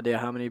have no idea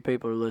how many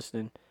people are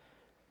listening.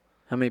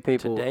 How many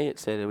people? Today it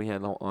said that we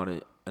had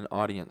an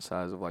audience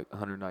size of like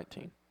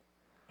 119.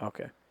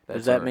 Okay.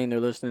 Does that mean they're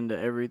listening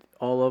to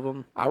all of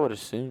them? I would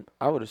assume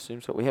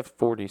so. We have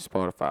 40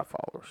 Spotify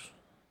followers.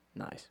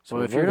 Nice. So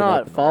well, if you're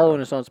not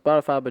following us on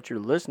Spotify, but you're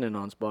listening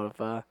on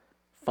Spotify,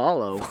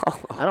 follow.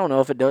 I don't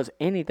know if it does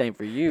anything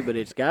for you, but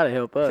it's got to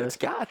help us. It's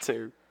got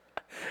to.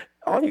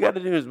 All you got to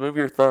do is move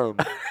your thumb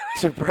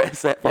to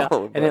press that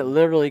follow button. And it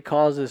literally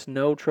causes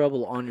no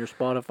trouble on your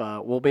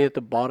Spotify. We'll be at the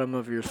bottom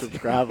of your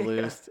subscribe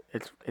list.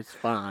 It's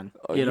fine.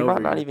 You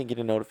might not even get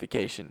a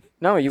notification.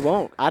 No, you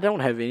won't. I don't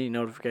have any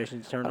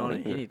notifications turned on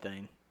or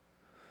anything.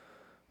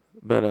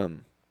 But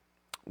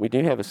we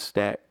do have a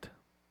stacked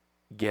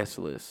guest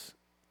list.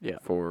 Yeah.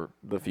 For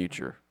the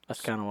future. That's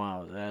kind of why I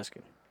was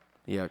asking.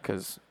 Yeah,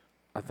 because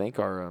I think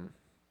I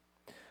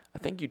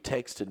think you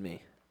texted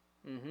me.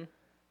 Mm-hmm.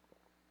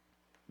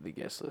 The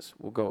guest list.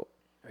 We'll go.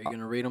 Are you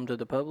gonna read them to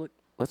the public?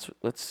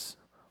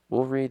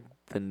 We'll read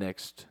the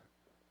next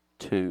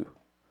 2.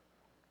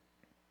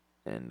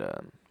 And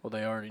well,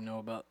 they already know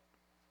about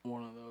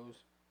one of those.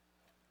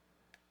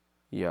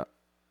 Yeah.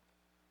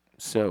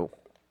 So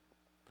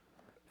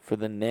for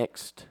the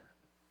next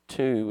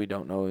 2, we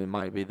don't know. It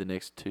might be the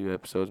next 2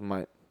 episodes.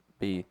 Might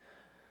be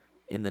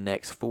in the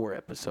next 4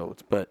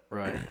 episodes, but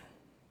right.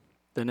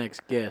 The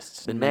next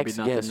guest. The next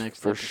guest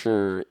for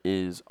sure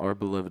is our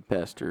beloved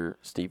pastor,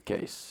 Steve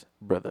Case,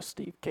 brother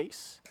Steve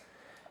Case.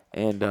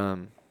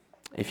 And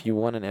if you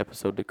want an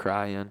episode to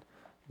cry in,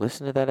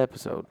 listen to that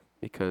episode,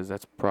 because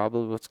that's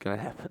probably what's gonna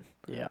happen.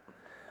 Yeah.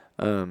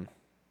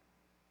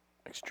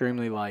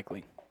 Extremely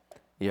likely.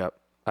 Yep.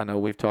 I know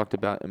we've talked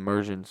about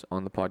immersions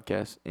on the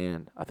podcast,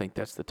 and I think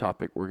that's the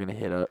topic we're gonna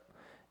hit up.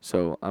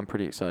 So I'm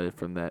pretty excited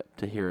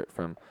to hear it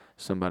from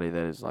somebody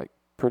that is like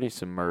pretty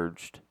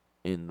submerged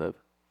in the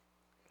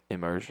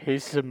immersion.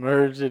 He's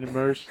submerged in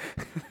immersion.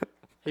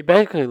 He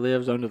basically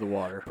lives under the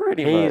water.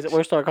 Pretty much.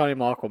 We're starting calling him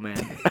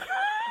Aquaman.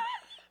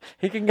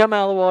 He can come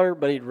out of the water,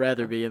 but he'd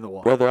rather be in the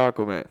water. Brother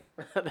Aquaman.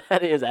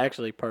 That is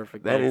actually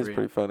perfect. That is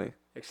pretty funny.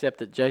 Except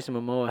that Jason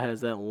Momoa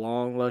has that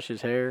long,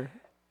 luscious hair.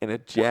 And a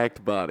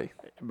jacked body.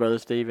 Brother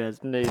Steve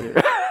has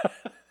neither.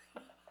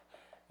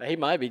 He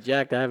might be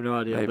jacked. I have no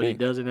idea. Maybe. But he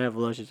doesn't have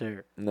luscious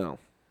hair. No.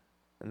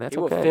 And that's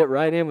okay. He will fit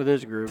right in with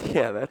this group.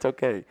 Yeah, that's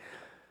okay.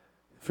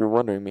 If you're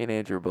wondering, me and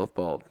Andrew are both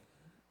bald.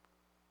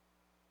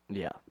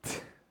 Yeah.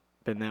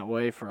 Been that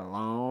way for a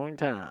long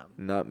time.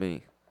 Not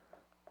me.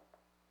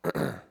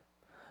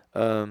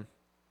 And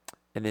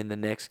then the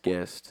next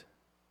guest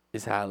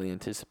is highly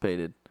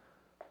anticipated.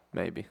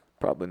 Maybe.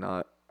 Probably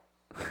not.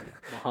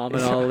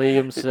 Muhammad Ali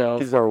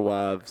himself. Is our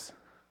wives.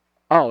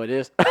 Oh, it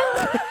is?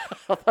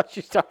 I thought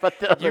you were talking about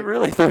the other. You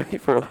really threw me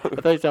for a loop.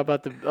 I thought you were talking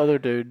about the other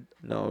dude.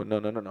 No.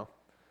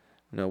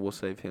 No, we'll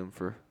save him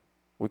for...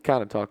 We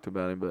kind of talked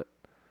about him, but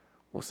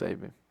we'll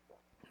save him.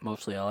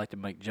 Mostly I like to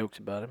make jokes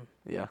about him.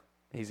 Yeah.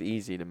 He's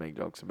easy to make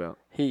jokes about.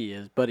 He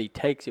is, but he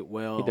takes it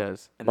well. He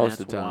does. And most of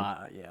that's the time.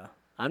 Why, yeah.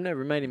 I've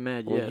never made him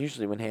mad well, yet.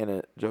 Usually when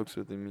Hannah jokes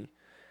with him,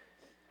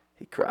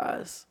 he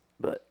cries.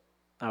 But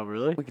oh,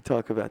 really? We can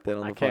talk about that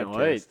on the podcast. I can't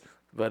wait.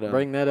 But,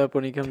 bring that up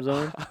when he comes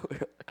on.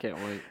 I can't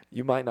wait.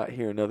 You might not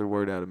hear another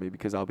word out of me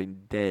because I'll be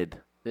dead.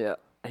 Yeah.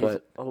 He's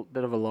a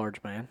bit of a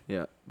large man.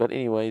 Yeah. But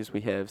anyways,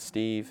 we have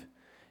Steve,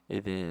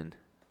 and then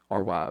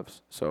our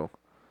wives. So,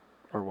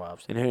 Or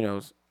wives. and who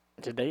knows?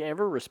 Did they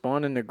ever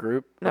respond in the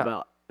group No.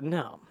 about?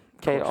 No.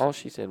 Kate, all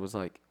she said was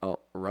like, "Oh,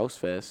 roast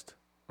fest."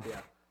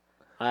 Yeah.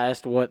 I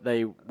asked what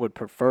they would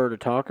prefer to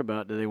talk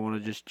about. Do they want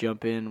to just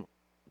jump in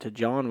to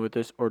John with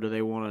us, or do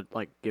they want to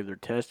like give their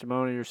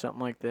testimony or something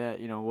like that?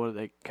 You know, what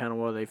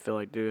do they feel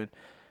like doing?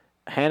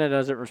 Hannah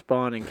doesn't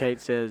respond, and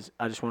Kate says,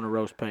 "I just want to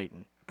roast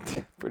Peyton."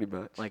 Pretty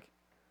much. Like,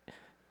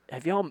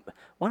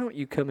 why don't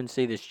you come and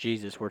see this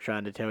Jesus we're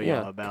trying to tell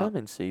y'all about? Come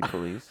and see,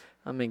 please.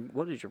 I mean,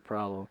 what is your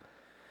problem?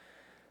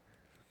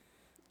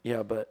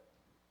 Yeah, but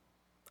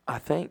I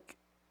think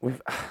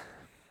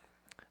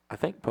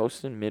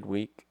posting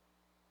midweek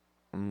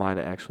might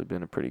have actually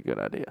been a pretty good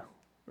idea.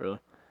 Really?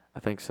 I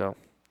think so,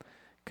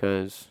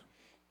 because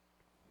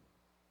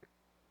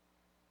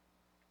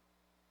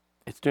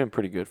it's doing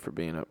pretty good for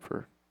being up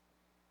for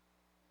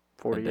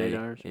 48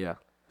 hours? Yeah.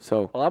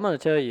 So. Well, I'm going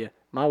to tell you,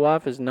 my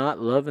wife is not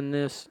loving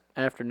this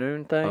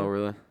afternoon thing. Oh,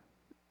 really?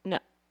 No.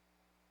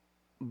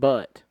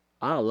 But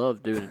I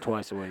love doing it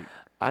twice a week.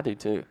 I do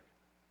too.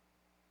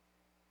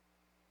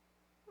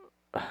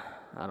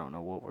 I don't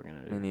know what we're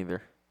going to do. Me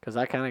neither. Because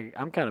I'm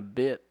kind of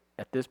bit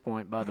at this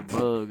point by the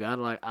bug.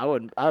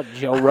 I'd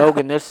Joe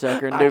Rogan this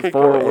sucker and do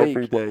 4 a week.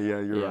 Every day, yeah,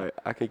 you're right.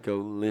 I could go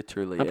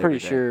literally I'm every pretty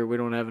day. sure we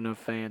don't have enough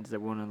fans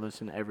that want to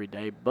listen every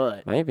day,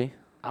 but Maybe.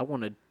 I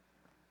want to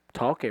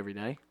talk every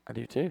day. I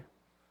do too.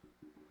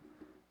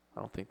 I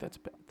don't think that's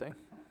a bad thing.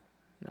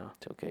 No.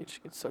 It's okay. She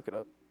can suck it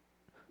up.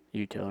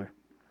 You tell her.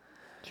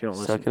 She don't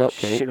Suck listen. it up,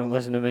 Kate. She don't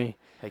listen to me.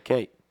 Hey,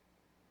 Kate.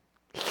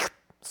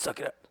 Suck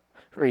it up.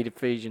 Read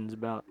Ephesians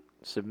about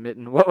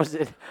submitting. What was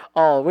it?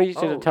 Oh, we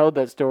should have told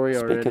that story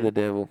already. Speak of the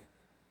devil.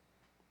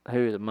 Who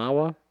is it? My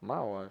wife?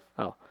 My wife.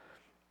 Oh.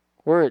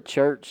 We're at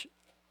church.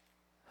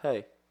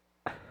 Hey.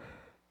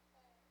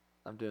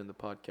 I'm doing the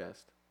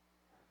podcast.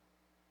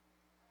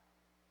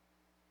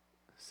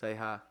 Say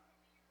hi.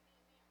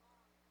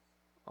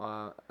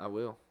 I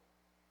will.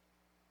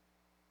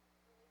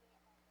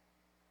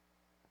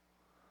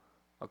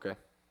 Okay.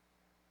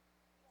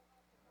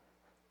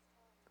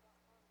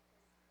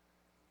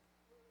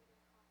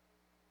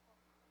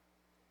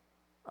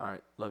 All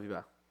right. Love you.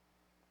 Bye.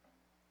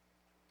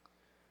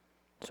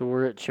 So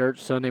we're at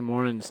church Sunday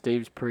morning, and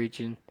Steve's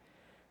preaching,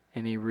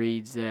 and he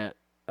reads that.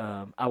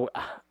 I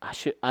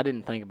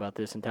didn't think about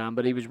this in time,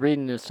 but he was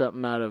reading this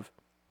something out of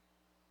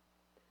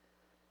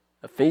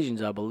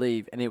Ephesians, I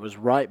believe, and it was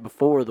right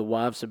before the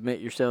wives submit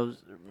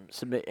yourselves.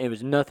 It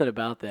was nothing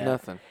about that.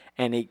 Nothing.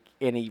 And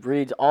he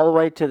reads all the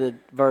way to the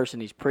verse,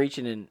 and he's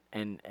preaching,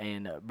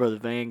 and Brother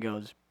Van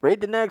goes, "Read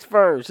the next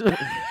verse."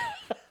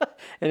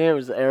 And it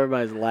was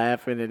everybody's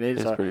laughing, and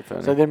it's pretty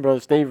funny. So then Brother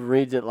Steve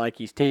reads it like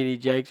he's T.D.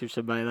 Jakes or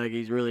somebody, like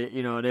he's really,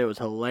 and it was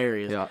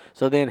hilarious. Yeah.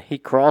 So then he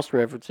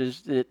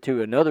cross-references it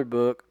to another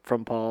book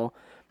from Paul,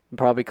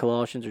 probably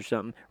Colossians or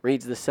something,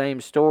 reads the same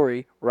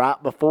story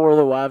right before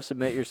the wives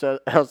submit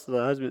yourselves to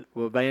the husband.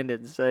 Well, Van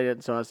didn't say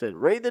it, so I said,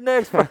 read the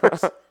next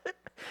verse.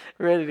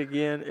 Read it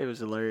again. It was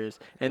hilarious.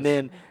 And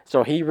then,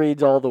 so he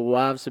reads all the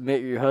wives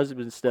submit your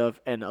husband stuff,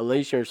 and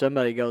Alicia or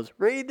somebody goes,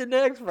 read the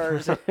next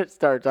verse. And it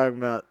started talking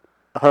about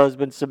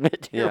husbands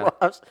submit to your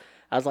wives.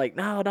 I was like,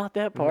 no, not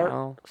that part.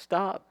 No.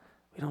 Stop.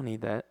 We don't need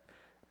that.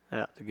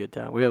 Yeah, it's a good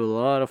time. We have a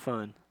lot of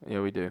fun.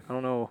 Yeah, we do. I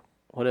don't know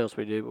what else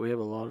we do, but we have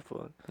a lot of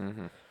fun.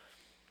 Mm-hmm.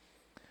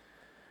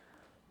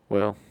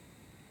 Well,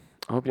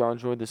 I hope y'all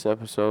enjoyed this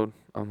episode.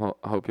 I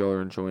hope y'all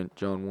are enjoying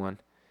John 1.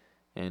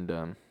 And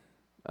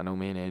I know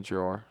me and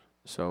Andrew are.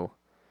 So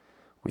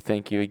we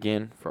thank you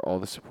again for all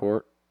the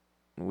support.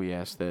 We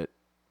ask that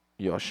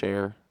y'all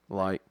share,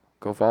 like,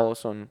 go follow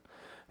us on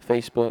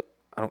Facebook.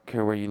 I don't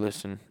care where you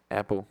listen,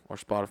 Apple or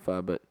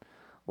Spotify, but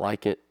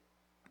like it,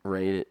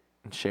 rate it,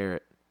 and share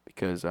it,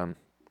 because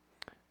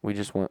we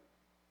just want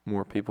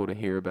more people to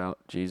hear about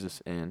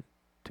Jesus and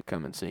to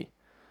come and see.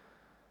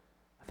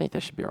 I think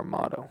that should be our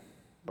motto.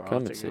 Bro,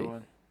 Come that's and a good see.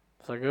 one.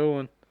 It's a good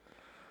one.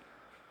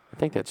 I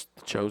think that's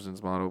the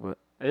Chosen's motto, but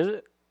Is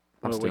it?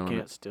 I'm Well, we stealing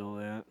can't it. steal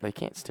that. They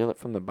can't steal it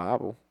from the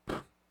Bible.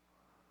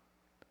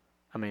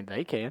 I mean,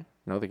 they can.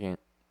 No, they can't.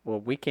 Well,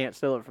 we can't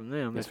steal it from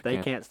them Yes, if we they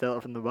can. can't steal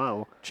it from the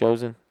Bible.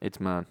 Chosen, it's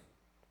mine.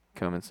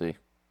 Come and see.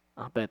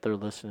 I bet they're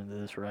listening to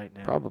this right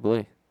now.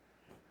 Probably.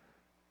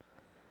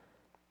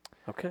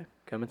 Okay,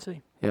 come and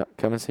see. Yeah,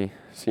 come and see.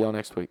 See y'all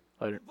next week.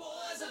 Later.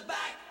 Boys are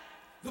back.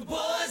 The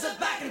boys are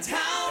back in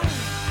town.